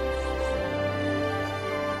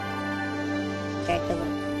 Share to bro.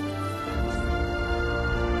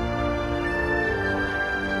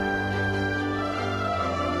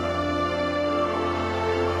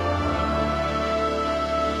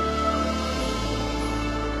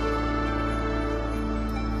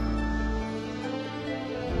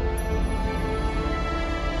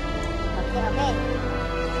 Okay.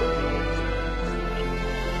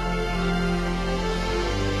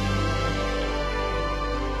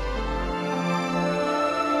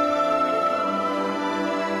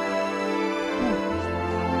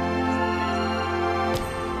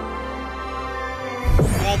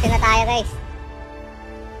 Diretso na tayo guys.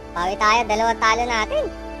 Pawi tayo, dalawang talo natin.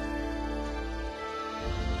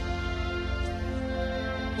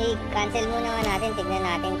 I-cancel muna nga natin, tignan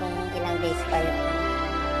natin kung ilang days pa yun.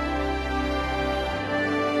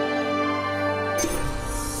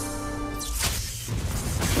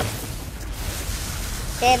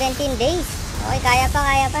 17 days. Okay, kaya pa,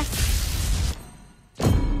 kaya pa.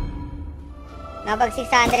 Napag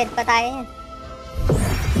 600 pa tayo yan.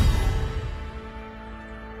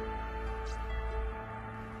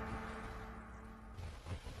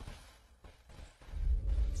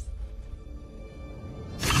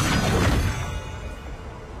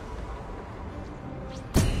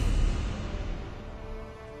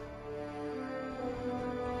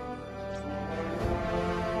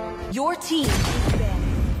 Your team is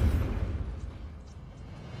banned.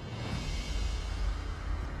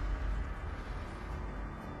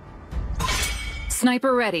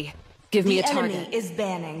 Sniper ready. Give me a The target. enemy is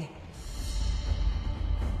banning.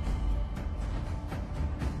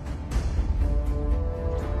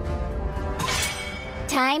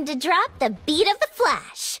 Time to drop the beat of the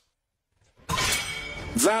flash.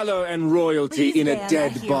 Valor and royalty Please in a ban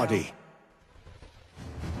dead a hero. body.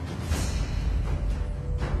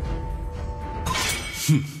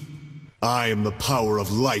 I am the power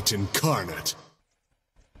of light incarnate.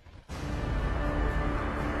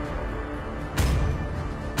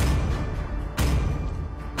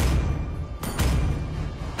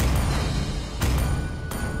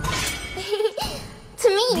 To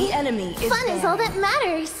me, The enemy is fun is all that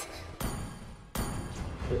matters.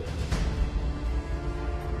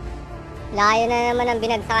 Layo na naman ang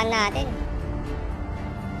binagsakan natin.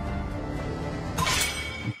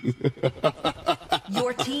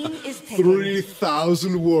 Your team is picking.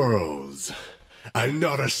 3,000 worlds, and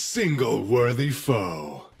not a single worthy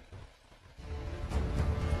foe.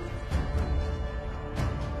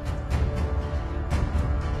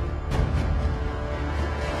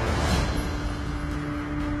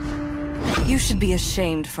 You should be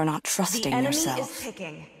ashamed for not The trusting enemy yourself. is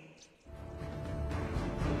picking.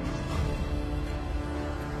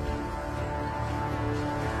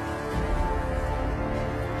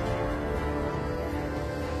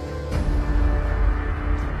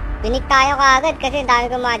 Pinik tayo kaagad kasi dami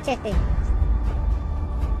kong matches eh.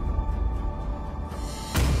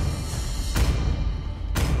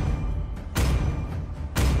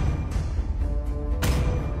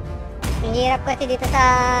 Ang hirap kasi dito sa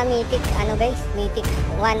Mythic, ano guys, Mythic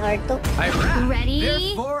 1 or 2.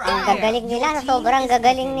 Ready? Ang gagaling nila, sobrang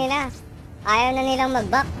gagaling nila. Ayaw na nilang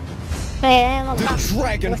mag-back. Ayaw na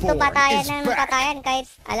mag-back. Gusto patayan na patayan kahit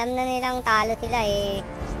alam na nilang talo sila eh.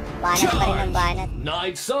 Banat pa rin ang banat.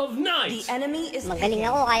 Knights of The Knights! enemy is Magaling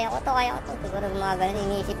ako, kaya ko to, kaya ko to. Siguro mga ganun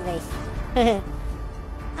iniisip guys. Wait.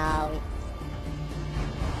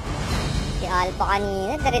 Si Alpha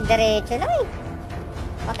kanina, dire-diretso lang eh.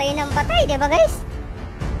 Patay ng patay, di ba guys?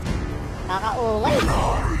 Kakaumay.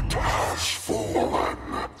 Night has fallen.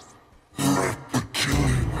 Let the killing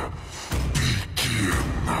begin.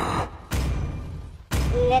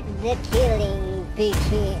 Let the killing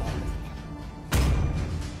begin.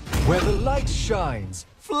 Where the light shines,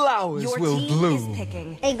 flowers Your will team is bloom. picking.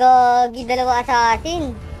 Ay, gogi, dalawa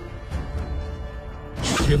assassin.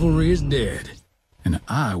 Chivalry is dead, and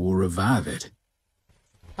I will revive it.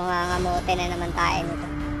 Mangangamote na naman tayo nito.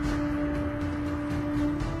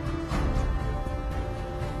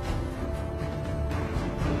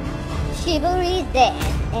 Chivalry is dead,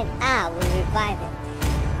 and I will revive it.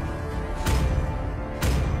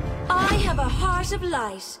 I have a heart of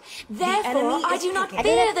light. Therefore, enemy I is do not picking.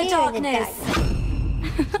 fear I do not the fear the darkness.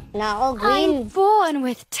 Nako, green. I'm born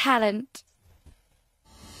with talent.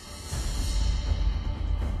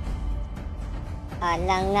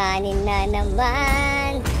 Alanganin na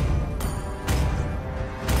naman.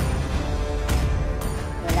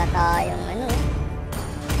 Wala tayong ano.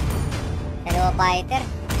 Dalawa fighter.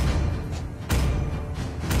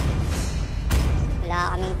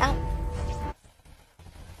 Wala kaming tank.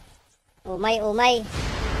 Umay. O, may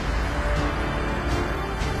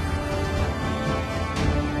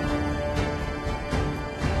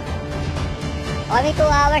 2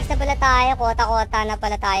 hours na pala tayo. Kota-kota na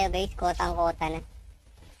pala tayo, guys. Kotang-kota na.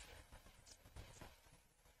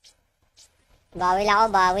 Bawi lang ako,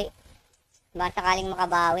 bawi. Baka sakaling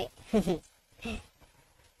makabawi.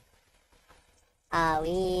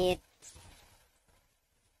 Awit.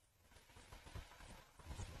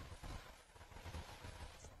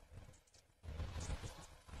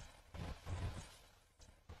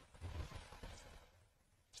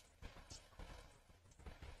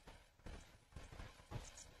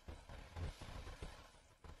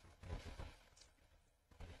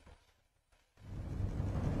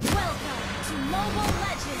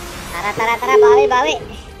 Tara, bawi.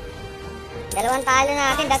 Dalawang talo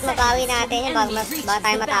natin, dapat mabawi natin yun bago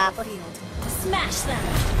tayo matapos. Smash them.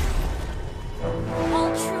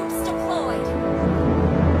 All troops deployed.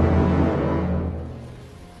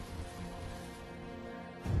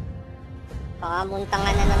 Baka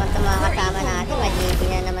muntangan na naman itong mga kasama natin, mag-GP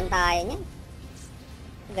na naman tayo niyan.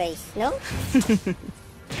 Guys, no?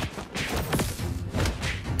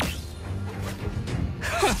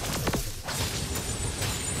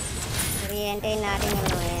 Hintayin natin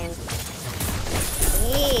yung mga yan.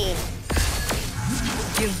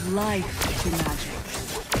 Give life to magic,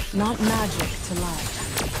 not magic to life.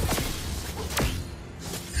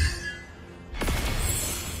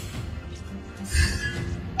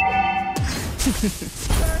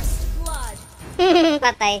 First blood.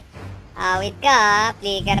 Patay. Awit ka ha.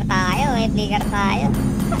 Flicker tayo. May flicker tayo.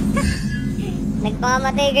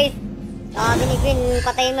 Nagpamatay guys. Sabi ni Queen,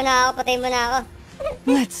 patayin mo na ako.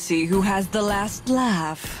 Let's see who has the last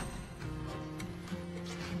laugh.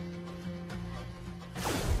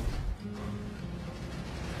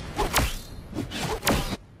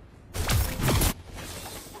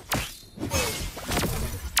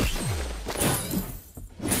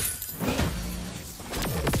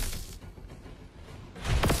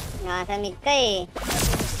 Nasa mid ka eh.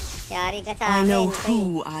 Yari ka sa I akin. know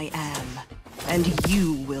who I am, and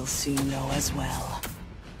you will soon know as well.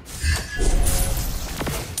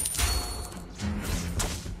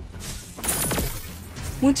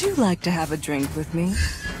 Would you like to have a drink with me?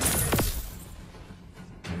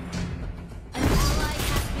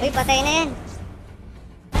 Uy, patay na yan.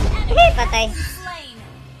 Patay.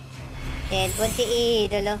 Deadpool si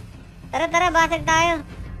idolo. Tara, basag tayo.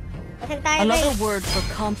 Another word for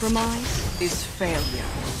compromise is failure.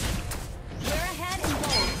 We're ahead in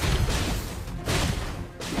gold.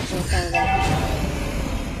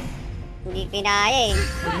 Hindi pinaya eh.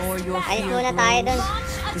 The more your Alis fear muna tayo dun.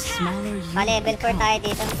 grows, the smaller you Pa-level 4 tayo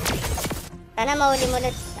dito. Sana mauli mo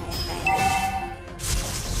ulit.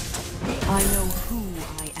 I know who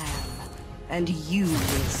I am, and you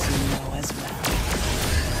will soon know as well.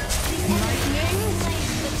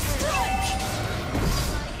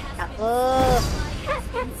 Ako.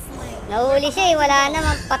 Nahuli siya eh. Wala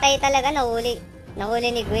na. Patay talaga. Nahuli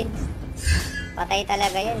ni Gwen. Patay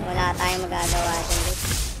talaga yun. Wala tayong magagawa dun.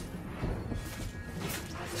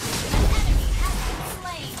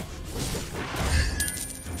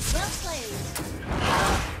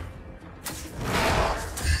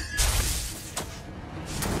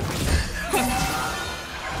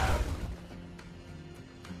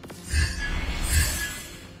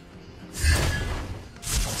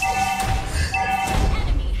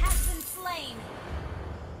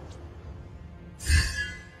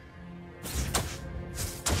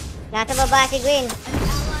 Nasa baba si Gwen.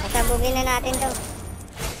 Pasabugin na natin to.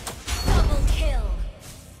 Double kill.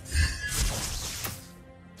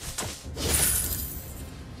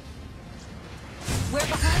 We're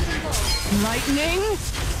behind the goal. Lightning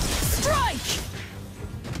strike.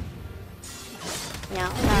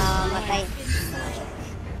 Namatay.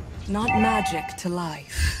 Not magic to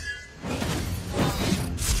life.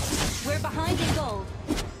 We're behind in gold.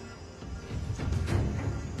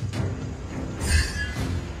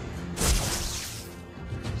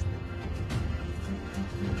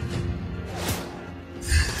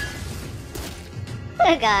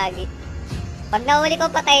 Gagi. Pag nahuli ko,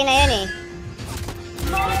 patay na yan eh.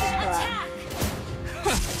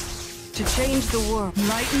 To change the world.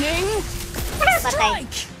 Lightning Patay.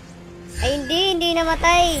 Ay hindi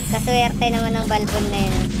namatay. Kaswerte naman ng balbon na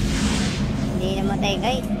yun. Hindi namatay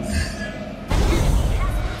guys.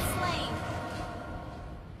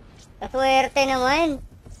 Kaswerte naman.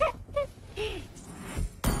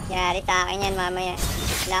 Yari sa akin yan mamaya.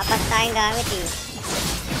 Lapas tayong gamit eh.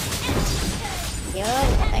 Yun,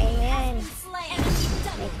 patayin mo yan. Nice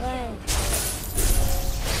one.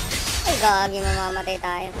 Ay, gagi, mamamatay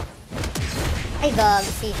tayo. Ay,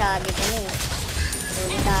 gagi, si Sabi ko na eh.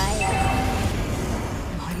 Huli tayo.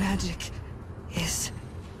 My magic is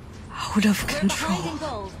out of We're behind control. in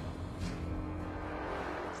gold.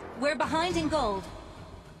 We're behind in gold.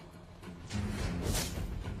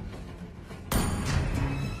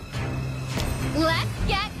 Let's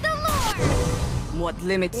get the lore! What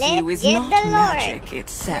limits Let's you is get not the Lord. magic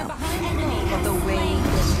itself, Behind in gold. but the way you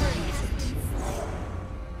use it.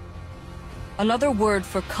 Another word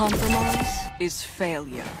for compromise is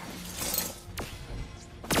failure.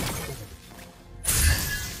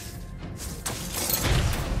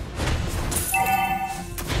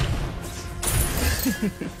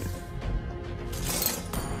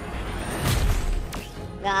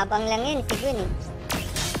 Gabang lang yun, si Gun eh.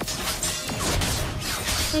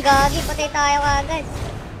 Ang gagi, patay tayo agad.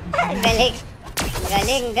 Galing.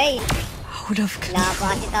 Galing, guys. Out of control.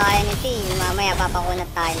 Napakasi tayo ni T. Mamaya papakunat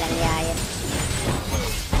tayo lang yaya.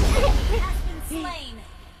 Has been slain.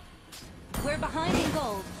 We're behind in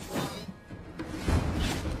gold.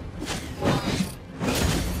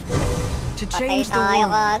 To Patay change the tayo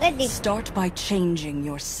world, agad eh. start by changing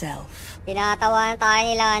yourself. Tinatawanan tayo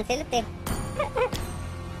ni Lancelot eh.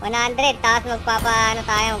 100, tapos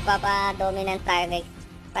magpapa-dominance tayo guys.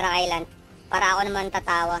 Para kay Lance. Para ako naman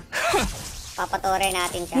tatawa. Papatore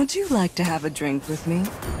natin siya. Would you like to have a drink with me?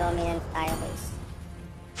 Dominance tayo guys.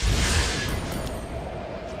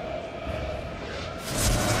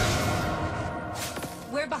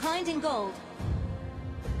 We're behind in gold.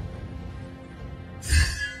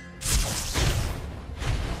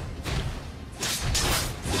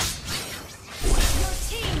 Your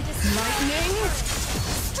team Lightning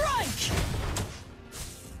strike.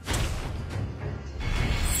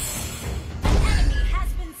 An enemy has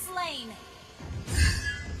been slain.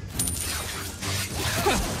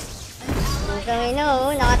 Hanggang ino,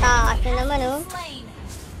 oh, nakatakas na naman oh. Slain.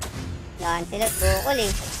 Lancelot, bukol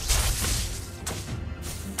eh.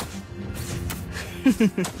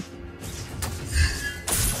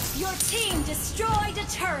 Your team destroyed a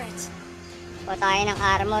turret. O tayo ng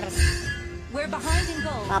armor. We're behind in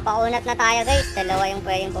gold. Papakunat na tayo guys. Dalawa yung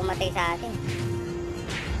pwedeng pumatay sa atin.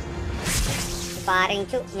 Si paring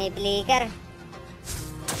Chu, may flicker.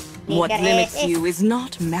 What Flicker limits SS. you is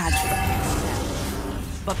not magic,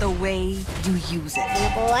 but the way you use it.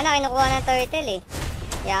 Kinukuha ng turtle eh.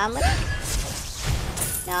 Kaya mo na.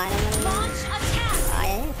 Naka naman. Launch attack.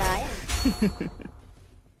 Sayang yun, sayang.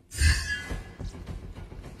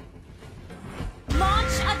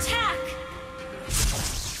 Launch attack.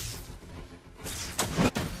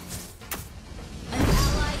 An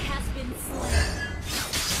ally has been slain.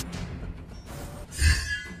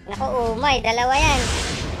 Naku, umay. Dalawa yan.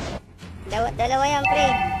 Dalawa yan, pre.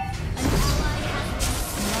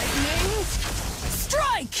 Lightning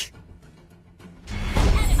strike!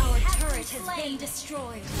 Our turret has been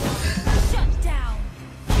destroyed. Shut down.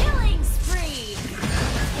 Killing spree.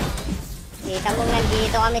 Kita mo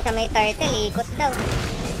nandito kami sa may turtle. Ikot daw.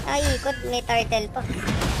 Ay, ikot. May turtle pa.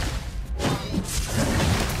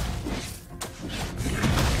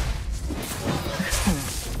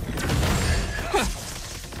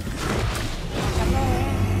 An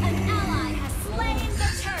ally has slain the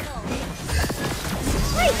turtle.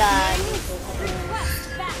 Ay, gani. Request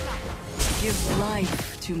backup. Give life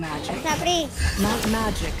to magic, Na, pre. not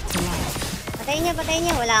magic to life. Patayin niyo, patayin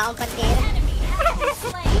niyo. Wala akong pantira. Enemy has been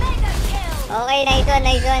slain. Mega kill. Okay, nice one,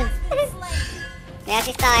 nice one. Been slain. May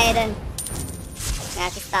assist tayo dun. May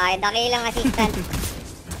assist tayo. Dakilang assistant.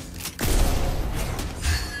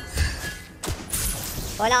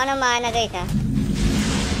 Wala ko ng mana guys ha.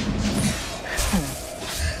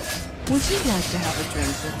 Would you like to have a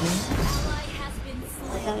drink with me? Ally has been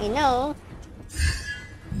slain. Isang ina oh.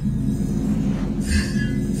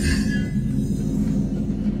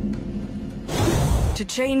 To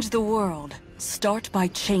change the world, start by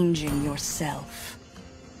changing yourself.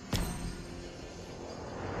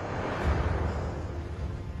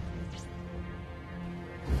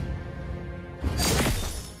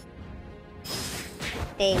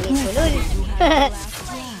 Temi kulul.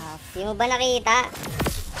 Last laugh. Di mo ba nakita?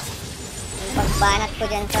 Yung pagbanat ko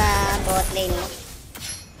dyan sa bot lane mo.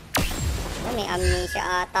 Oh, may amnesia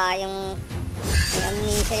ata yung... May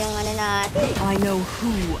amnesia yung ano natin. I know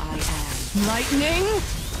who I am. Lightning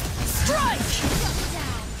strike!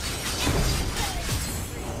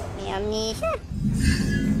 May amnesia.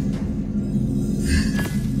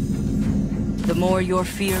 The more your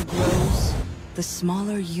fear grows, the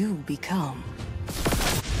smaller you become.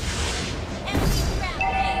 Enemy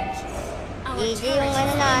rampage. Our GG yung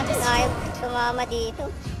ano natin. Ayaw. sumama dito.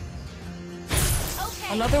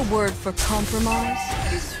 Another word for compromise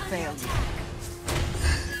is failure.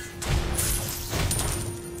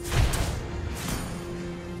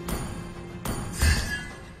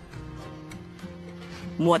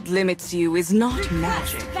 What limits you is not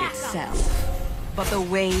magic itself, but the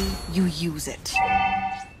way you use it.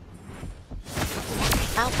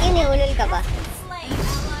 Ang kinihulol ka ba?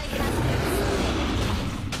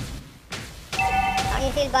 Ang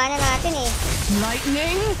isilbahan na natin eh.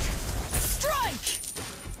 Lightning strike!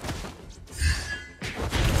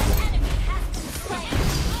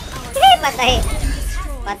 Patay.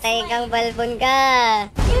 Patay kang balbon ka.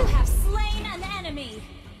 You have slain an enemy.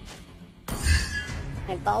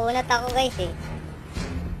 Nagpaunat ako guys eh.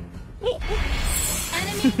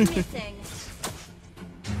 Enemy missing.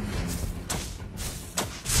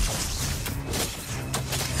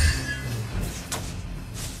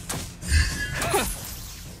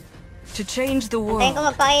 To change the world, Antayin ko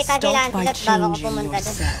magpakita si start by Lancelot bago ako changing pumunta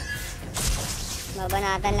dun. yourself.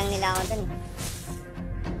 Babanatan lang nila ako dun.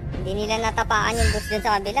 Hindi nila natapaan yung boost dun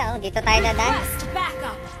sa kabila. Oh. Dito tayo dadaan. Request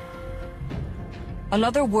backup.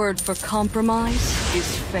 Another word for compromise is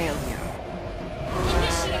failure.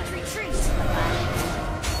 Initiate retreat.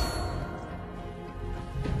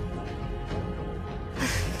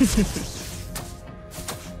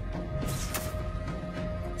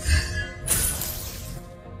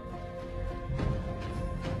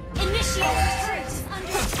 Initiate retreat.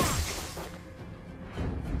 Under attack.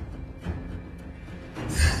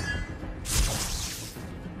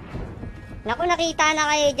 Naku, nakita na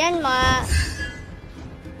kayo dyan, mga...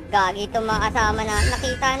 Gagi itong mga kasama na.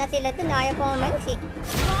 Nakita na sila dun. Ayaw ko umalis eh.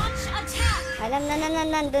 Launch attack. Alam na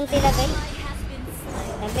nandun sila guys. Has been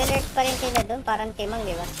slain. Nag-alert pa rin sila dun. Parang timang,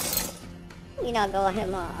 di ba? Ginagawa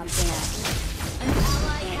ng mga kampi natin. An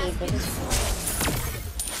ally Mga has ibon. been slain.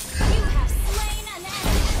 You have slain an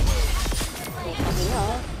enemy. Sabi nyo,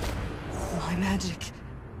 oh. My magic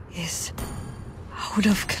is out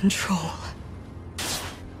of control.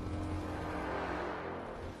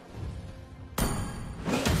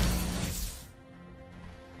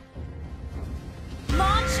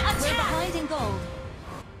 Launch attack. We're behind in gold.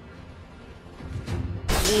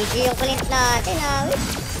 GG yung kulit natin, ah. Wait.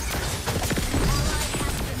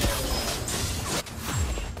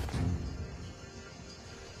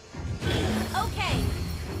 Okay.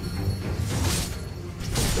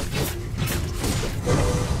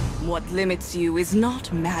 What limits you is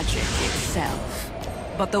not magic itself,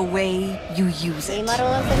 but the way you use Hindi it.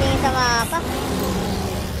 marunong tumingin sa mapa.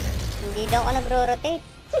 Hindi daw ako nagro-rotate.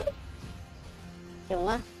 Yung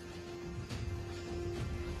nga.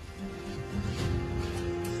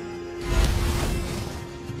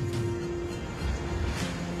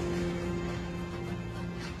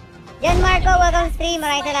 Yan Marco, welcome stream.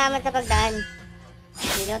 Maraming salamat sa pagdaan.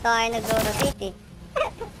 Hindi daw tayo nagro-rotate eh.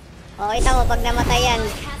 O, kita mo, pag namatay yan,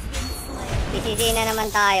 PCC na naman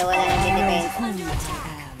tayo. Wala nang defense.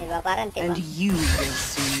 Diba? Parang And tiba. you will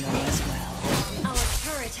soon know as well. Our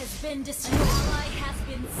turret has been destroyed. Ally has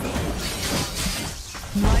been slain.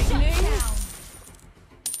 Lightning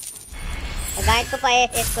Nagamit ko pa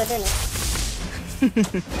SS ko dun eh.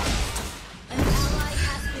 An ally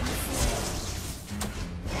has been slain.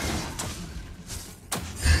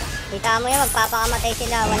 Kita mo yan, magpapakamatay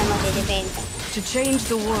sila. Walang magdidepensa. To change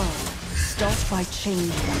the world, start by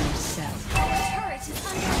changing yourself. Our turret is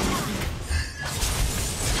under attack.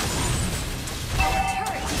 Our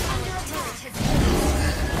turret is under attack.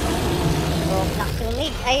 Roblox yung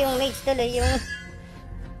mage. Ay, yung mage tuloy.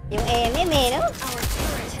 Yung MM eh, no? Our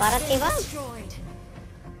turret Parang has been tiba. destroyed.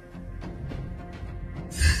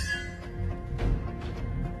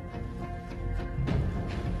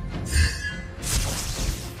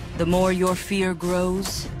 The more your fear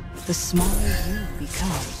grows, the smaller you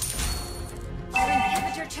become. Our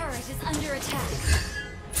inhibitor turret is under attack.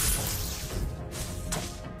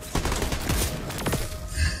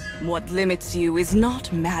 What limits you is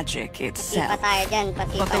not magic Pati pa itself, tayo dyan.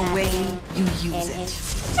 Pati but pa the way natin you yung use MM. it.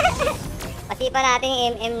 Pati pa natin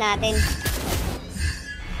yung MM natin.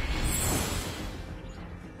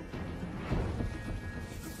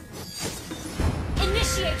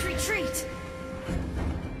 Initiate retreat.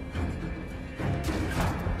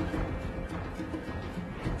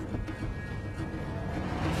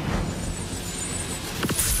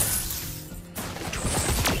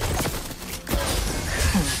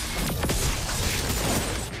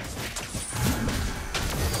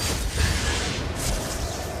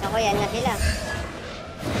 Ako, yan na sila.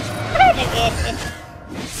 Nag-SS.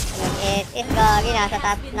 Nag-SS. Gagi,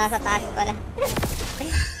 nasa taas pala.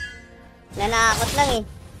 Nanakot lang eh.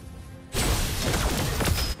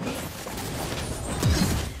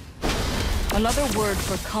 Another word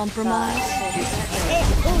for compromise is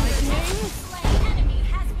Enemy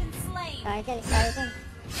has been slain. Kaya dyan, kaya dyan.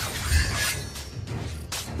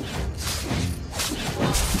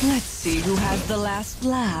 Let's see who has the last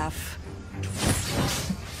laugh.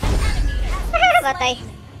 Patay.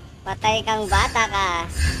 Patay kang bata ka.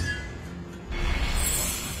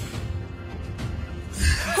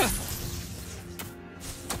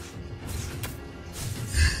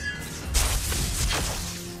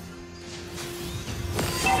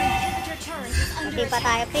 Inhibitor turret is under Mati pa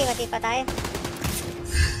tayo, pre. Mati pa tayo.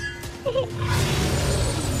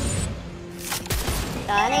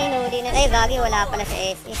 Sana inuli na tayo. Gagi, wala pala sa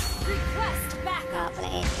SS. request Wala backup. pala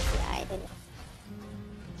SS si Idol.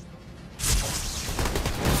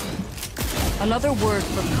 Another word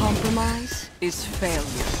for compromise is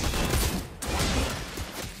failure.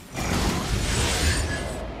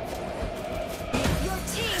 Your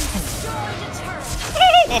team destroyed a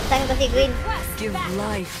turret. Nestan ko si Gwen. Request Give backup.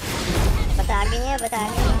 life. Basagin niya,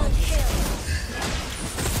 basagin niya. Double kill.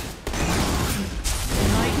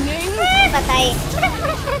 Lightning. Patay.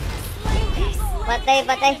 Slain. Patay,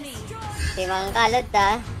 patay. Enemy. Si Mang Kalot ha.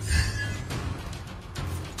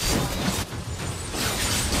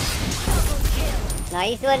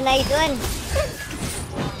 Nice one, nice one.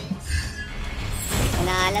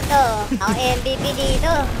 Nanalo to. Ako MVP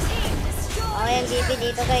dito. Ako MVP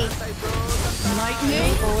dito guys.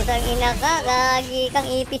 Lightning. Putang ina ka, gagi kang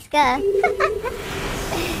ipis ka.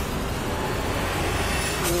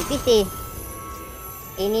 Inipis eh.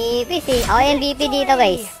 Inipis eh. Ako MVP dito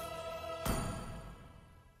guys.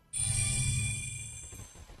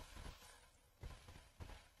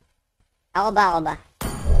 Ako ba?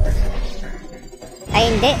 Ay,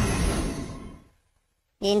 hindi.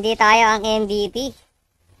 Hindi tayo ang MVP.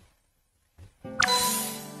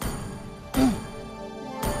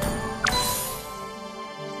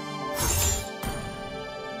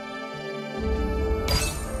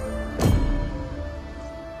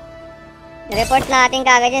 Report natin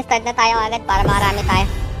kagad yun. Start na tayo agad para marami tayo.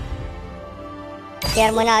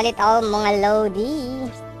 Share muna ulit ako mga Lodi.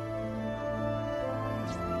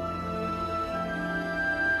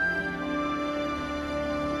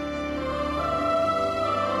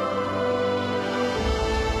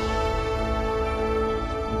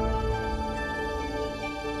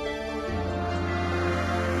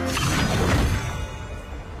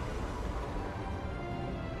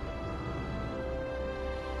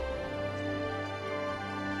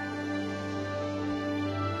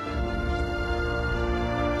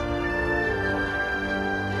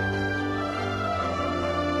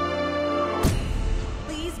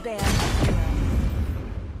 Please ban.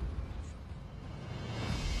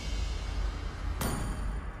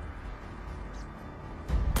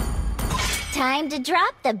 Time to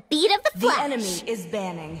drop the beat of the The flash. enemy is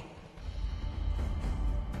banning.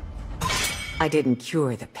 I didn't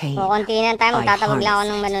cure the pain. O, konti na tayo. Magtatawag lang ako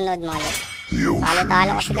ng manonood mga Lodi. The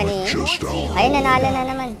Talo-talo ocean kasi is not kanina. just our Ay, home. nanalo na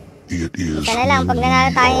naman. It is Isa na lang. Pag nanalo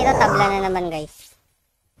who tayo we nito, tabla are. na naman guys.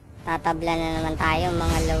 Tatabla na naman tayo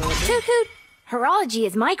mga Lodi. Hoot hoot! Horology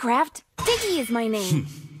is my craft. Diggy is my name.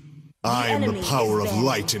 I am the enemy power is of banned.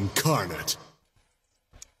 light incarnate.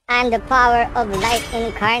 And the power of light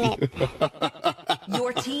incarnate.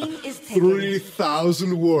 Your team is picking.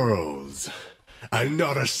 3,000 worlds, and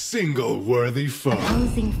not a single worthy foe.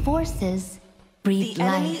 Opposing forces breathe The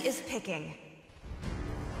enemy life. is picking.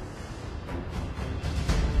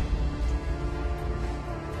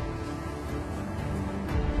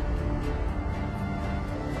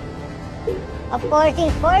 Of course, in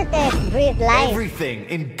Fortress, breathe life. Everything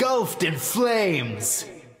engulfed in flames.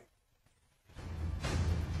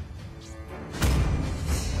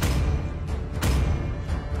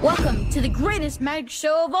 Welcome to the greatest magic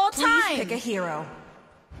show of all Please time! pick a hero.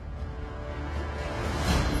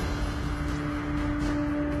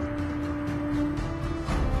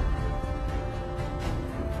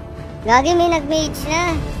 Gagi, may nag-mage na.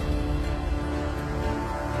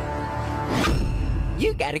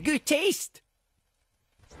 You got a good taste.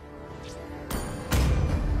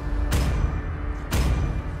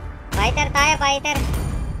 Fighter tayo, fighter.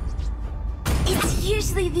 It's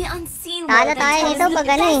usually the unseen Talo world that tayo tells nito the pag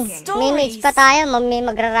ano eh. best May mage stories. pa tayo, may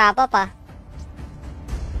magrarapa pa.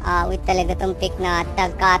 Wait talaga tong pick natin.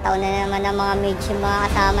 Nagkataon na naman ng mga mage yung mga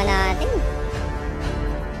kasama natin.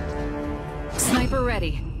 Sniper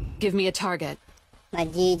ready. Give me a target.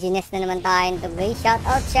 Ma-GG-ness na naman tayo nito guys. Shout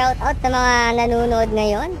out sa mga nanonood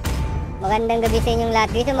ngayon. Magandang gabi sa inyong lahat.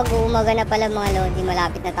 Dito mag-uumaga na pala mga Lodi.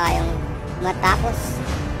 Malapit na tayong matapos.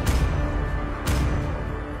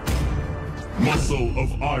 Muscle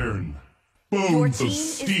of iron. Your Bones team of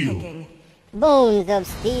is steel. picking. Bones of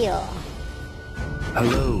Steel.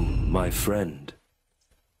 Hello, my friend.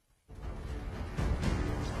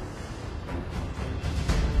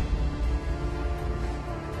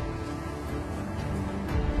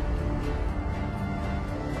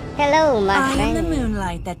 Hello, my I am the friend.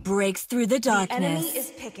 moonlight that breaks through the darkness. The enemy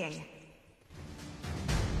is picking.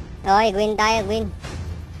 Okay, win tayo, win.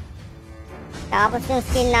 Tapos yung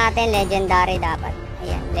skin natin, legendary dapat.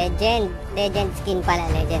 Ayan, legend. Legend skin pala,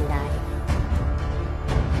 legendary.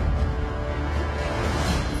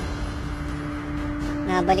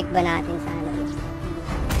 Nabalik ba natin sa ano?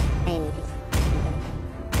 Ay, hindi.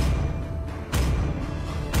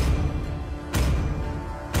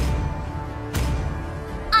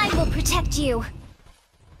 I will protect you.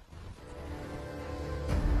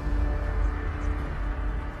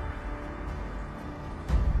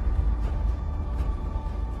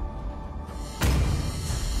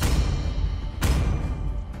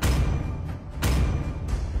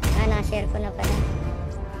 Na-share ko na pala.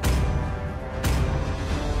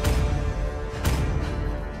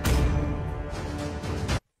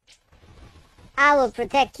 I will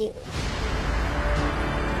protect you.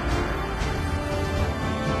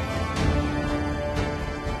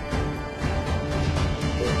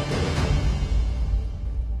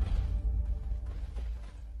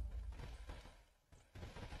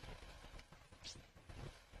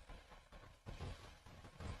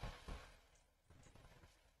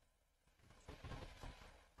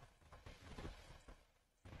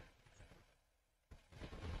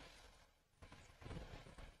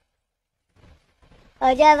 O,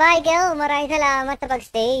 John Michael, maraming salamat sa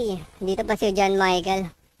pag-stay. Dito pa si John Michael.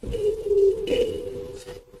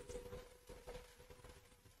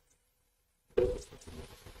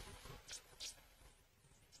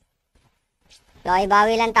 Okay,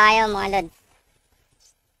 bawi lang tayo mga lods.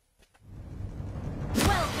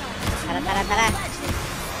 Tara, tara, tara.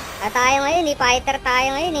 Tara tayo ngayon eh, fighter tayo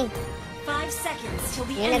ngayon eh. 5 seconds till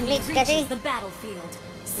the Yung enemy nag-mix kasi. reaches the battlefield.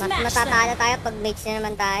 Mas Smash matatalo them. tayo pag mix na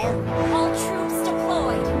naman tayo. All troops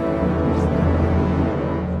deployed.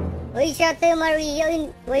 Uy, shout sa'yo Maria. Uy,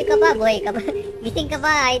 buhay ka pa, buhay ka pa. Gising ka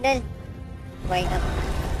pa, idol. Buhay ka pa.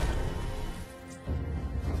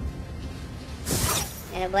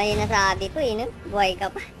 Ano ba yung nasabi ko eh, no? Buhay ka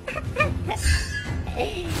pa.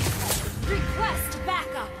 Request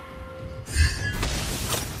backup.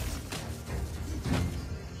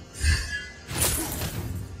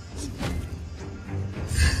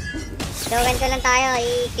 So, ganito lang tayo.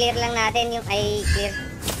 I-clear lang natin yung... clear.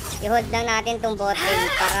 I-hold lang natin tong bot lane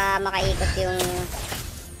para makaikot yung...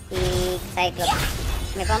 Cyclops.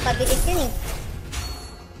 May pampabilis yun eh.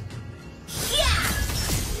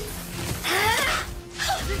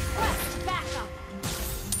 Request backup.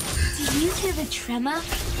 Did you hear the tremor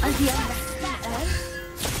of the earth?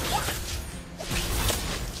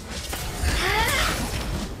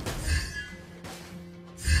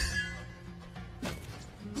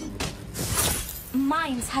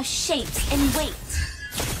 Minds have shapes and weight.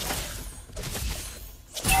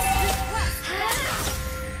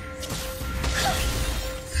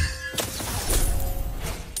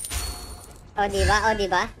 O, diba? O,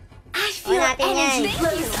 diba? I feel natin yan. energy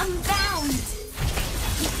flows unbound.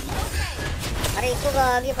 Aray ko,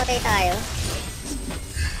 gagi. Patay tayo.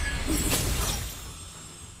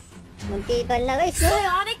 Muntikan na, guys. No?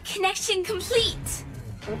 Psionic connection complete.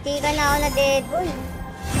 Muntikan na ako na dead boy.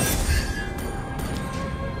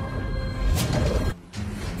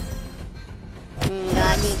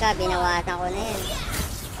 Gagi ka. Binawasan ko na yan.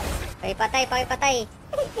 Pakipatay, pakipatay.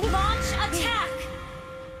 Launch attack.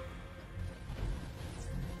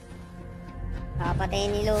 Kakapatay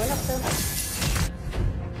ni Lunok to.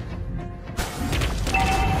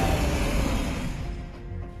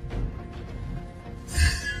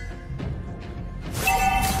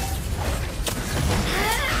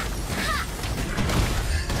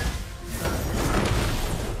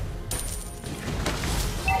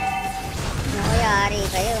 Naku, yari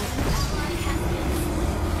kayo.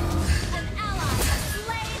 An ally has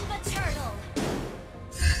slain the turtle.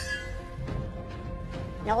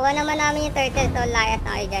 Nakuha naman namin yung turtle, so layas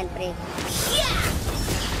na kayo dyan, pre.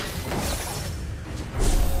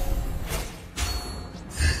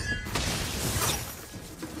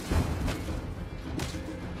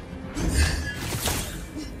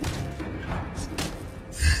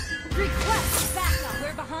 Request backup.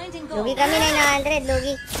 We're behind in goal. Lugi kami 900,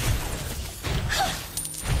 lugi.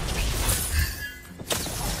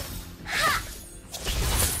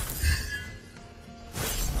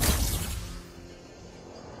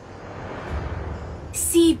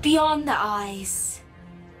 See beyond the eyes.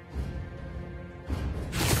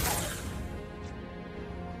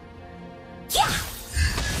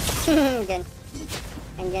 Dyan.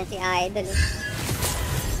 Andyan si Idol.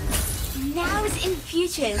 Nows and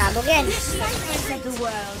futures. Sabog yan. The ciphers of the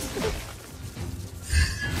world.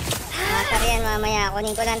 Matar yan mamaya.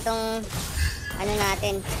 Kunin ko lang tong ano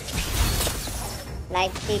natin.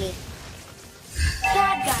 Life steal.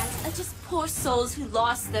 Bad guys are just poor souls who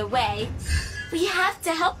lost their way. We have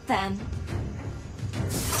to help them.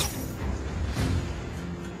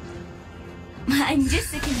 I'm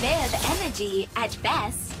just a conveyor of energy at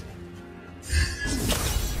best.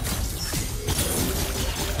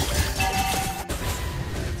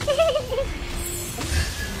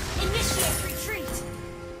 Initiate retreat.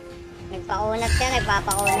 Nagpakunat siya,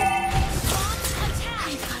 nagpapakunat.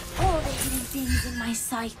 I've got all the hidden things in my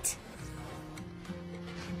sight.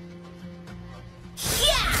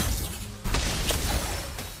 Yeah!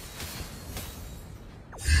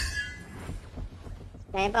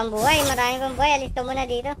 Maraming pambuhay, maraming pambuhay. Alis ka muna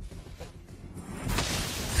dito.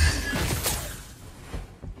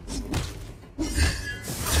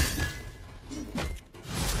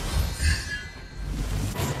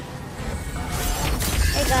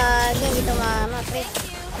 Ay, gagi, hindi tumama, pre.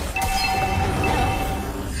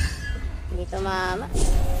 Hindi tumama.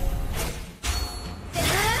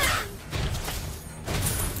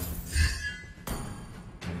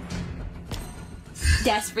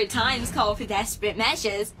 Desperate times call for desperate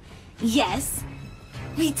measures. Yes,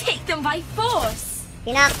 we take them by force.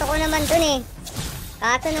 Pinakto ko naman dun eh.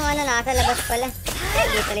 Kaso nung ano, nasa labas pala. Ay,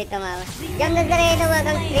 di tuloy tumama. Diyan na Zareno, wag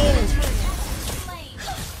ang stream.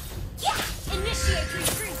 Initiate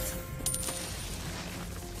retreat.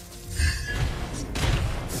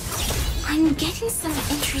 I'm getting some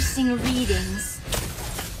interesting readings.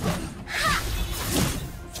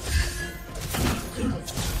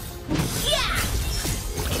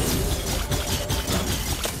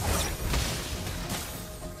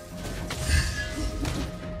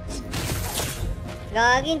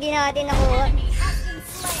 Gagi, hindi natin nakuha.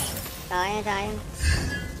 Sayang, sayang.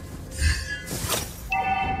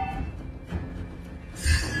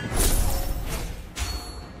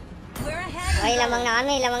 Okay, lamang na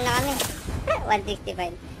kami, lamang na kami.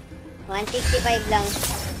 165. 165 lang.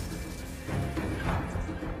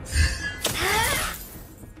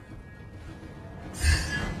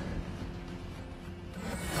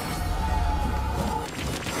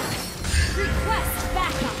 Request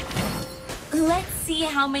backup. Let's see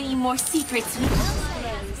how many more secrets we can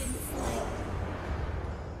close.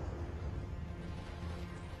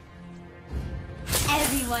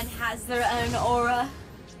 Everyone has their own aura.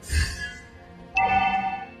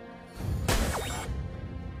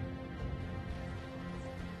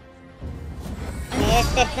 May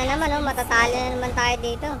Estes na naman, oh. Matatalo na naman tayo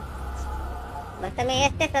dito. Basta may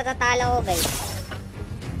Estes, natatalo ko, guys.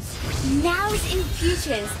 Nows and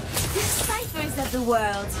futures, the ciphers of the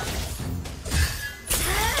world.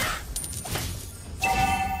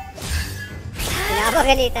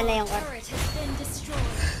 Pinapagalitan na yung court.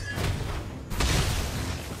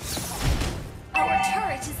 Our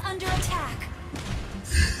turret is under attack.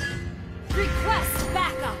 Request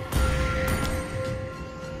backup.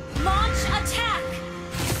 Launch attack.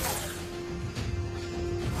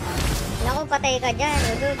 Naku, patay ka dyan,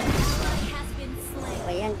 udod. Ally has been slain.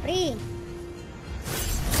 Ayan, free.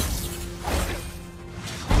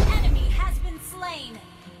 An enemy has been slain.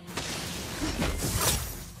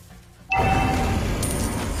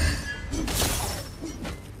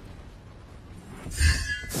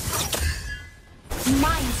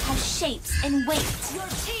 Minds have shapes and weight. Your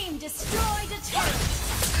team destroyed a turret.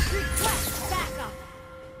 Request backup.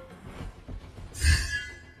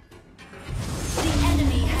 The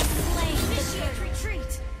enemy has slain. Initiate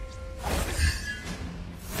retreat.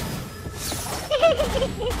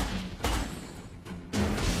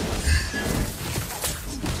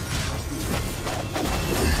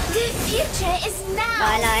 The future is now.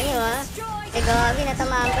 Bahala nyo, ha? Eh, gagi,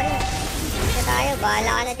 natamaan pa rin. Isa tayo,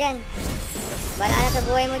 bahala ka na dyan. Bahala ka na sa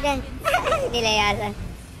buhay mo dyan. Nilayasan.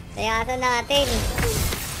 Layasan natin.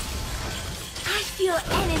 I feel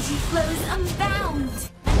energy flows unbound.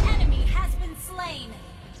 An enemy has been slain.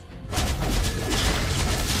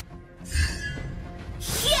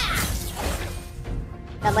 Yeah!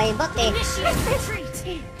 Sabay bot eh. Initiate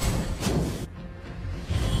retreat.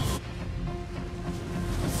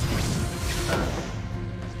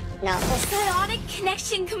 Naku. Psionic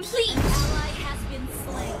connection complete. Ally has been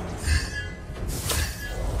slain.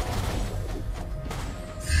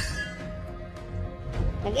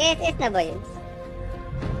 Nag-SS na ba yun?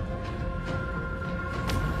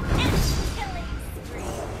 Killing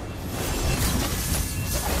spree.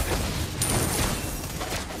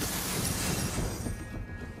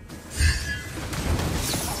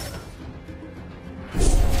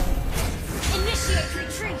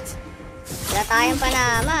 tayong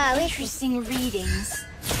panama, wait. Interesting readings.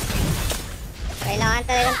 Kailangan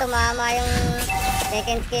talagang tumama yung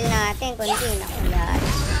second skill natin, kundi nakulat.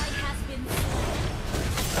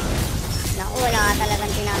 Naku, wala ka talagang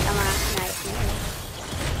tinatama. Nice.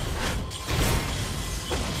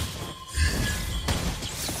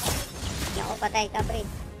 Naku, patay ka, pre.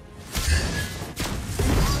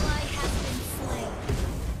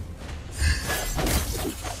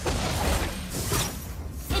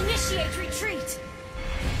 Initiate retreat.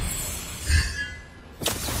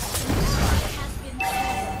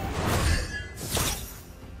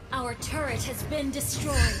 Our turret has been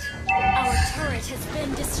destroyed. Our turret has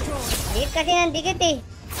been destroyed. Dikit kasi ng dikit eh.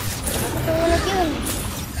 Matutunog yun.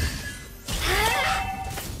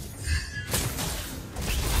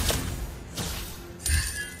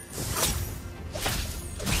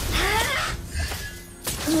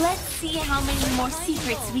 Let's see how many more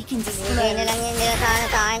secrets we can Bigay disclose. na lang yun nila sa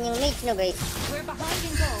akin yung mage, no guys? We're behind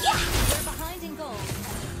in gold. We're behind in gold.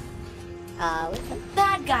 Wait.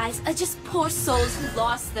 Bad guys are just poor souls who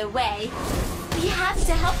lost their way. We have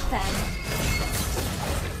to help them.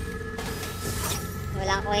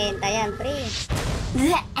 Walang kwenta yan, pre.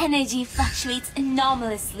 The energy fluctuates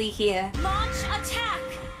anomalously here. Launch attack.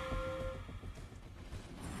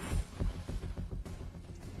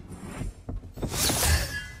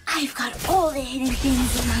 I've got all the hidden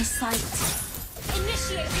things in my sight.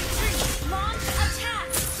 Initiate retreat. Launch attack.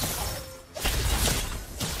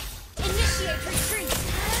 Initiate retreat.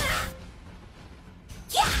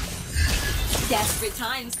 Desperate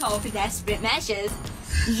times call for desperate measures.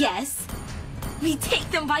 Yes, we take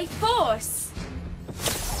them by force.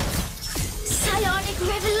 Psionic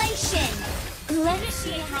revelation. Let's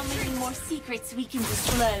see how many more secrets we can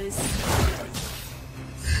disclose.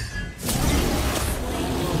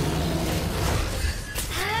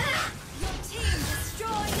 Your team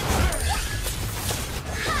destroyed the turret.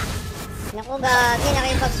 Naku, gagi.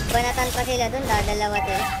 Nakipagbanatan pa sila dun. Dadalawa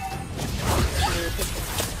sila.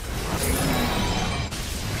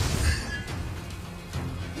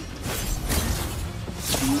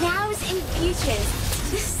 Nows and futures,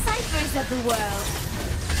 the ciphers of the world.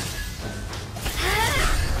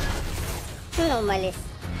 Sino umalis?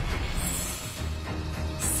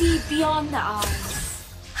 See beyond the eyes.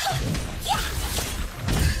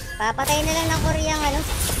 Papatay na lang ng Koreang ano.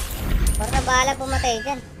 Or na bahala pumatay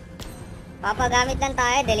dyan. Papagamit lang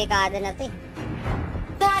tayo. Delikado na to eh.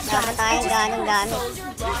 Bad Dapat guys are tayong just ganong poor gamit. souls who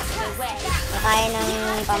lost their way. Kaya ng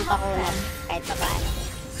pampakunan. Kahit pa paano.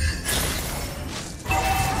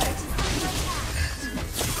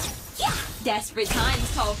 Desperate times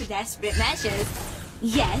call for desperate measures.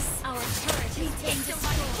 Yes, Our turret has been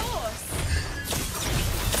destroyed. force.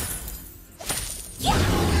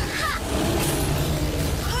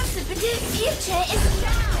 Possible future is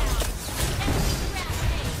now.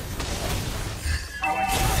 Our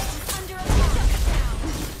turret is under attack.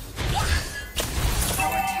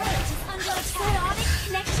 Our turret is under attack. Psionic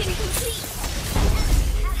connection complete.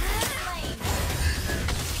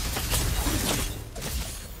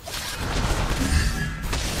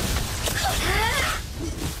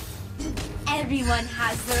 Everyone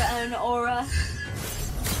has their own aura.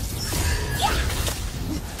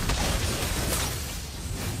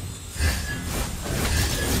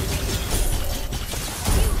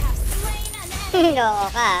 You have slain an enemy. Loko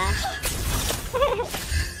ka ah.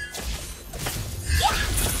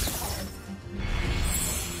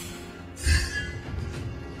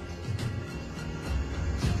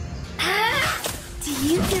 Do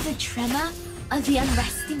you feel the tremor of the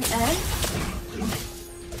unresting earth?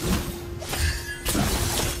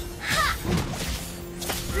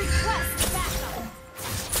 Request backup.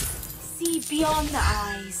 See beyond the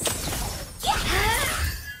eyes.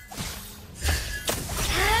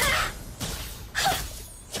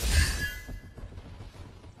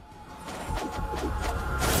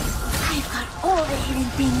 I've got all the hidden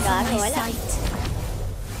things in Gago, my wala. sight.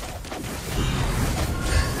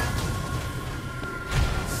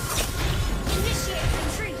 Initiate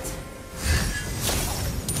retreat.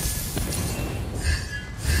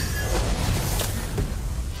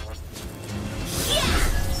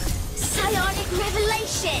 Psionic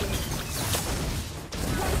revelation.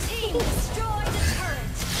 Your team destroyed a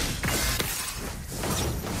turret.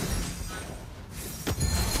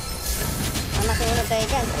 Masunog kayo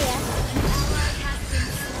dyan, pre ah. Ally has been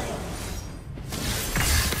slain.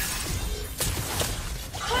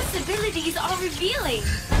 Possibilities are revealing.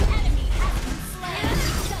 An enemy has been slain.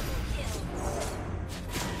 Double kill.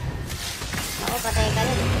 Ako, patay ka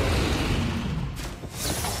nun.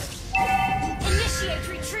 Initiate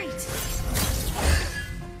retreat.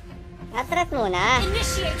 Atras muna.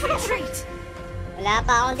 Initiate retreat. Wala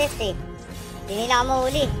pa akong death eh. Hindi nila ako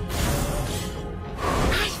mahuli.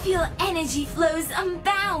 I feel energy flows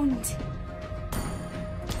unbound.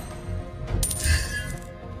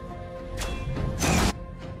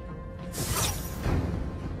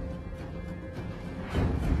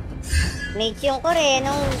 Mage yung Kore,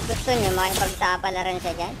 nung gusto nyo makipagsapalaran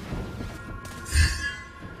siya dyan.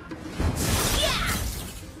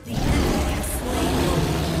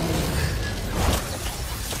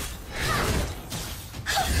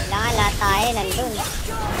 Kailangan lahat tayo nandun.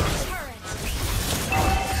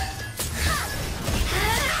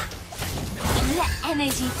 The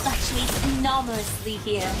energy fluctuates anomalously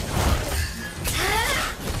here.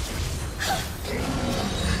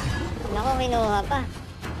 Naku, kinuha pa.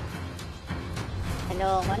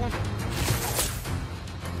 Heloko na.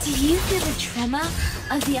 Do you feel the tremor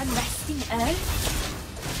of the unresting earth?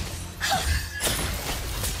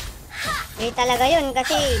 Eh talaga yun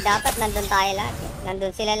kasi dapat nandun tayo lahat eh. Nandun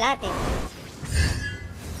sila lahat eh.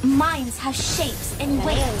 Minds have shapes and Ano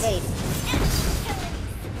weight. yun guys?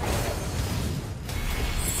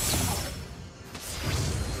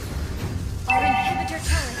 Our inhibitor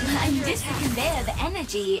turret is I'm under just to attack. convey the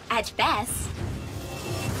energy at best.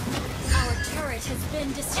 Our turret has been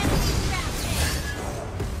destroyed.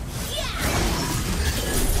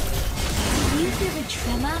 Do you feel the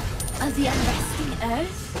tremor of the unresting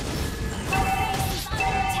earth?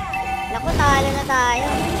 Naku, talo na tayo.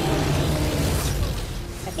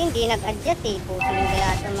 Kasi hindi nag-adjust eh. Puso yung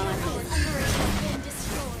lahat ng mga team.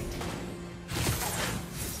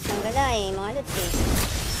 Ang gala eh, mga loot eh.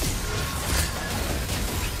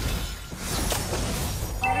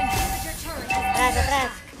 Our inhibitor turret is Atras,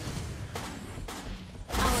 atras.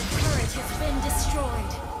 Our turret has been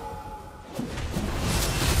destroyed.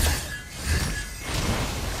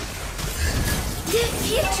 The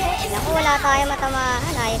future is Naku, wala tayo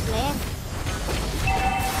matamahan. Ayos na yan.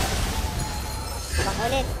 Bak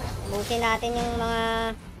ulit. Busin natin yung mga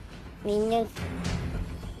minions.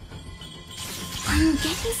 I'm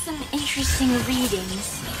getting some interesting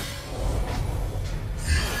readings.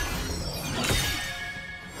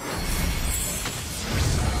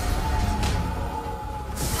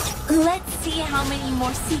 Let's see how many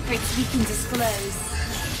more secrets we can disclose.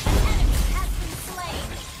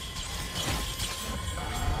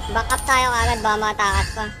 Back up tayo agad, ba matakas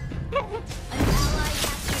pa.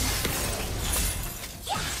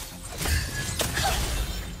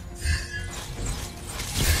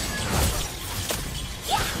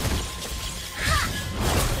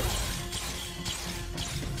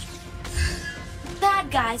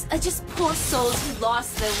 Bad guys are just poor souls who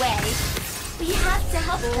lost their way. We have to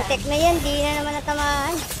help Putek them. na yan, di na naman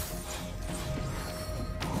natamaan.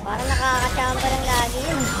 Parang nakakachamba lang lagi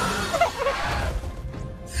yun.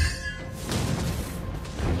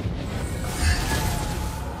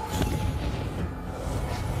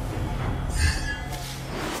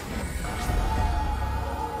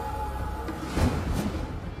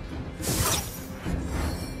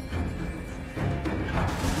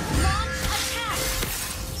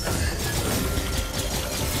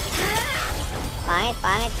 Pangit,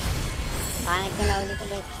 pangit. Pangit ko na ulit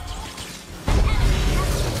ulit.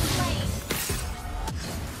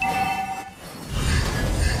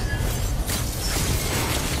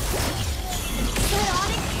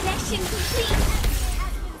 Chaotic connection complete.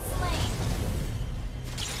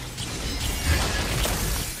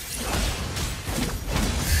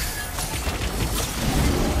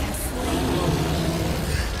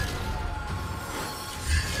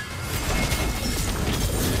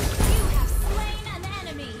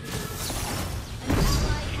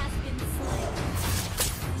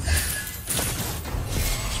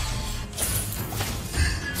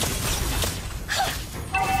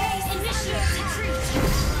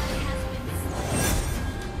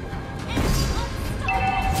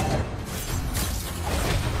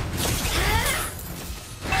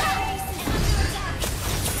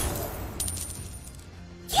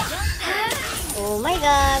 Oh my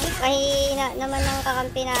god, kahina naman ng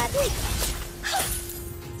kakampi natin.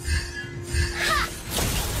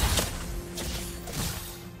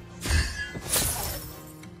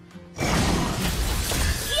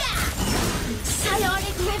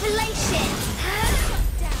 Psionic revelation.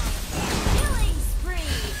 Killing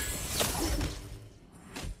spree.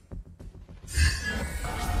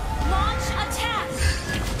 Launch attack.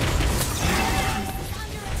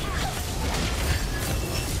 Under attack.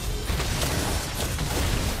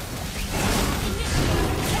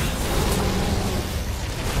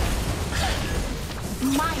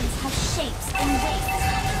 Minds have shapes and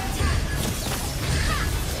weights.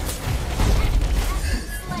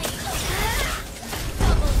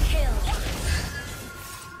 Double kill.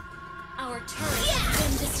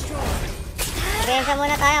 Bensa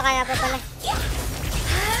muna tayo, kaya pa pala.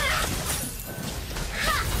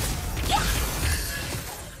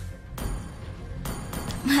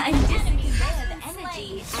 I'm just convey the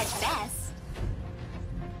energy at best.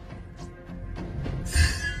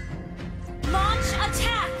 Launch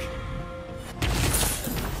attack!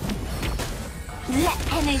 Let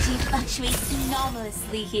energy fluctuate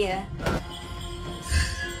enormously here.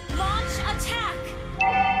 Launch attack!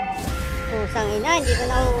 Pusang ina, hindi ko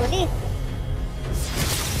nahuhuli.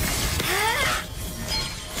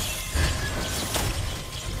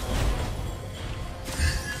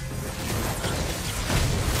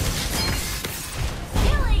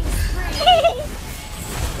 Killing spree!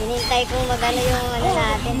 Hinintay kong magano yung ano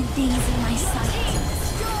natin. Things in my sight.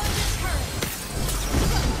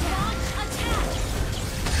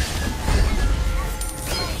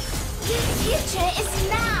 The future is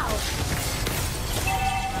now!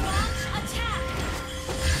 Launch attack!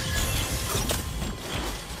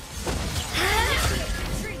 Initiate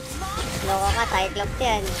retreat! Launch! Loko ka, Cyclops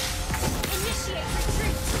yan. Initiate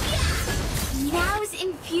retreat! Nows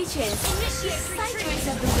and futures. Initiate Cycles retreat!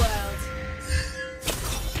 of the world.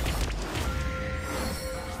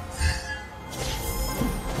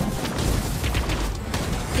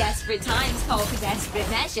 Desperate times call for desperate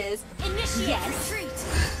measures. Initiate Yes. retreat!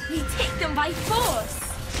 We take them by force.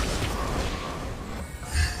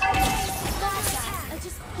 Bad guys are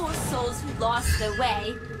just poor souls who lost their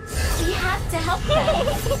way. We have to help them.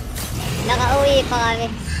 Nakauwi pa kami.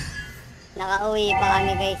 Nakauwi pa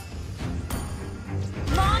kami, guys.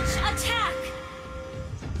 Launch attack!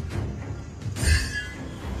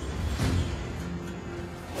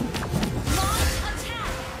 Launch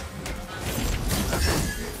attack!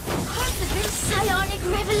 Perseverance psionic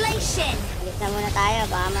revelation. Alis na muna tayo,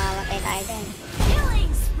 baka mamamatay tayo dyan.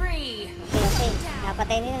 Killing spree! Okay, okay.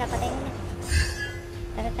 Napatay nila, napatay nila.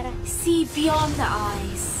 Tara, tara. See beyond the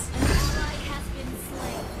eyes. An ally has been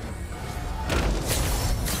slain.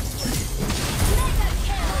 Mega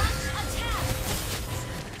kill! Attack!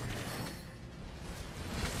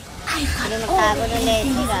 I've got Hindi all magtago the ng Leslie,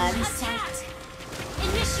 things in gag. my Attack! sight.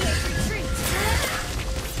 Initiate retreat!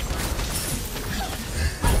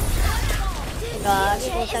 Gagi,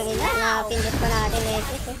 pusang ina. Napindot pa natin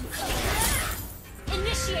Leslie.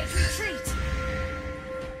 Initiate retreat!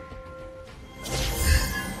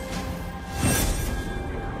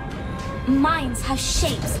 Minds have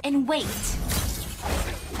shapes and weight.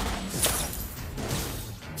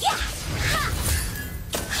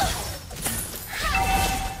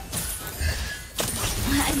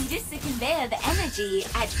 I'm just to convey the energy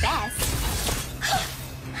at best.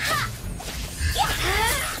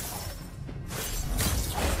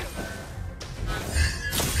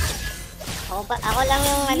 Ako lang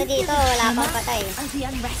yung ano dito, wala pang patay. Of the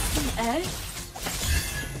unresting earth.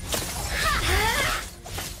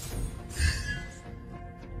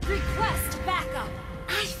 Request backup!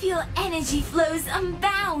 I feel energy flows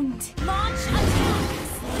unbound. Launch attack!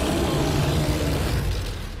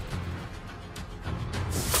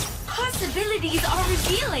 Possibilities are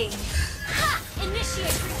revealing.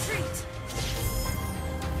 Initiate retreat!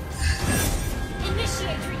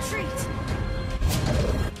 Initiate retreat!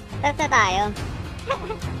 Tapos na tayo.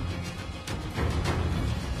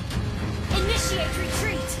 Initiate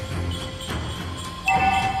retreat!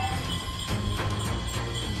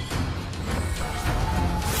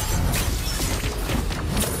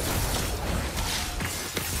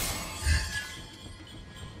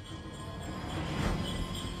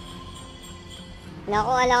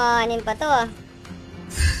 Naku, alanganin pa to ah.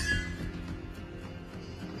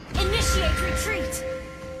 Initiate retreat!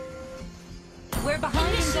 We're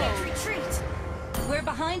behind in Initiate gold. retreat! We're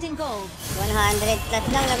behind in gold. 100 plus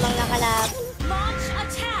lang lamang nakalaban. Launch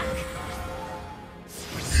attack!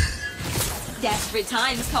 Desperate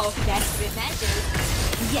times call for desperate measures.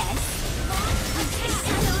 Yes.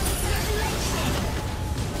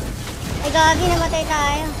 Ay, gagi, namatay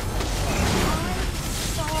tayo.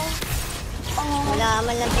 Wala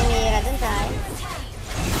man lang tumira dun tayo.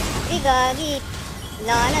 Ay, gagi.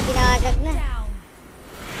 Wala na, binagag na.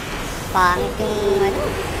 Pangit yung ano.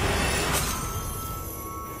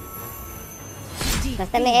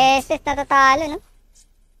 Basta may SS natatalo, no?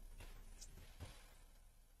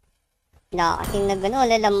 Wala kasing nagano,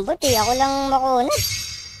 lalambot eh. Ako lang makunat.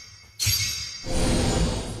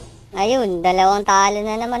 Ayun, 2 talo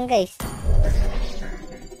na naman, guys.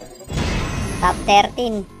 Top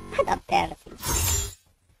 13. Top 13.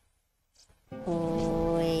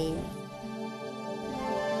 Uy.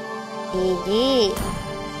 GG.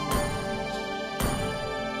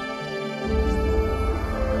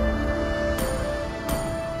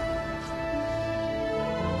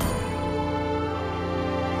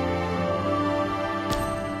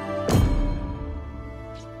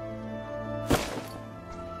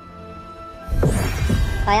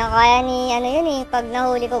 Kaya ni, ano yun eh, pag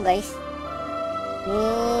nahuli ko guys. Ni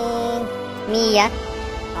Mia.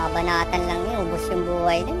 Kabanatan lang yun, ubos yung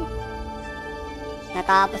buhay din.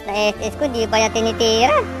 Natapos na SS ko, di pa niya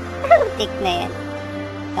tinitira. Tik na yan.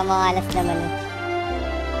 Kamalas naman eh.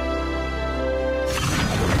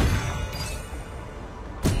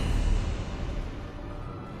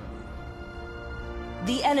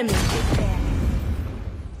 The enemy is there.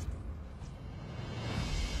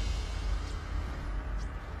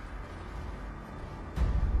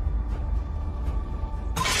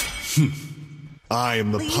 I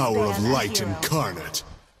am the power of light incarnate.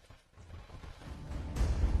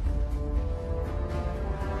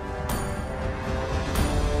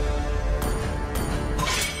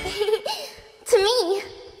 To me,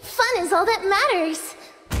 fun is all that matters.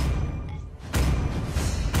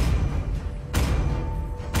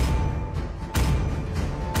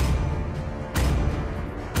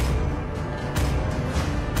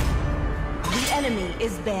 The enemy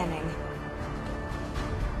is banning.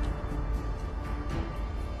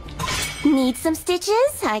 Need some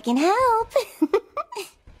stitches? I can help.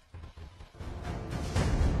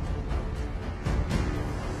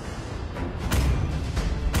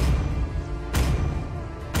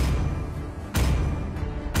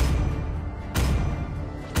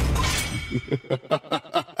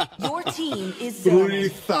 Your team is banning.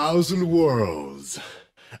 3,000 worlds,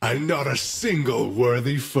 and not a single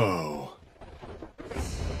worthy foe.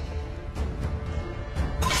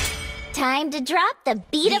 Time to drop the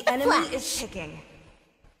beat of the enemy flash. is picking.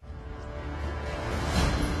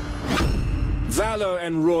 Valor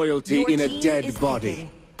and royalty in a dead body.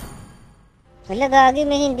 Wala gagi,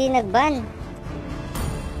 may hindi nagban.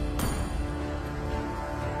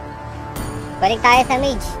 Balik tayo sa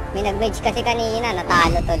mage. May nag-mage kasi kanina,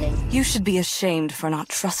 natalo tuloy. You should be ashamed for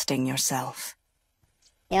not trusting yourself.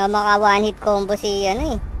 Yung maka one hit combo si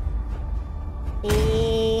ano eh. Si...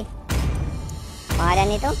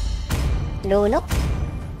 Pangalan nito? Lunok.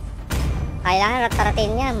 Kailangan rataratin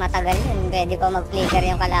niya, matagal yun. Pwede pa mag-flicker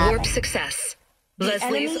yung kalaban. Warp success. The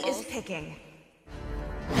enemy is picking.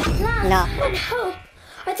 No. And hope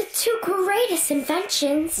are the two greatest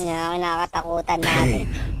inventions. Yeah, nakakatakutan natin.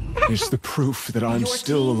 It's the proof that I'm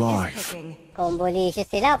still alive. Combolicious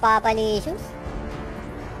sila, papalicious.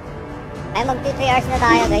 Ay, magti 3 hours na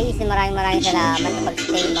tayo guys. Maraming salamat sa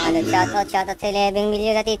pag-stay mga lod. Shoutout sa 11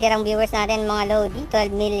 million na titirang viewers natin mga lodi.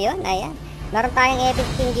 12 million, ayan. Meron tayong epic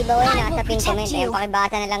skin giveaway na sa pin comment. Ayan,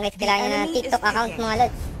 pakibasa na lang guys. Kailangan nyo ng TikTok account mga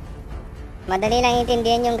lods. Madali lang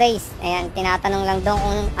intindihan yung guys. Ayan, tinatanong lang doon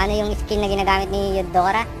kung ano yung skin na ginagamit ni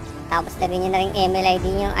Eudora. Tapos sabihin nyo na rin email ID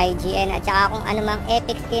nyo, IGN, at saka kung ano mang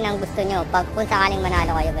epic skin ang gusto nyo. Pag kung sakaling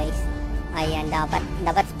manalo kayo guys. Ayan,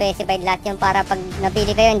 dapat specified lahat yun para pag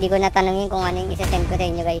napili kayo, hindi ko natanungin kung ano yung isa-send ko sa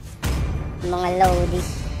inyo guys. Mga lodi.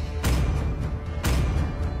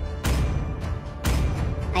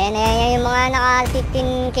 Ayan yung mga naka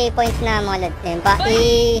 15k points na mga lodi.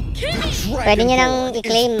 Pwede nyo nang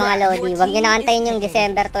i-claim mga lodi. Huwag nyo nakantayin yung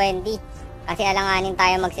December 20. Kasi alanganin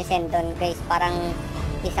tayo magsisend doon guys. Parang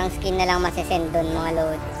isang skin na lang masisend doon mga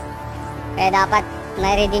lodi. Kaya dapat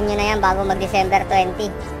may-redeem nyo na yan bago mag-December 20.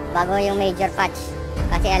 Bago yung major patch.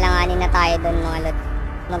 Kasi alanganin na tayo doon mga lodi.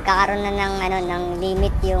 Magkakaroon na ng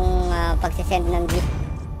limit yung pagsisend ng gift.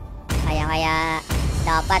 Kaya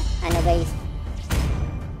dapat guys,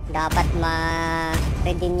 dapat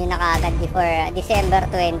ma-redeem nyo na kagad before December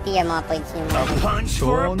 20 yung mga points nyo.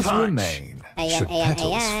 Thorns remain. Ayan.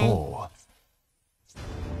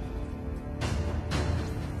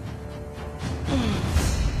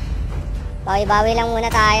 Bawi-bawi lang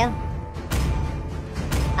muna tayo.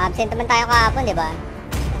 Absent naman tayo kahapon, di ba?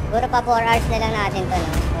 Siguro pa 4 hours na lang natin to,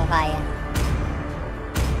 no? Kung kaya.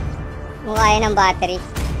 Kung kaya ng battery.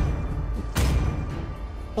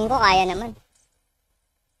 Tingin ko kaya naman.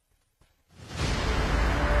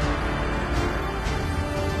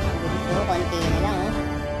 So, konti na lang, oh.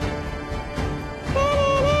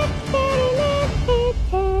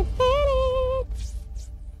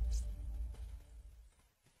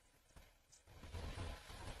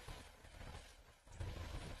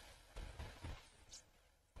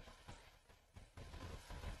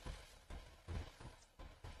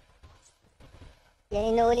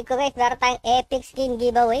 Yan, inuulit ko guys, meron tayong epic skin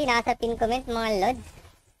giveaway. Nasa pin comment mga lod.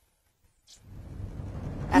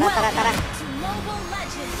 Tara.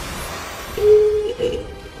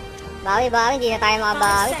 Bawi, hindi na tayo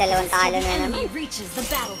makabawi. Dalawang talo na naman.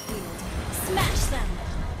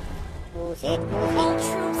 Busit.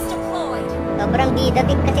 Sobrang bida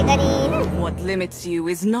pick kasi kanina. What limits you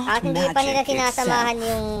is not hindi pa nila magic sinasamahan itself,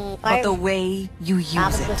 yung but farm. the way you use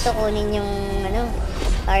Tapos it. gusto kunin yung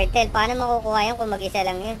Turtle, paano makukuha yun kung mag-isa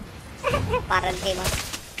lang yun? Parang di mo.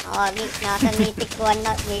 Nasa mythic 1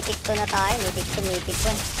 na, mythic 2 na tayo, mythic 2, mythic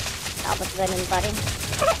 1. Tapos ganun pa rin.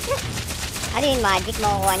 Ano yung magic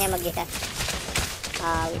makukuha niya mag-isa?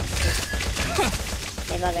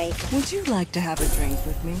 Diba guys? Would you like to have a drink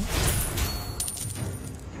with me?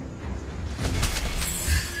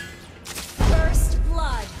 First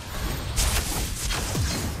blood.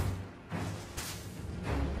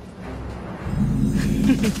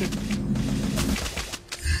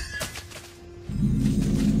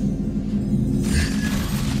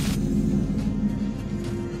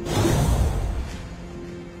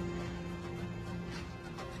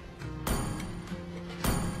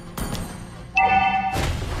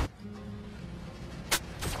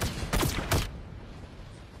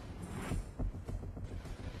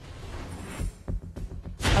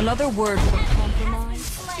 Another word for compromise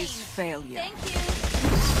is failure. Thank you.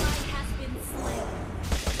 Ally has been slain.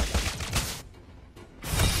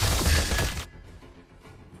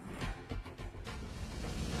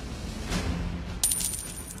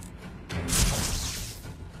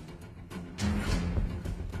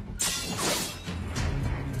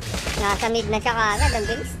 Nasa mid na siya kaagad, ang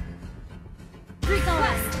bilis.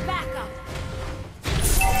 Request backup.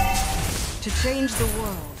 To change the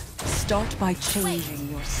world, start by changing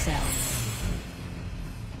yourself.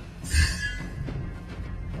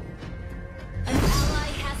 An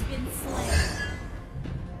ally has been slain.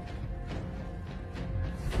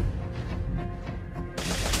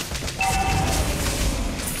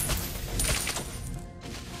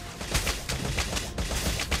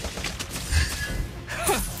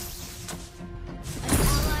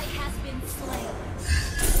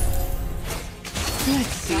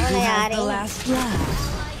 Let's see who has the last laugh.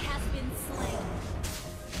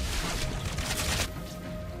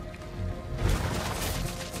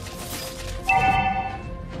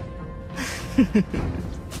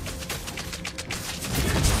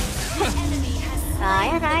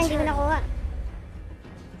 Sayang, hindi ko nakuha.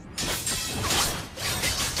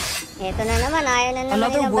 Ito na naman, ayaw na naman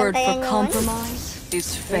Another yung word for bantayan yung compromise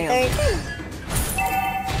is failure.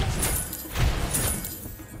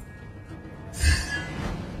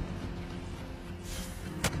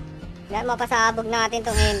 Mapasabog natin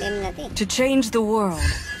tong MM natin. To change the world,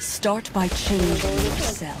 start by changing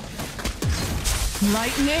yourself.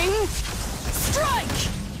 Lightning strike!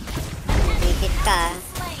 Dikit ka.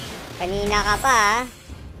 Kanina ka pa.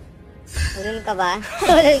 Ulul ka ba?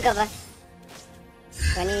 Ulul ka ba?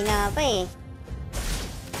 Kanina pa eh.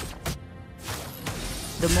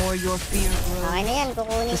 The more your fear grows, okay na yan,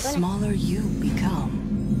 kukunin the ko na. smaller you become.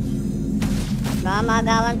 Baka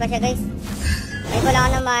magawan pa siya guys. Ay, wala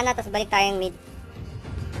ka ng mana, tapos balik tayong mid.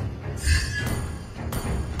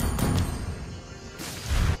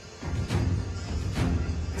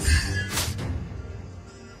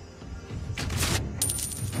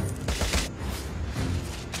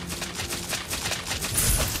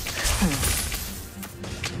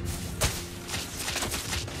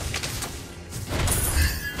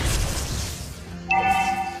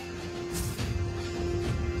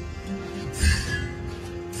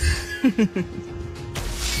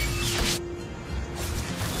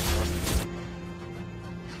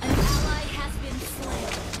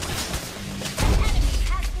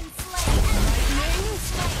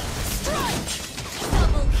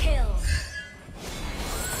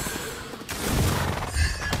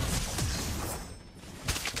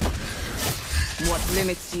 What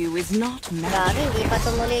limits you is not magic. Grabe, hindi pa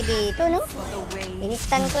tumuloy dito, no?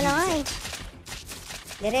 Inistan ko na nga eh.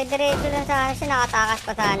 Dire-diretso lang sana siya, nakatakas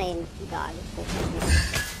pa sana yun. Galit po.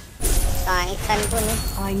 Istan ko, no?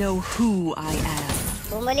 I know who I am.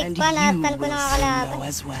 Bumalik pa, nastan ko na kakalaban.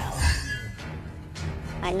 As well.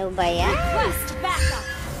 Ano ba yan?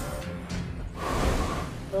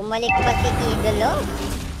 Bumalik pa si Idolo.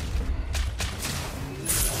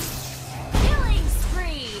 Killing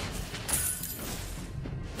spree.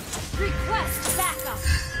 Request backup.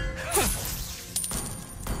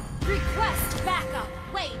 Request backup.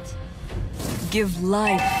 Wait. Give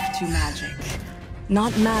life to magic,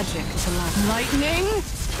 not magic to life. Lightning.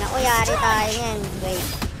 Naku, yari tayo yan. Wait.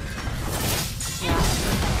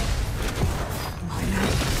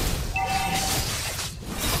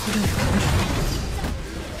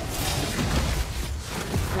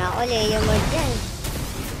 Naku, Leo mo dyan.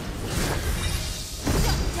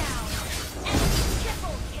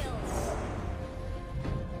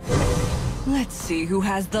 Let's see who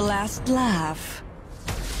has the last laugh.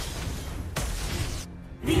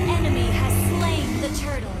 The enemy has slain the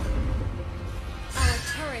turtle. Our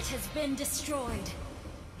turret has been destroyed.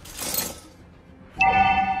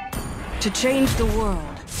 To change the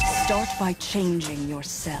world, Start by changing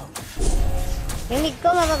yourself. Yung mid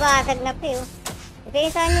ko mababasag na pre, oh.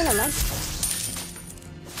 Ipainsahan nyo naman.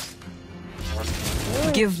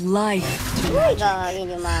 Give life to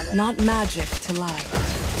magic, not magic to life.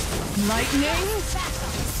 Lightning,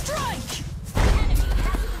 Strike! Enemy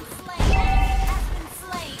has been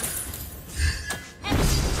slain.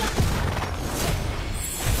 Enemy has been slain.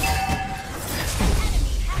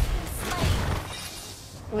 Enemy has been slain.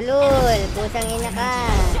 Ulul, pusang ina ka.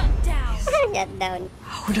 Shut down. Shut down.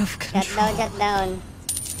 Out of control. Shut down.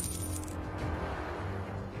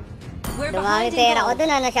 We're Dumami behind pera and ko goal.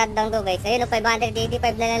 dun, shutdown ko guys. Ayun,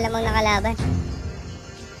 585 na lang lamang nakalaban.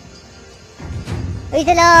 Uy,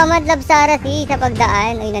 salamat Labsara si sa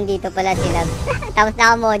pagdaan. Uy, nandito pala si Lab. Tapos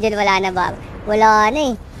naka-module, wala na ba? Wala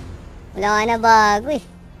na eh. Wala na bago eh.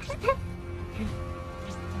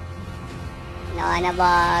 Wala na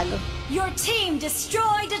bago. Your team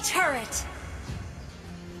destroyed a turret.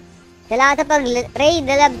 Salamat sa pag-raid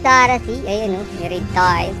na Labsara si. Ayun, i-raid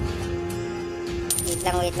tayo.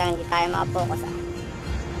 Wait lang, hindi tayo makapokus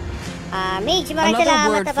Mage, maraming salamat Another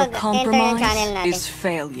word sa for pag-enter ng channel compromise natin. is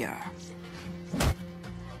failure.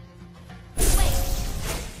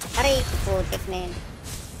 Aray, putik na yun.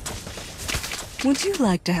 Would you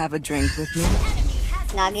like to have a drink with me?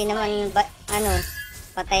 Lagi naman,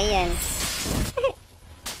 patay yan.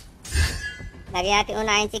 Lagi natin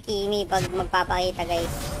unahin si Kimi pag magpapakita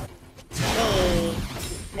guys. Kasi,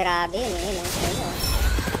 grabe yun eh. Yan na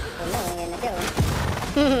siya oh.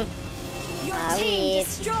 Your team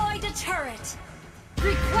destroyed a turret.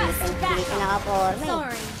 Request Hindi siya backup. nakaporma eh.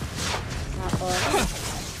 Sorry. Nakaporma.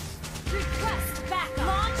 Request backup.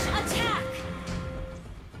 Launch attack.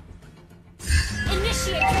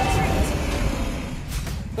 Initiate retreat.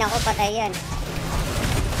 Naku, patay yan.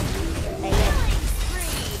 Patay yan.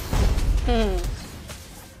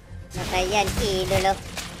 Patay yan, idolo.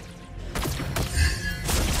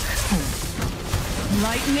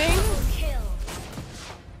 Lightning, Kill.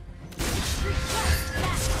 Request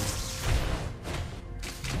backup.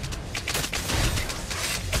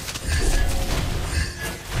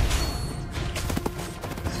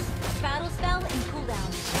 Battle spell and cooldown.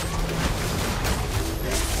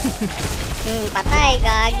 Patay,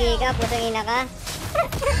 gagi ka, pusang ina ka.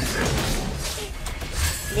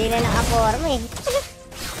 Hindi na nakaporma eh.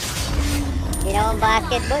 Hindi na akong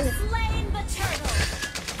basketball. Slain the turtle.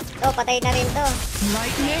 To, patay na rin to.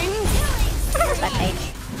 lightning, Patay.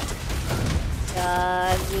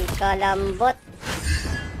 Gagi, kalambot.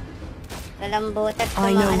 Kalambotat ko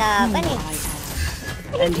I know mga who laban eh. I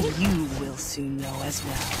am, and you will soon know as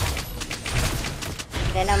well.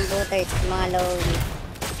 Kalamboters, mga lowly.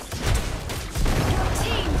 Your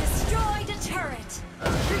team destroyed a turret.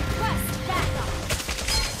 Request backup.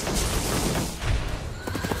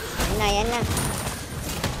 Ayan na.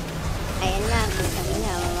 Ayan na, pusang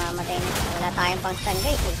ina, mamamatay na. Wala tayong pang stun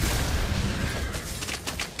guys eh.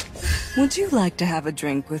 Would you like to have a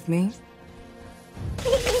drink with me?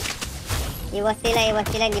 Iwas sila,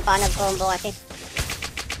 hindi pa ako nag-combo kasi.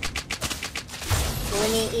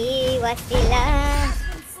 Iwas sila.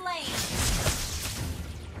 Been slain.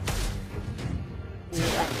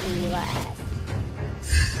 Iwas.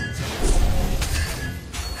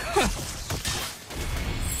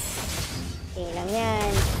 Okay lang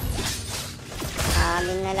yan.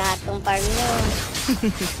 Amin na lahat tong farm nyo.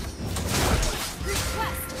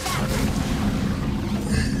 Request backup.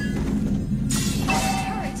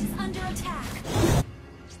 Turret is under attack.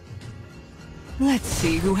 Let's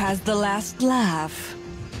see who has the last laugh.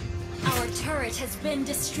 Our turret has been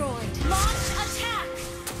destroyed. Launch attack.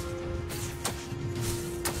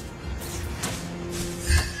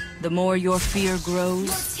 The more your fear Your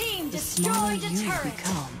grows, team the smaller destroyed a you turret.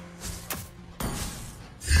 become.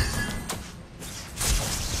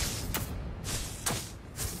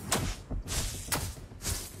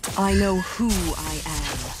 I know who I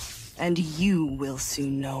am, and you will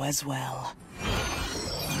soon know as well.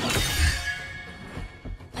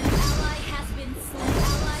 An ally has been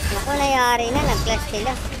slain. Ako nangyari na, nag-clutch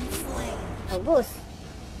sila. Ubus.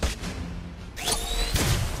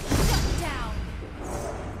 Shut down.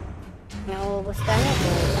 Naubos kami.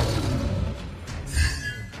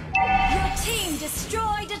 Your team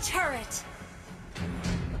destroyed a turret.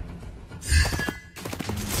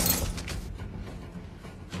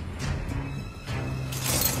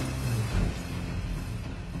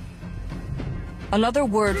 Another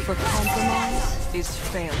word for compromise is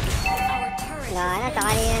failure. Our turret Wala na, sa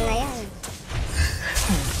kanina na yan.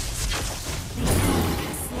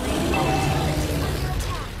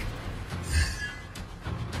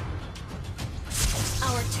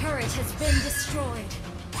 Our turret has been destroyed.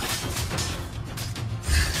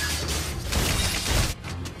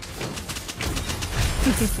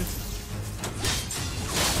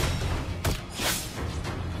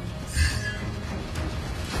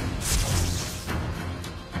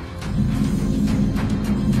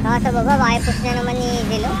 Sa baba, push na naman ni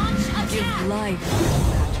Zilo. Give life to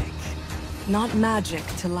magic, not magic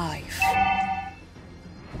to life.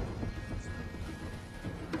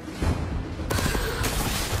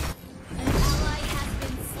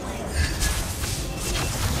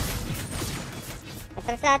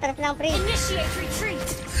 Atras lang, pre. Initiate retreat.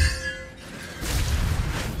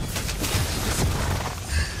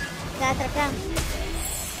 Atras lang.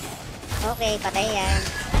 Okay, patay yan.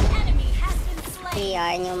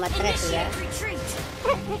 CR nyo matras yan.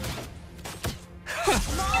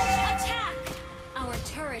 Launch attack. Our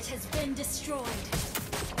turret has been destroyed.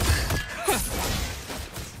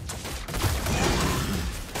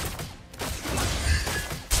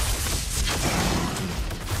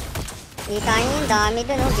 Kita nyo yung dami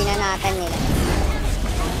dun, oh. Binanatan nila.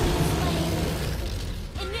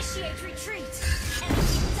 Initiate retreat.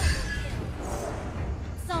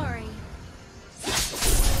 Sorry.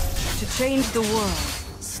 To change the world,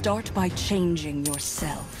 start by changing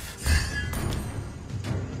yourself.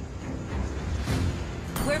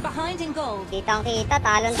 We're behind in gold. Kitang-kita,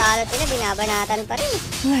 talon-talon sila, binabanatan pa rin.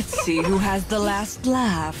 Let's see who has the last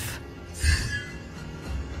laugh.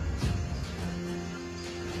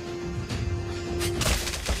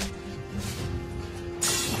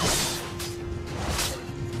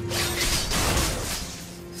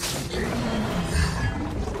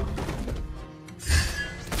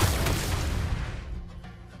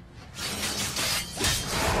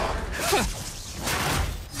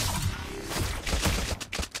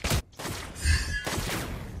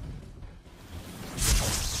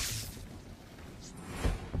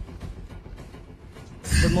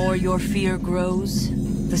 The more your fear grows,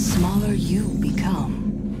 the smaller you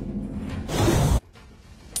become.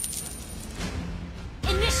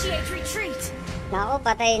 Initiate retreat. Naku,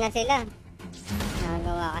 patay na sila.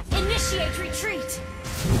 Nagawa kasi. Initiate retreat.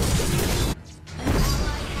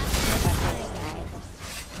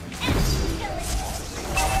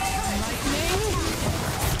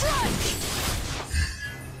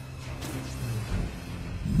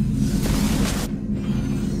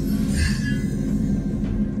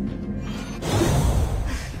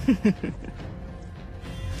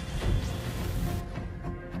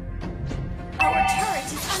 Our turret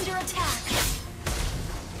is under attack.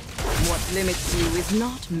 What limits you is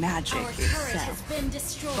not magic Our turret itself, has been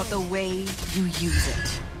destroyed. but the way you use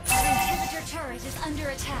it. Our inhibitor turret is under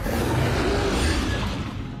attack.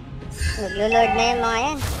 Naglo-lord na yung mga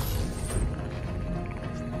yan.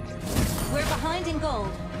 We're behind in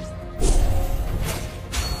gold.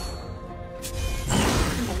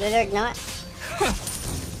 Naglo-lord na nga.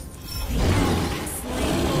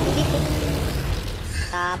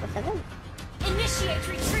 Tapos agad. Initiate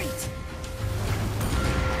retreat.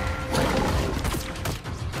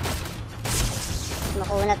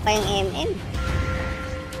 Makunat pa yung MM.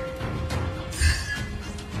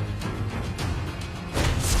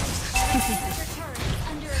 Inhibitor turret is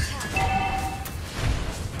under attack.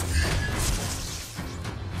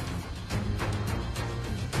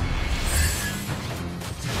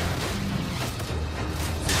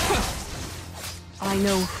 I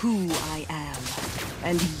know who I am,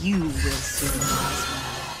 and you will soon as well.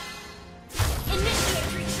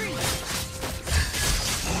 Initiate retreat.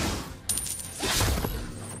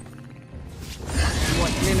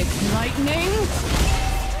 What limits lightning?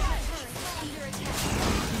 Under attack.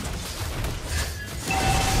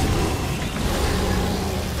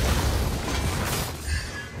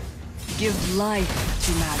 Give life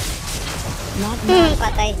to magic, not magic.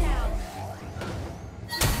 Patay.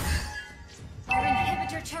 Our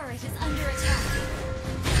inhibitor turret is under attack.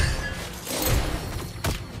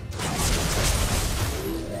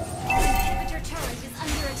 Our inhibitor turret is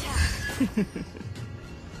under attack.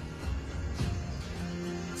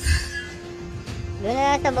 Doon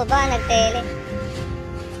na sa baba, nagtele.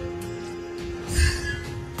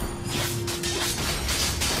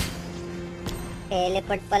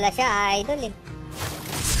 Teleport pala siya, idol eh.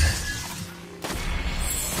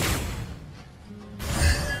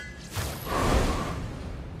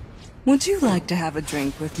 Would you like to have a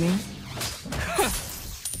drink with me?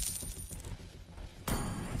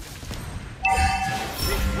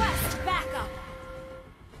 Request backup.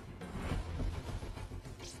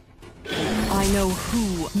 I know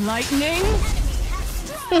who. Lightning?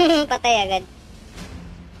 Patay agad.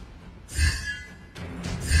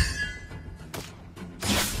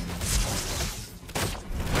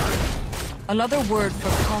 Another word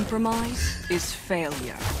for compromise is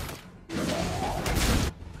failure.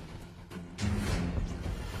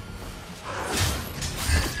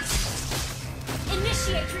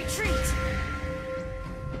 Initiate retreat.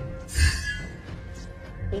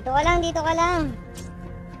 Dito ka lang, dito ka lang.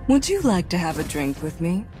 Would you like to have a drink with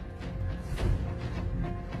me?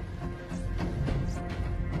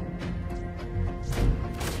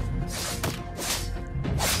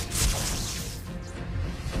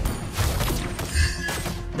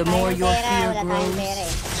 The more your fear grows,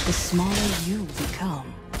 the smaller you become.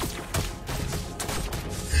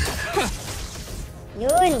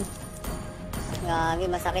 Yun! Grabe,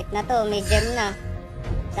 masakit na to. May gem na.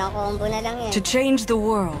 Isang combo na lang yan. To change the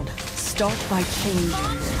world, start by changing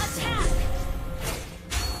yourself.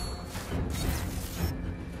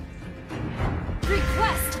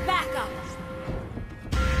 Request backup.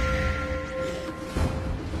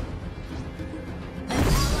 An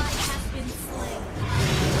ally has been slain.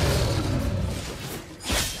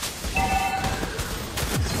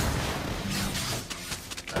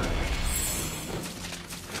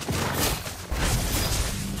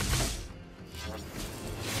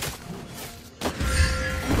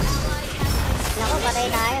 Naku, patay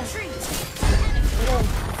tayo. Yun.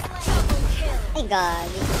 Ay,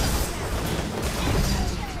 gabi.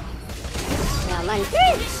 Yaman.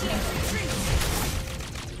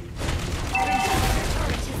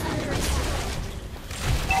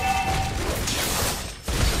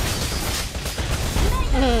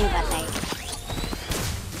 Patay.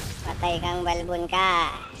 Patay kang balbon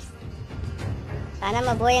ka. Sana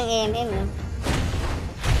mabuhay ang MM, no?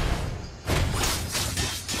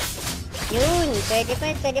 Yun, pwede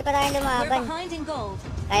pa tayo lumaban.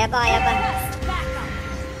 Kaya pa, kaya pa.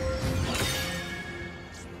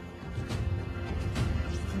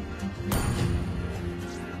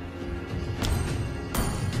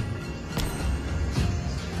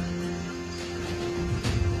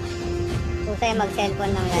 Kusay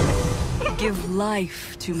mag-cellphone ng lalo. Give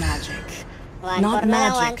life to magic, One not for na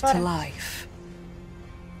lang, magic 1 to for. life.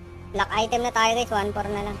 Black item na tayo guys, 1 for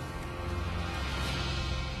na lang.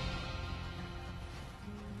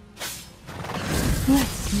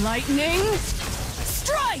 Let's lightning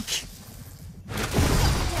strike!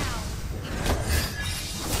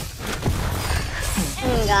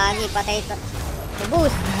 Gagi, patay to.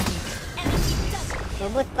 Tubus!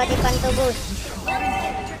 Tubus, pati pantubus.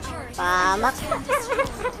 Pamak.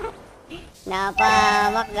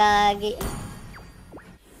 Napamak, gagi.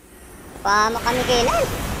 Pamak kami kailan?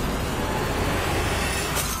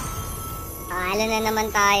 Talo na naman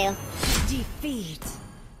tayo. Defeat.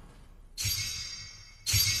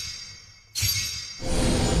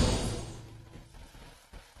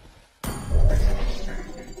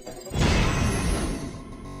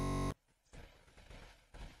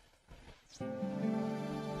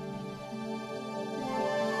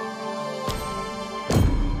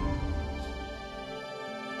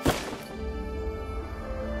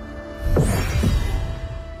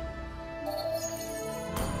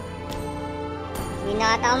 Hindi na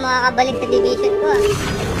ata ako makakabalik sa division ko ah.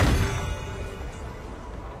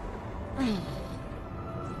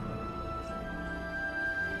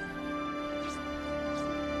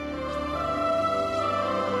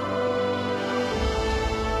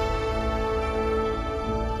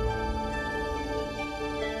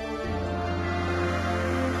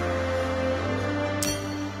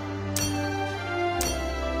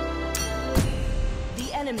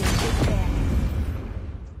 The enemy is there.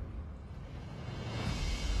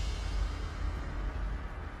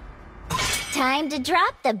 Time to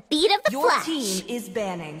drop the beat of the Your flash. team is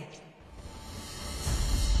banning.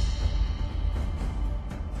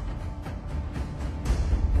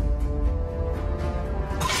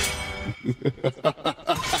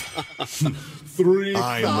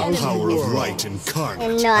 I am the power of light incarnate.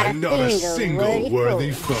 And not a I'm not a single single worthy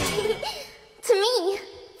worthy foe. To me,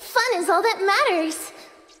 fun is all that matters.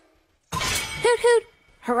 Hoot hoot.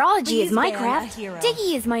 Horology is my ban a craft. hero.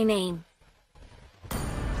 Diggy is my name.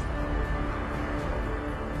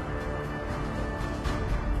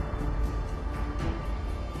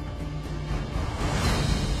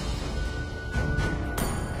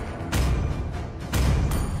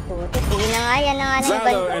 Puti, sige na nga yan na nga na yung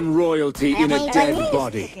Valor ban- and royalty Ay, in ako a yung dead iba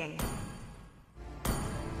body.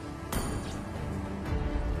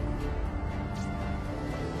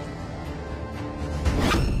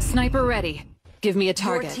 Sniper ready. Give me a Your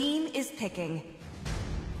target. team is picking.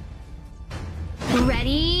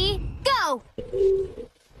 Ready, go!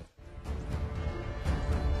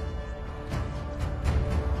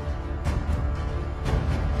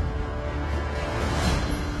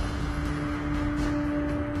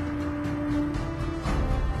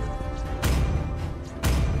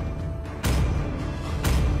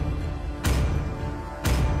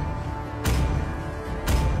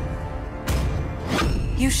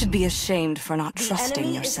 You should be ashamed for not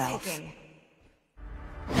trusting yourself.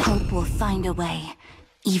 Hope will find a way,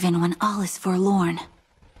 even when all is forlorn.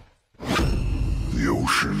 The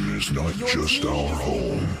ocean is not just our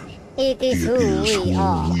home. It is who we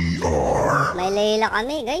are. May Layla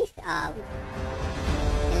kami, guys.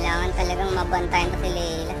 Kailangan talagang mabantayan to si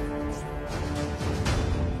Layla.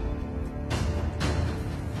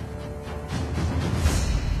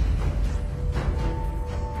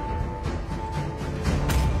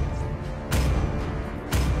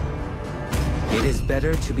 It is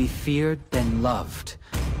better to be feared than loved,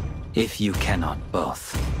 if you cannot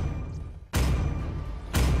both.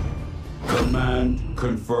 Command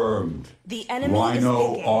confirmed. The enemy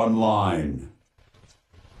Rhino is online.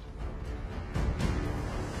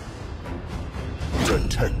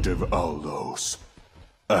 Detective Aldos,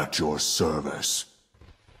 at your service.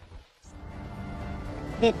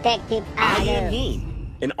 Detective I am Aldo. he,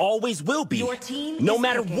 and always will be, Your team no is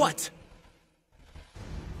matter picking. what.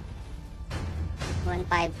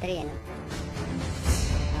 153, ano?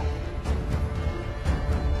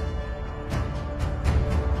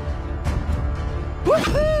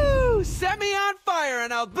 Woohoo! Set me on fire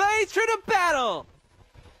and I'll blaze through the battle!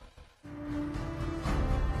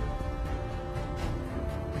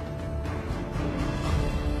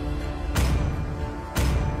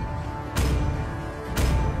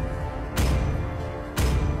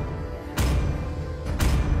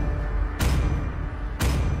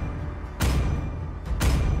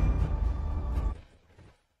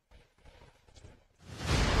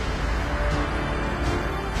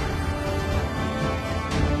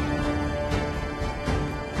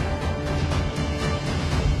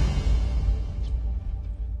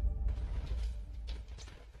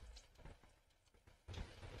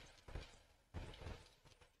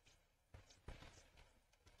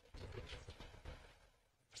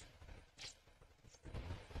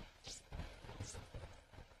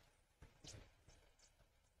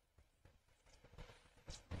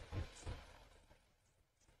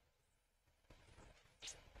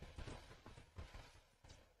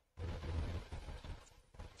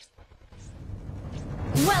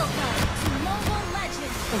 Welcome to Mobile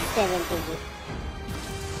Legends! 70.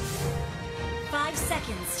 5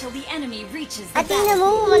 seconds till the enemy reaches the At tingnan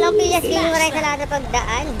mo, walang pilas screen mo rin sa lahat ng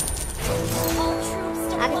pagdaan. All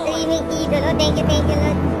troops to Ang deploy. streaming idolo, thank you,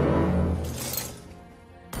 Lord.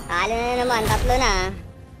 Talo na naman, 3 na.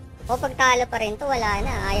 O pag talo pa rin to, wala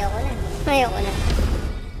na. Ayaw ko na. Ayaw ko na.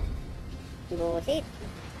 Busit.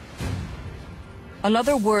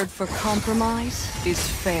 Another word for compromise is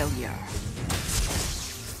failure.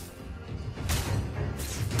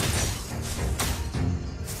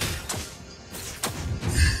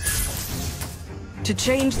 To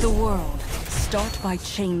change the world, start by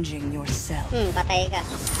changing yourself. Patay ka.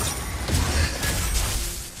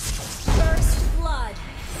 First blood.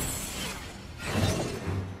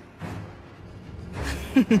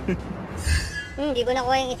 Hindi ko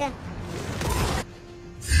nakuha yung isa.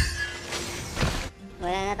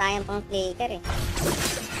 Wala na tayong pang flicker eh.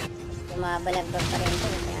 Bumabalagbag pa rin ito.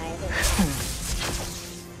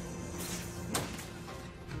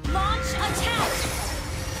 Launch attack!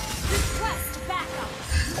 Request backup!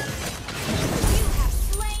 You have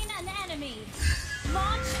slain an enemy!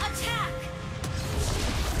 Launch attack!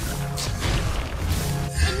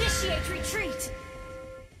 Initiate retreat!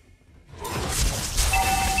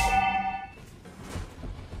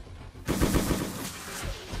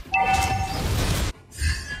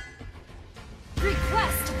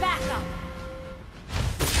 Request backup!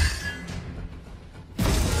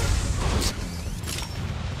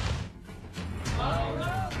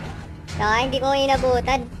 Saka hindi ko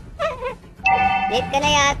inabutan. Late ka na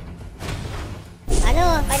yat.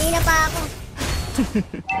 Ano, kanina pa ako.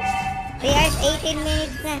 3 hours, 18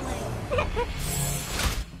 minutes na.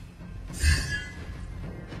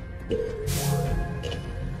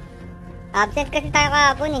 Absent kasi tayo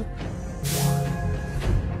kahapon eh.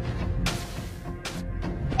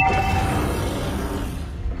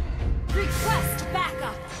 Request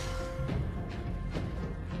backup!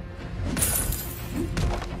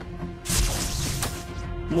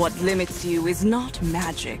 What limits you is not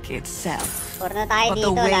magic itself, Puro na tayo but the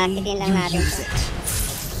dito, way lakitin lang you natin. use it.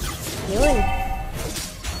 Yun.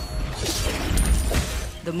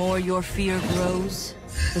 The more your fear grows,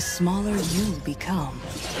 the smaller you become.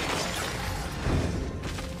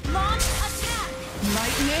 Launch attack!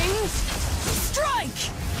 Lightning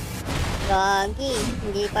strike! Gagi,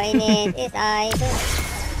 hindi pa inetis, idol.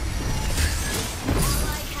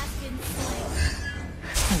 Ally has been slain.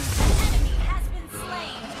 Enemy has been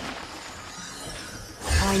slain.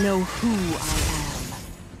 I know who I am,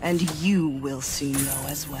 and you will soon know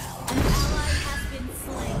as well.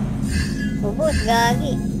 Ubus,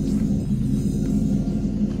 gagi.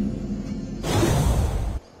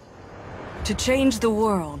 To change the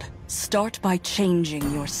world, start by changing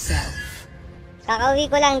yourself. Kakauwi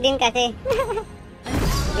ko lang din kasi.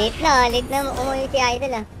 Late na umuwi si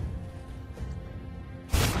Idol ah.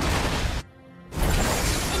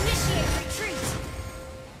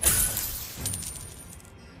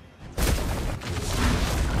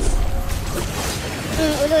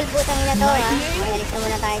 Ulul, butang ina to ha. Mayalis na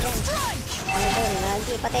muna tayo dyan. Ano to,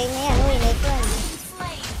 lagi, patayin niya yan. Uy, nice one.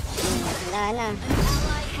 Wala na.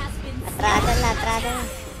 Atrasan na.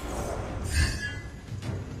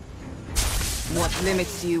 What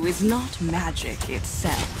limits you is not magic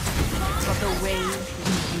itself, but the way you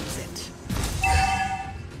use it.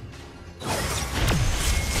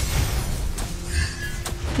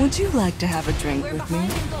 Would you like to have a drink with me?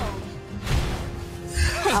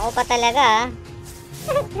 Ako pa talaga ah.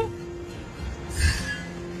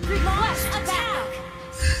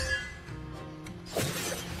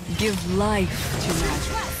 Give life to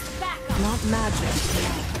magic, not magic to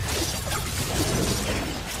life.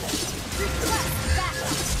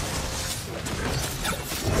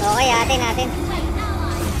 Okay, natin.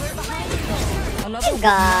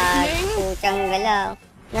 God, putang galaw.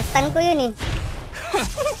 Nastan ko yun eh.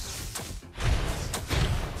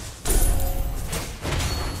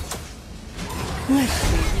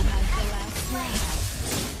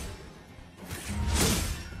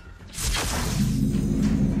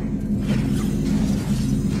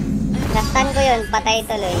 Nastan ko yun, patay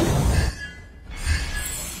tuloy.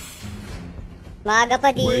 Maaga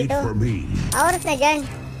pa dito. Oras na dyan.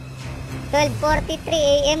 12:43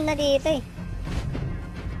 AM na dito eh.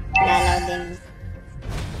 Galaw din.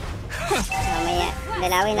 Mamaya.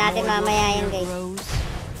 Dalawin natin mamaya yan guys.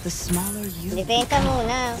 Depensa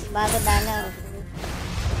muna bago dalaw.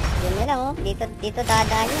 Yun na lang oh. Dito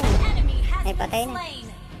dadaan yun. Ay patay na.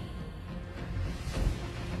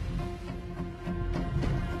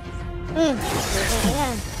 Dito na.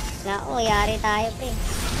 Naku, yari tayo pre.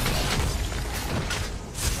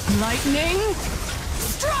 Lightning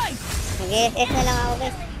strike. Mag-SS na lang ako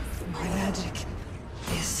guys. My magic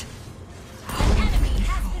is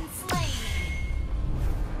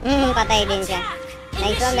patay din siya.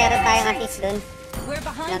 Nice one, meron tayong assist dun.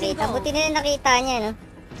 Nakita, buti na lang nakita niya no.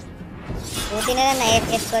 Buti na lang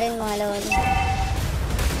na-SS ko rin mga lolo.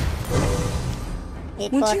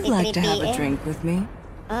 Would you like 8:43 to have a PM. drink with me?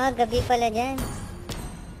 Gabi pala dyan.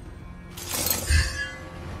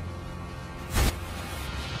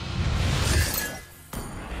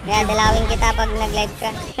 Kaya dalawin kita pag nag-live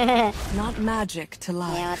ka. Not magic to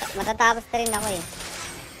life. Kaya matatapos na rin ako eh.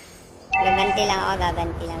 Gaganti lang ako,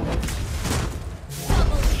 gaganti lang.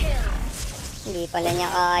 Hindi pala niya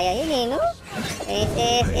kaya yun eh, no?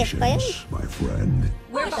 SSS pa yun.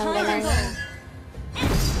 Tanggalan niya.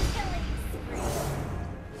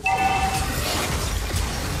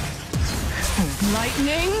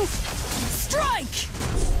 Lightning strike.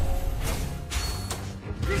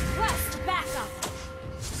 Request backup.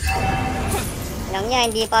 Lang niya,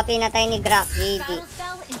 hindi pa pinatay ni Grak, GG.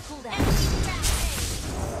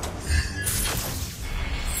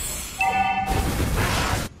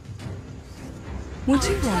 Would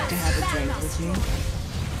you like to have a drink with me?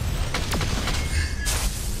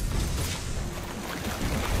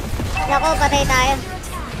 Naku, patay tayo.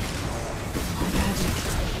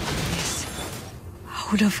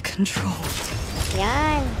 Out of control.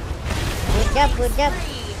 Yan. Good job.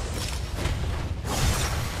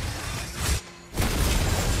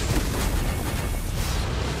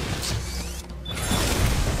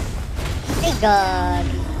 Hey God.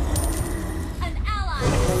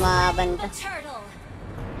 Lumaban to.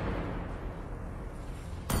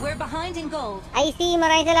 We're behind in gold. I see,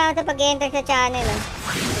 maraming salamat sa pag-enter sa channel. Oh.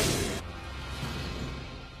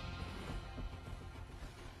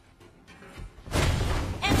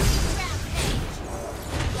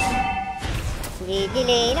 GG,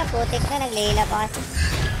 Layla. Putik na, nag-Layla pa kasi.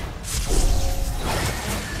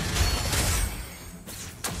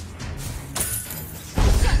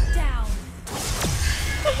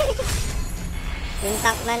 Yung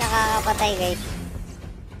tank na nakakapatay, guys.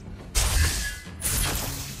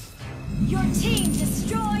 Your team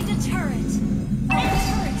destroyed a turret. Our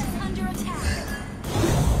turret is under attack.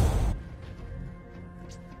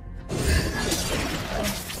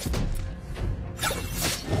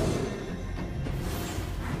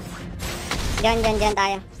 Diyan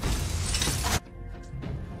tayo.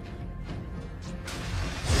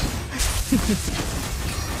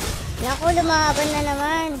 Naku, lumaban na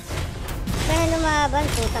naman. Kaya lumaban,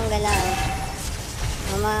 putang galaw.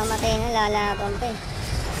 Mamamatay na, lalaban pa eh.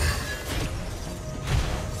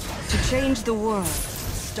 To change the world,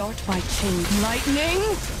 start by change lightning.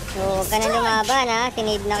 So, huwag ka na lumaban ha.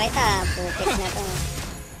 Sinave na kita. Putik na to.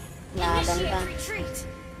 Laban pa.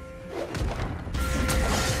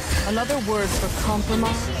 Another word for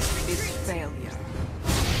compromise is failure.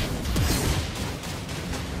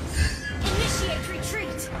 Initiate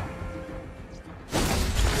retreat.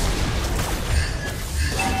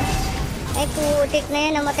 Ay, putik na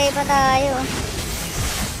yan. Namatay pa tayo.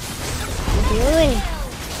 Yun.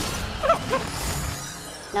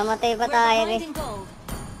 Namatay pa tayo eh.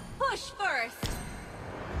 Push first.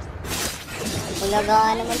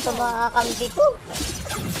 Ulagaan naman ito mga kampi ko.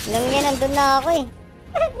 Alam niya, nandun na ako eh.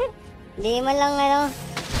 Hindi man lang ano.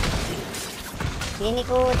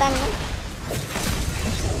 Ginikutan mo.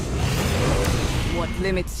 What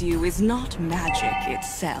limits you is not magic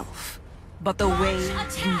itself, but the way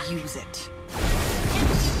you use it.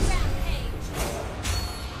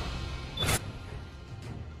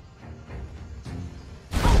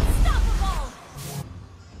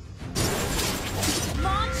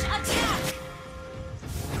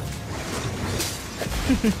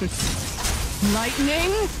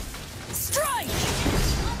 Lightning strike!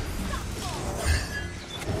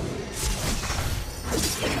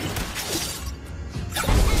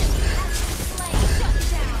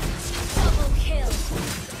 Double kill.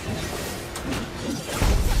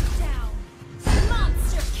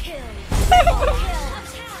 Monster kill.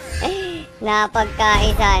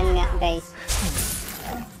 Napagkaisahan nga guys.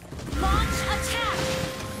 Launch attack.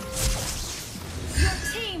 Your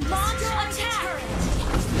team launch attack.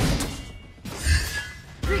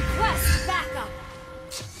 Request backup.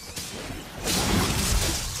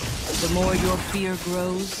 The more your fear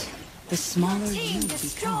grows, the smaller you become.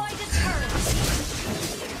 Destroy the turret.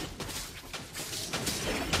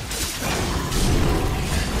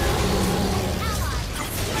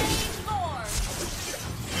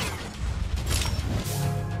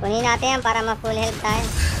 Kunin natin yan para ma-full health tayo.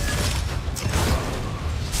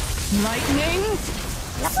 Lightning!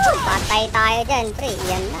 Naku, patay tayo dyan, pre.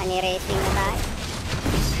 Yan na, ni-racing na tayo.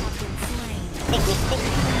 Stick.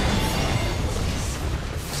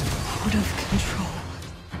 Out of control.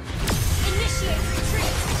 Initiate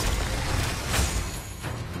retreat.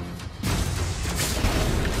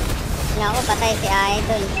 Naku, patay si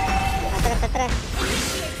Idol. Atras.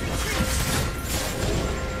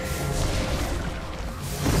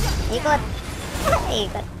 Ikot.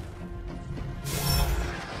 Ikot.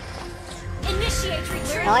 Initiate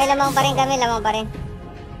retreat. Okay, lamang pa rin kami, lamang pa rin.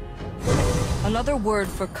 Another word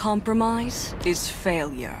for compromise is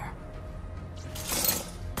failure.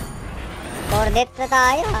 For death na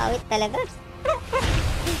tayo, awit talaga.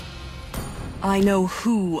 I know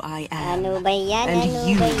who I am. Ano ba yan? And Ano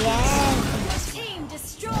you. ba yan? Team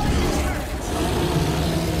destroy the turret.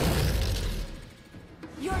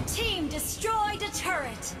 Your team destroyed a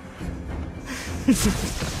turret.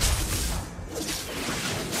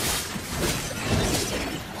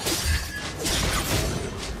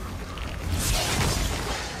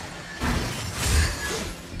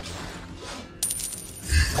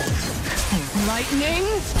 Lightning!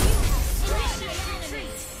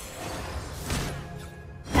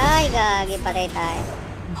 Ay, gagi, patay tayo.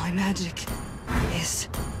 My magic is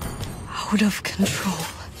out of control.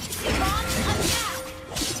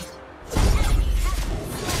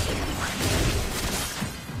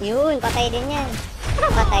 Yun, patay din yan.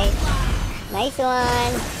 Patay. Nice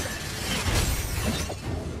one.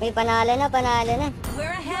 Uy, panalo na. We're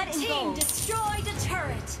ahead in gold. Team destroyed a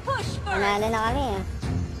turret. Push first. Panalo na kami ah.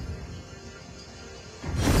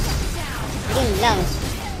 Yun lang.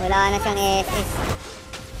 Wala na siyang SS.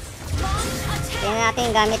 Tingnan natin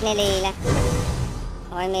yung gamit ni Layla.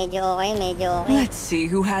 Okay, medyo okay. Let's see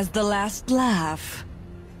who has the last laugh.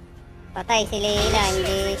 Patay si Layla,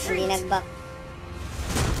 hindi nag-back.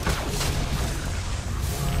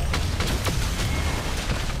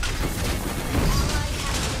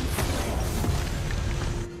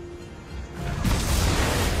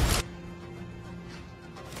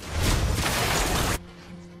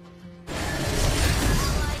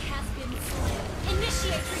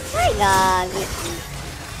 Ay, gagi.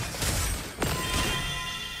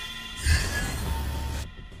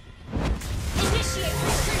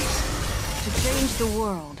 To change the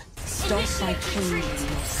world, start by changing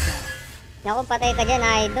yourself. Naku, patay ka dyan,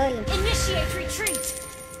 Idol. Initiate retreat.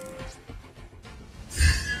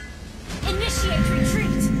 Initiate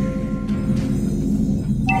retreat.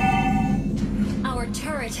 Our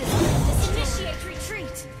turret has been initiate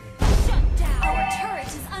retreat. Shut down. Our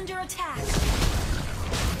turret is under attack.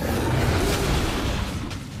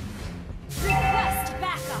 Request back.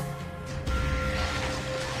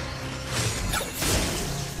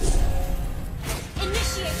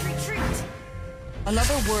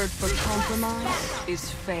 Another word for compromise is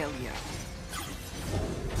failure.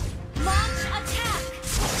 Launch attack!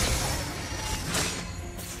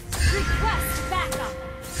 Request backup!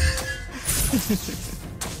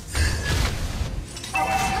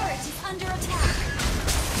 Our turret is under attack!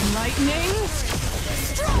 Lightning!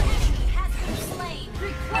 Strike! Has been slain!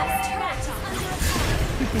 Request turret is under attack!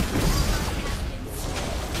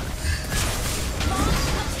 Launch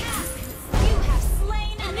attack! You have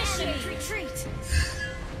slain an enemy! Retreat!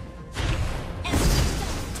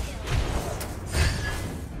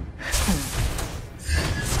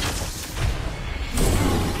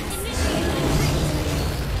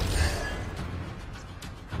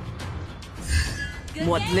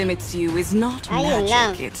 What limits you is not Ayun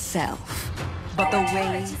lang. magic itself, but the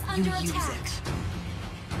way you use it.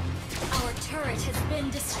 Our turret has been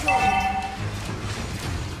destroyed.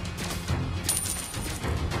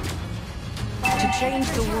 To change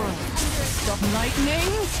the world, stop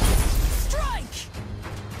lightning! Strike!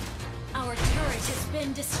 Our turret has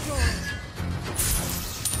been destroyed.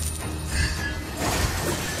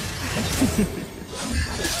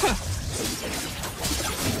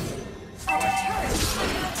 Our turret is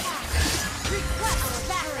under attack. Request our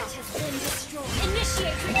turret has been destroyed.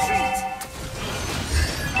 Initiate retreat.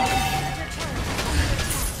 Our turret is under attack.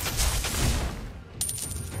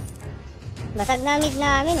 Basag na mid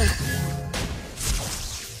namin eh.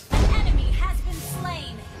 An enemy has been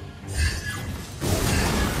slain.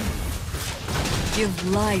 Give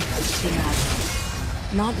life to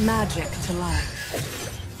magic, not magic to life.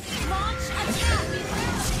 Launch attack.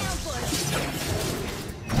 Ambush.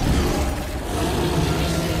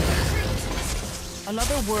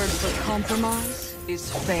 Another word for compromise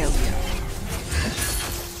is failure.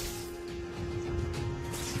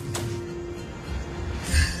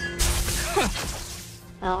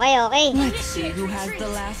 Okay, okay. Let's see who has the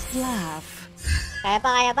last laugh. Kaya pa,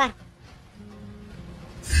 kaya pa.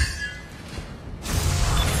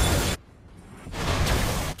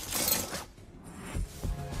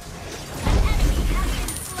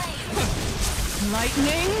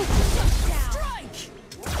 Lightning! Strike!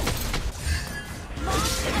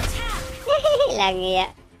 Launch attack! Lagi ya.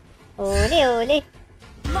 Uli, uli.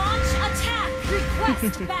 Launch attack!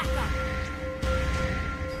 Request backup!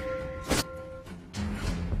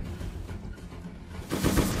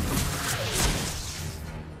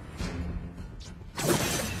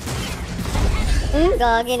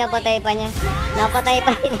 Gagi, napatay pa niya. Napatay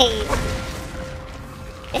pa niya.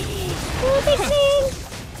 Putik sin.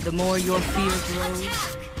 The more your fear grows,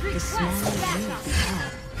 the smaller you become.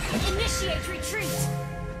 Initiate retreat!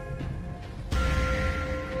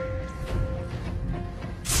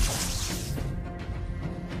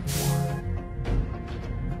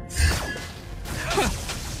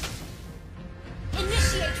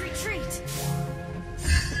 Initiate retreat!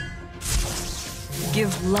 Give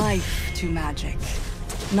life to magic,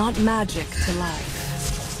 not magic to life.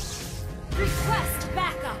 Request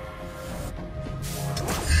backup!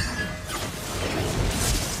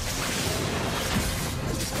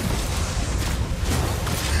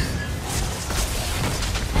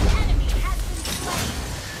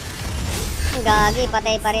 Gagi,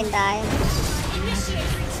 patay pa rin tayo.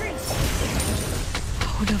 Initiate retreat!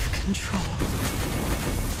 Out of control.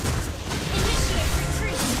 Initiate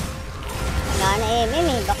retreat! Wala na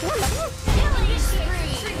MM eh. Back na, back na. Initiate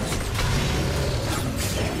retreat!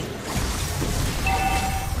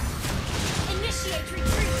 Initiate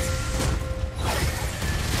retreat!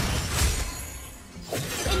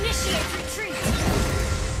 Initiate retreat!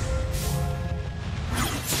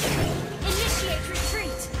 Initiate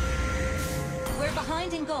retreat! We're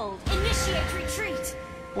behind in gold. Initiate retreat!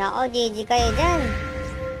 Nako, GG kayo dyan.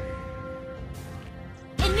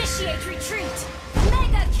 Initiate retreat!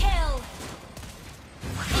 Mega kill!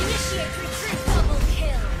 Initiate retreat! Double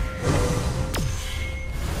kill!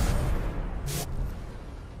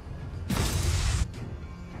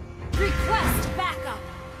 Request backup!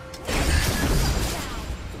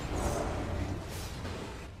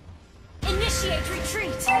 Initiate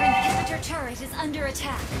retreat! Our inhibitor turret is under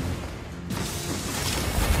attack.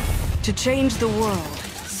 To change the world,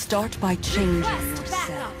 start by changing Request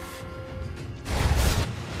backup! yourself.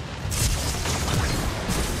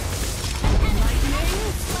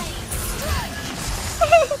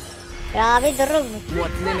 Grabe, durog.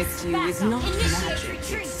 What limits you is not magic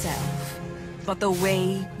itself, but the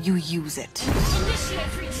way you use it.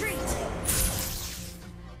 Initiate retreat!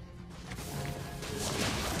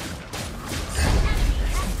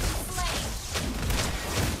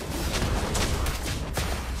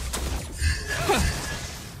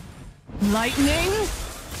 Lightning!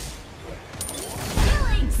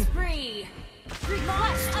 Killing spree!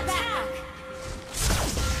 Request attack.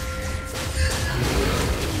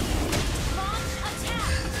 Launch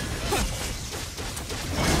attack.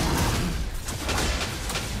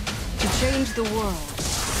 To change the world,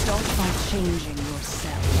 start by changing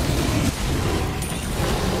yourself.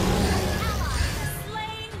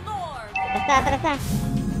 Slain Lord. Trasa.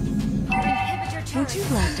 Our inhibitor turret. Would you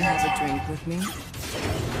like to have a drink with me?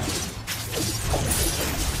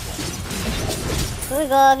 Uy,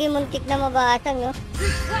 gagi, muntik na mabasag, no?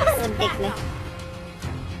 Muntik na.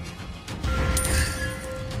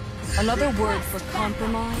 Another word for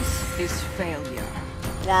compromise is failure.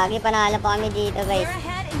 Gagi, panalo pa kami dito, guys. We're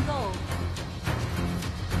ahead in gold.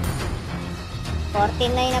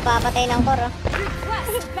 14 na yung napapatay ng core, oh.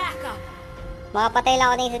 Request backup. Makapatay lang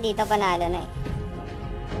ako ng isa dito, panalo na eh.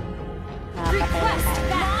 Makapatay lang Request tayo.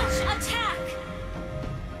 launch attack.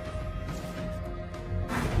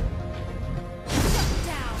 Shut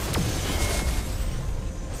down.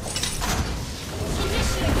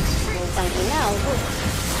 Initiate retreat. Putang ina, ubos.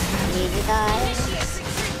 Hindi tayo.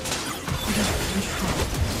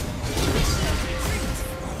 Initiate retreat.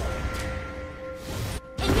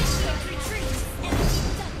 Initiate retreat. Enemy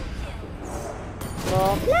double kill.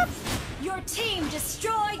 Boklap. Your team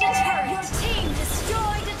destroyed a turret. Your team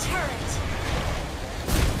destroyed a turret.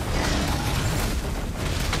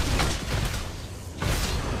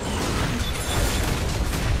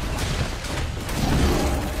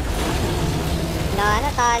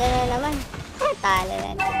 Talo na naman. Talo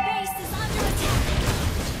na. Our base is under attack.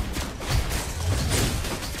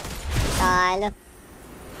 Talo.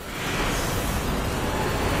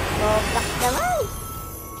 Boklap naman.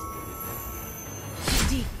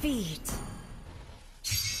 Defeat.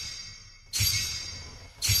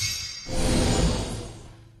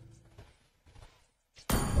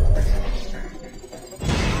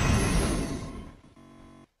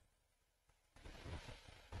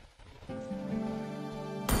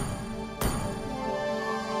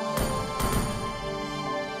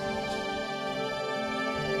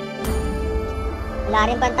 Wala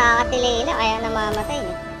rin banta si Leila, kaya namamatay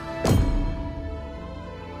eh.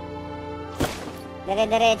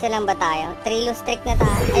 Dire-diretso lang ba tayo? 3 lose streak na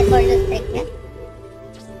tayo. Ay, 4 lose streak na.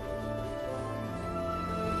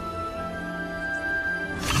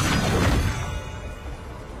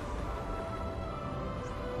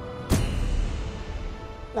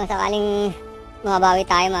 Kung sakaling mabawi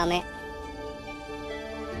tayo mamaya.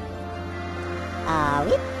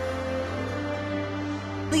 Awit.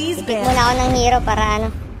 Ipit muna ako ng hero para ano.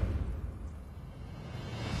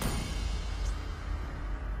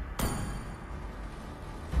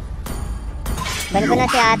 Balik ko na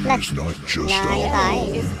si Atlas. Na ano tayo.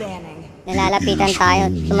 Nalalapitan tayo.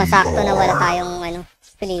 Sumasakto na wala tayong ano,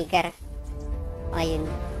 flicker. Ayun.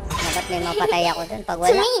 Dapat may mapatay ako dun. Pag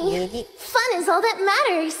wala, GG. Fun is all that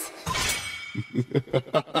matters.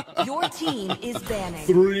 Your team is banning.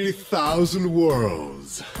 3,000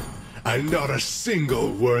 worlds. And not a single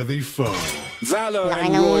worthy foe. Valor Laki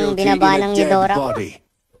and ng royalty in binaba a ng dead Eudora ko. body.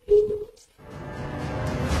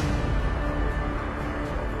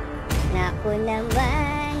 Naku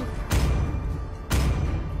naman.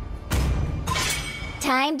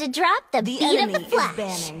 Time to drop the beat of the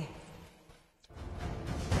flash.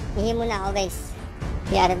 Hihi muna ako guys.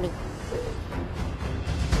 BRB.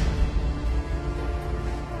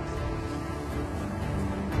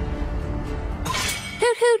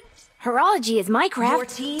 Hoot hoot! Horology is my Your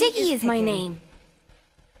craft. team Dicky is is my picking. name.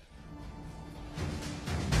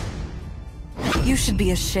 You should be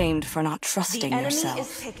ashamed for not trusting The enemy yourself.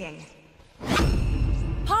 is picking.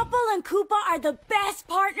 Popple and Koopa are the best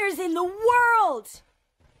partners in the world!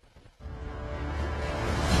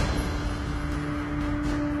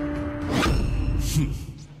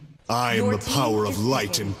 I am Your the team power of is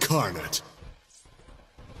light picking. incarnate.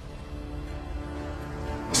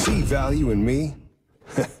 See value in me?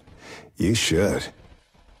 You should.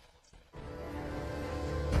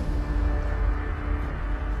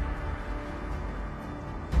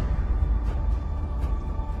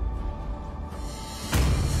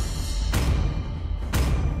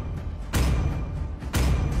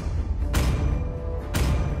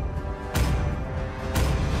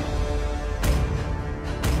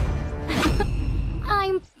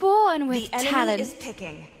 I'm born with The enemy talent. is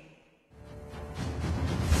picking.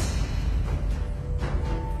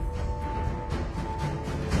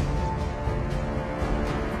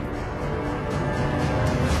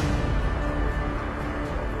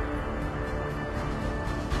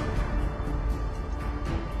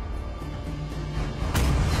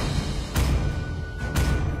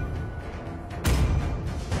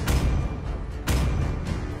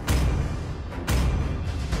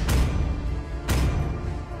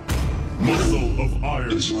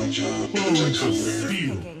 It's my job to protect her.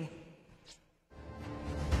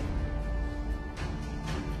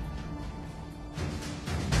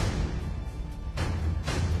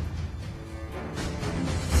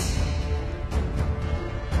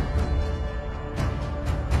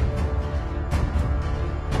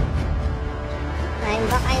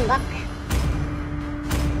 I'm back.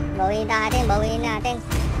 Bawiin natin.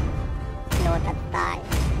 Notat tayo.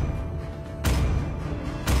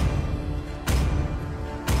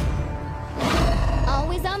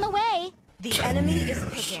 Always on the way. The enemy is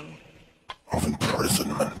picking. Of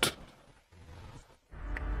imprisonment.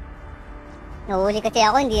 Nahuli kasi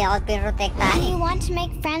ako, hindi ako pinrotektahan. Do you want to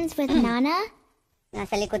make friends with Nana?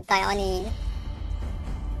 Nasa likod tayo kanina.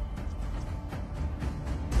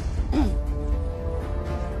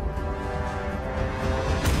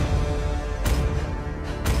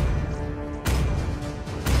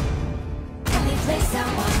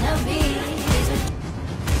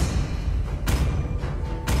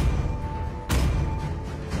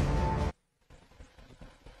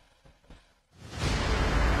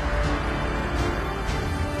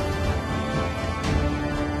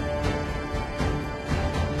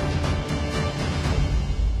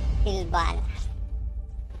 Silvan.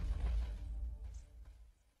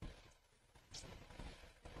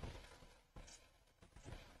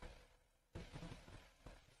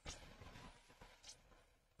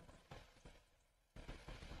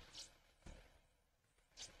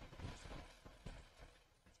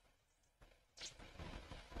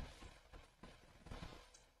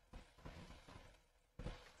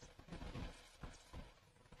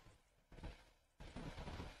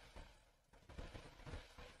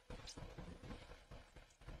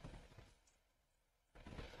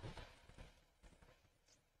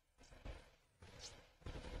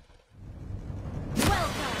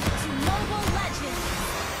 Welcome to Mobile Legends.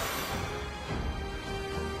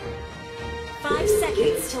 5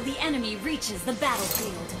 seconds till the enemy reaches the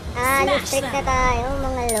battlefield. Let's trick na tayo,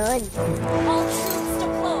 mga lord. All troops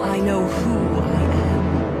deployed. I know who I am,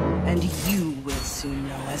 and you will soon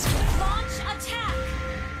know as well. Launch attack.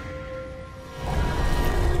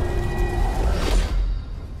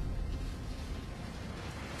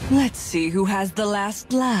 Let's see who has the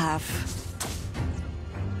last laugh.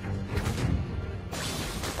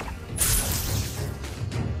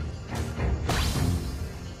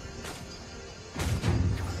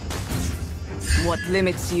 What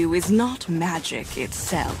limits you is not magic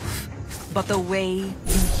itself, but the way you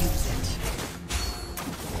use it.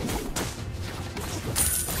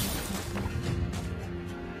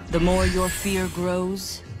 The more your fear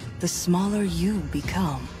grows, the smaller you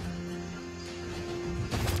become.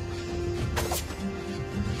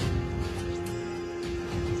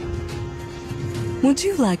 Would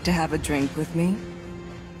you like to have a drink with me?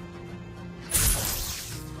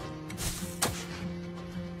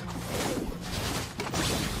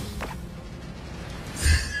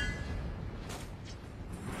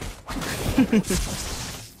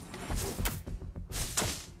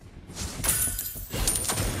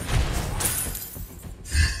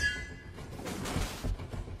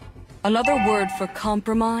 Another word for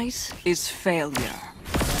compromise is failure.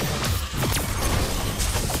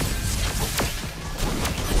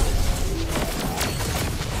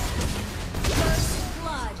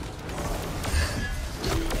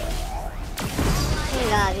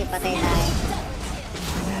 Lagi patay tayo.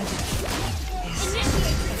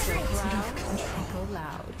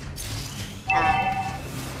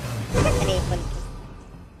 Triple.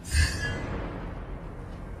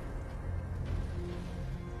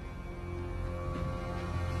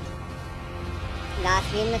 Last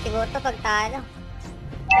game na siguro to pag talo.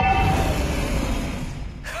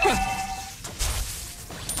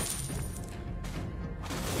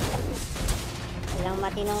 Walang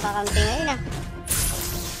matinong kakampi ngayon ah.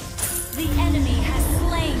 The enemy has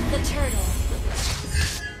slain the turtle.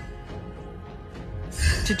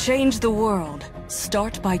 To change the world,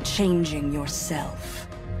 start by changing yourself.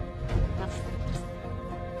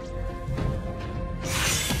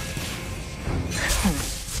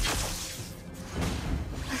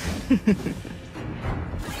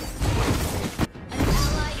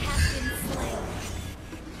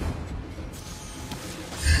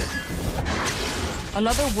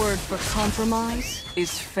 Another word for compromise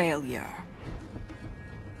is failure.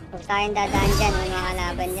 Huwag tayong dadaan dyan, may mga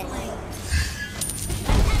kalaban dyan.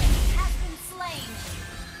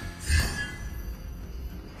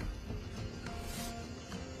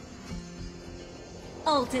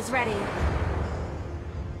 Ult is ready.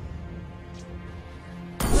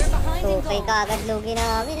 We're behind in Tukay goal. ka agad lugi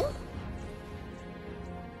namin.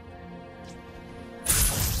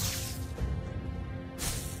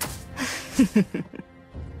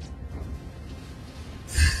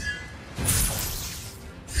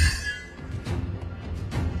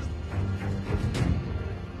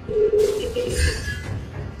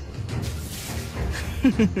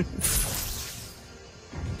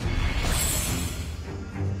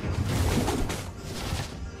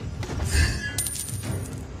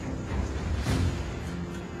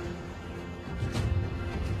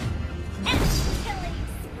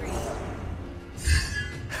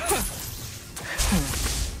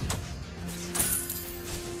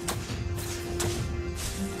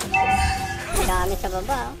 Dami sa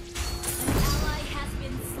baba.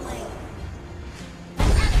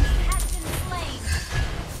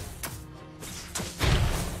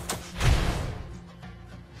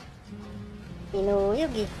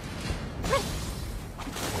 Pinuyog eh.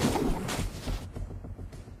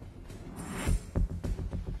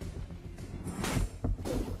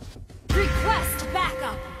 Request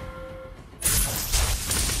backup.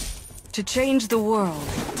 To change the world,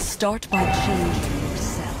 start by changing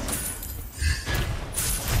yourself.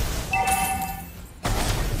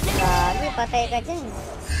 Grabe, patay ka dyan.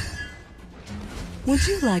 Would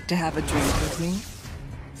you like to have a drink with me?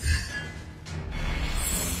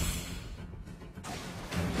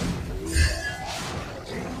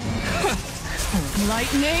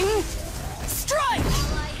 Lightning strike!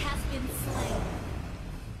 Ally has been slain.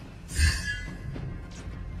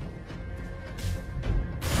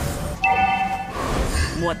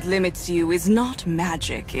 What limits you is not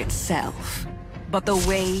magic itself, but the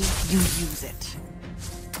way you use it.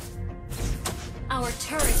 Our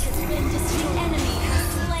turret has been destroyed. The enemy has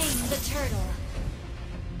slain the turtle.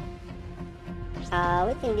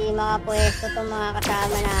 Awit, hindi makapwesto itong mga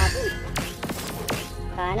kasama natin.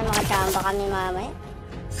 Sana makachamba kami mamaya.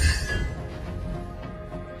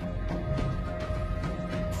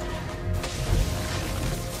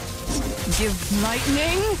 Give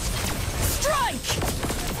lightning strike!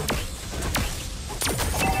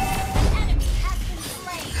 Enemy has been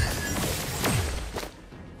slain.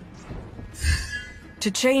 To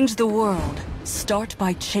change the world, start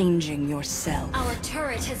by changing yourself. Our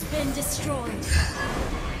turret has been destroyed.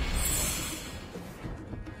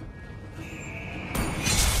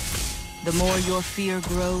 The more your fear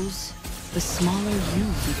grows, the smaller you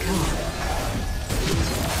become.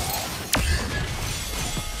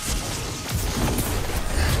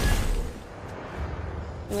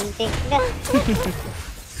 Muntik na.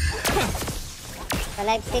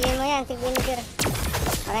 Sa-live stealing mo yan, si Winter.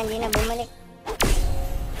 Para hindi na bumalik.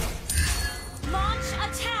 Launch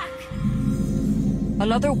attack.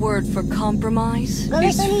 Another word for compromise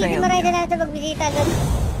Guys, is ulitin mo rin failure. na sa pagbisita doon.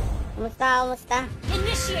 Kumusta?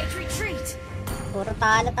 Initiate retreat. Puro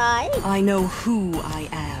talo tayo. I know who I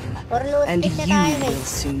am, Puro loot and pick na you tayo will guys.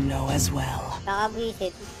 soon know as well.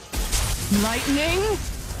 Nakabwisit. Lightning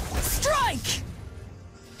strike!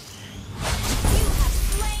 You have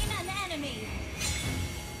slain an enemy.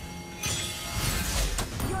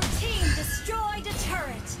 Your team destroyed a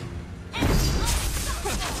turret. Enemy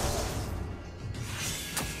unstoppable.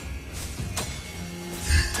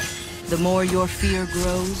 The more your fear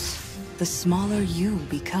grows, the smaller you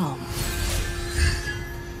become.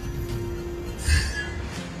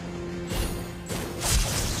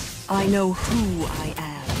 I know who I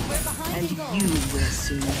am, and you will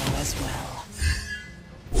soon know as well.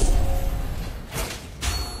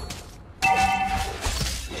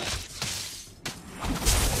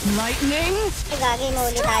 Lightning Ay, gagi mo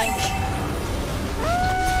ulit tayo.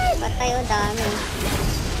 Ay, patay o dami.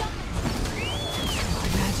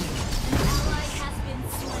 Ally has been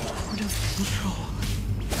slain. out of control.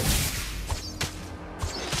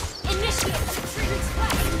 Initiate retreat.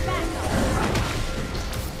 Request backup.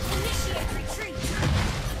 Initiate retreat.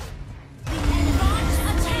 The enemy launch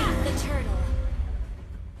attack the turtle.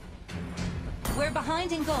 We're behind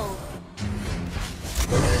in gold.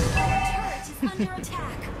 Our turret is under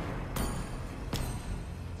attack.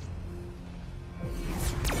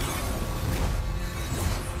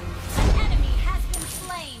 An enemy has been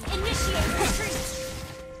slain. Initiate retreat.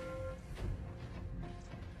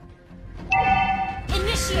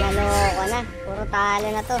 Initiate Naloko na. Puro talo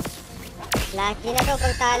na to. Lucky na to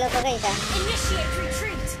pag talo to guys ha. Initiate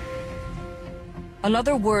retreat.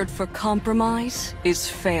 Another word for compromise is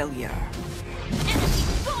failure.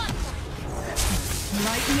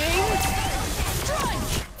 Lightning strike!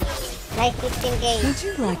 Nice 15k. Would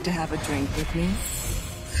you like to have a drink with me?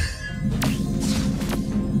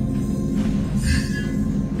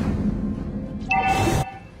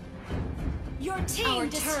 Your team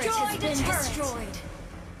turret has been destroyed.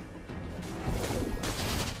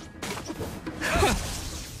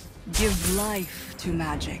 Give life to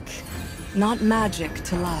magic, not magic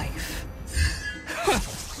to life.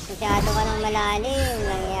 Masyado ka ng malalim.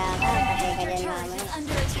 Langya ka. Patay ka dyan mamaya.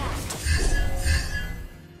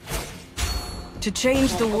 To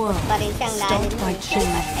change the world, start by changing.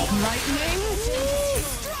 Lightning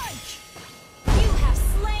strike! You have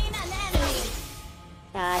slain an enemy.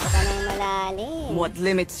 Masyado ka ng malalim. What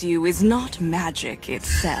limits you is not magic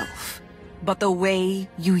itself, but the way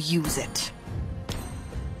you use it.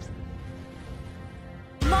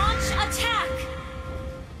 Launch attack!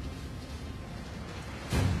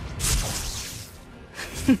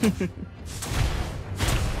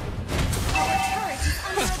 Our turret is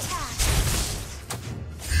under attack.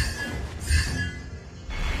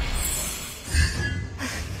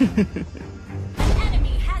 An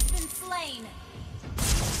enemy has been slain.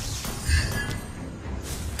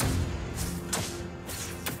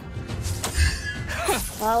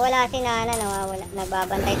 Nawawala si Nana. Nawawala.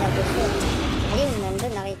 Nagbabantay sa gusto. Ayun,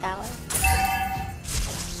 nandun. Nakita ko.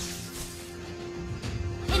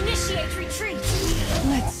 Initiate retreat.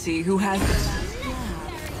 Let's see who has the last laugh.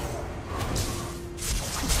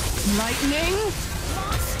 Lightning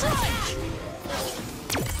Strike!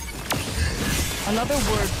 Another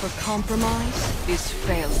word for compromise is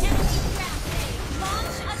failure.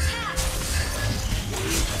 Launch attack!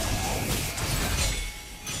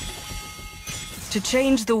 To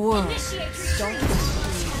change the world, Initiate start retreat.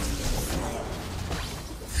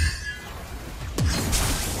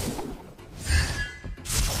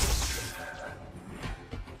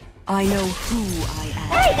 I know who I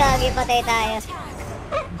am. Ay, gagi. Patay tayo.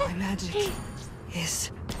 My magic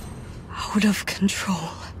is out of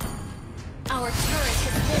control. Our turret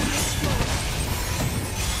has been destroyed.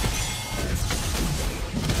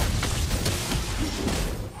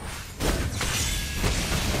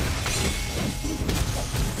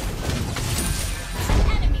 An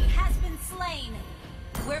enemy has been slain.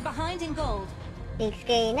 We're behind in gold.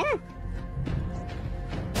 6K na.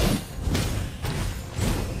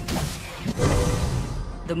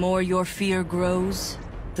 The more your fear grows,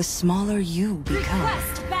 the smaller you become.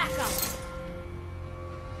 Request backup.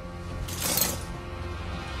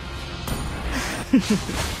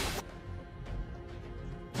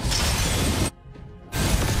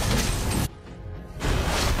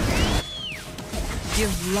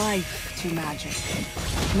 Give life to magic,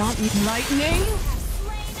 not lightning.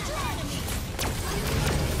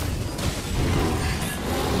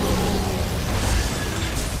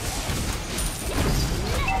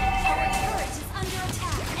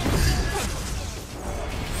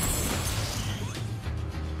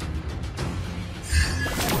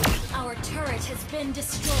 Our turret has been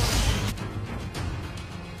destroyed.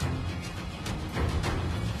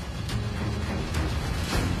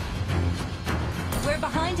 We're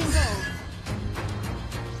behind in gold.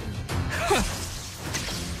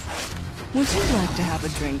 Would you like to have a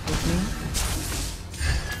drink with me?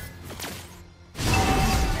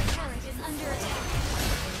 Our turret is under attack.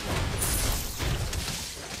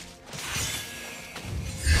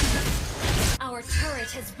 Our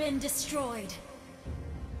turret has been destroyed.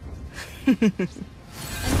 An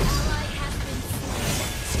ally has been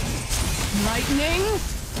slain. Lightning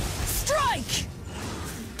strike!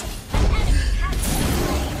 An enemy has been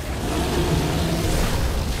slain.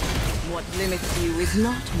 What limits you is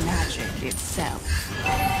not magic itself,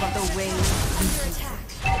 but the way Under attack.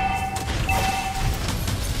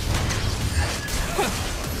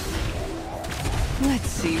 Let's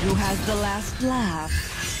see who has the last laugh.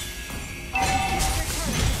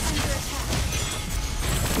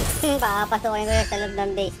 Baka pasukin ko yung sa loob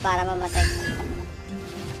ng base para mamatay.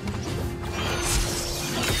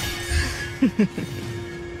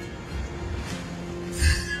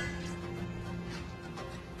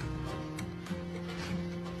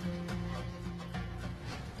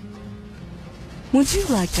 Would you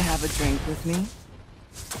like to have a drink with me?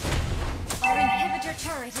 Our inhibitor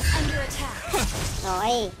turret is under attack.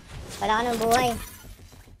 Okay. Wala ka ng buhay.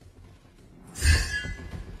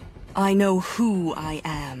 I know who I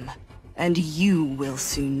am, and you will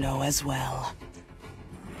soon know as well.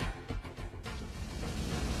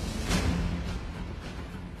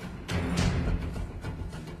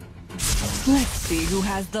 Let's see who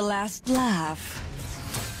has the last laugh.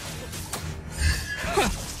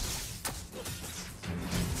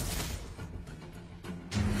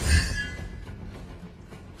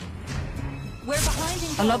 We're behind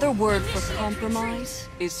in gold. Another word for compromise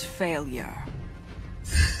is failure.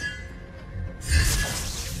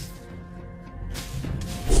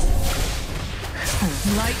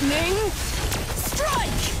 Lightning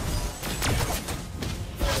strike!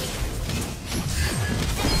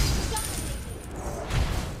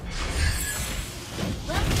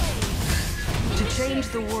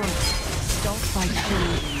 the world. Start by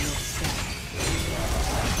killing yourself.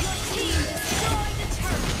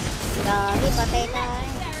 Grabe, patay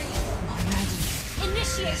tayo.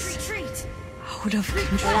 Initiate retreat. Out of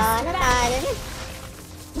control. Wala na, talo na.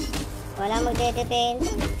 Wala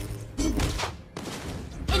magdedepende.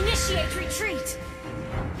 Initiate retreat.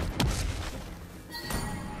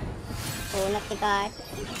 Punat ni Kat.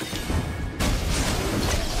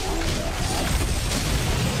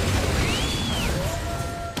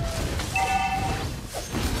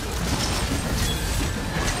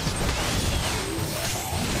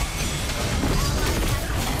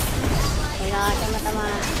 Wala siya matama.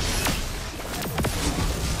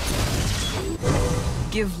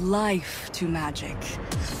 Give life to magic,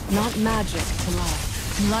 not magic to life.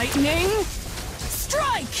 Lightning,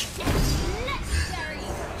 strike!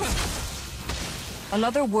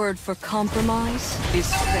 Another word for compromise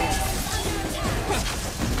is fair.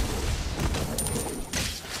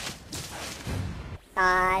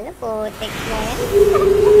 Talo, putik na yan.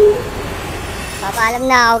 Papaalam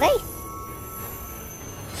na ako, guys.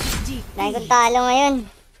 Dahil kung talo ngayon.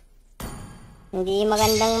 Hindi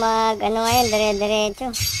magandang ngayon, dire-diretso.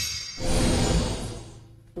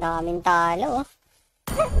 Daming talo, oh.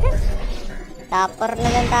 Tapor na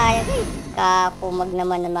lang tayo, guys. Kapumag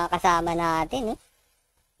naman ng mga kasama natin, eh.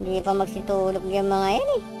 Hindi pa magsitulog yung mga yan,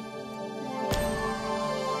 eh.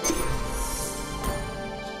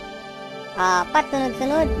 Apat,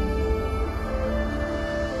 sunod-sunod.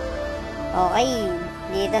 Okay.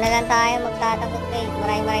 Dito na lang tayo magtatapos, guys.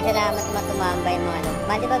 Maraming salamat matumambay mga lodi.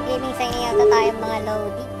 MaldebugPlays sa inyo na tayo mga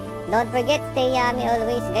lodi. Don't forget, stay yummy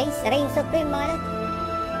always, guys. Reign supreme mga lodi.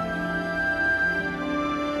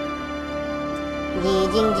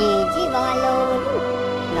 GG mga lodi.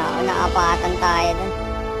 Naapatan tayo dun.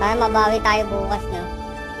 Para mabawi tayo bukas, no?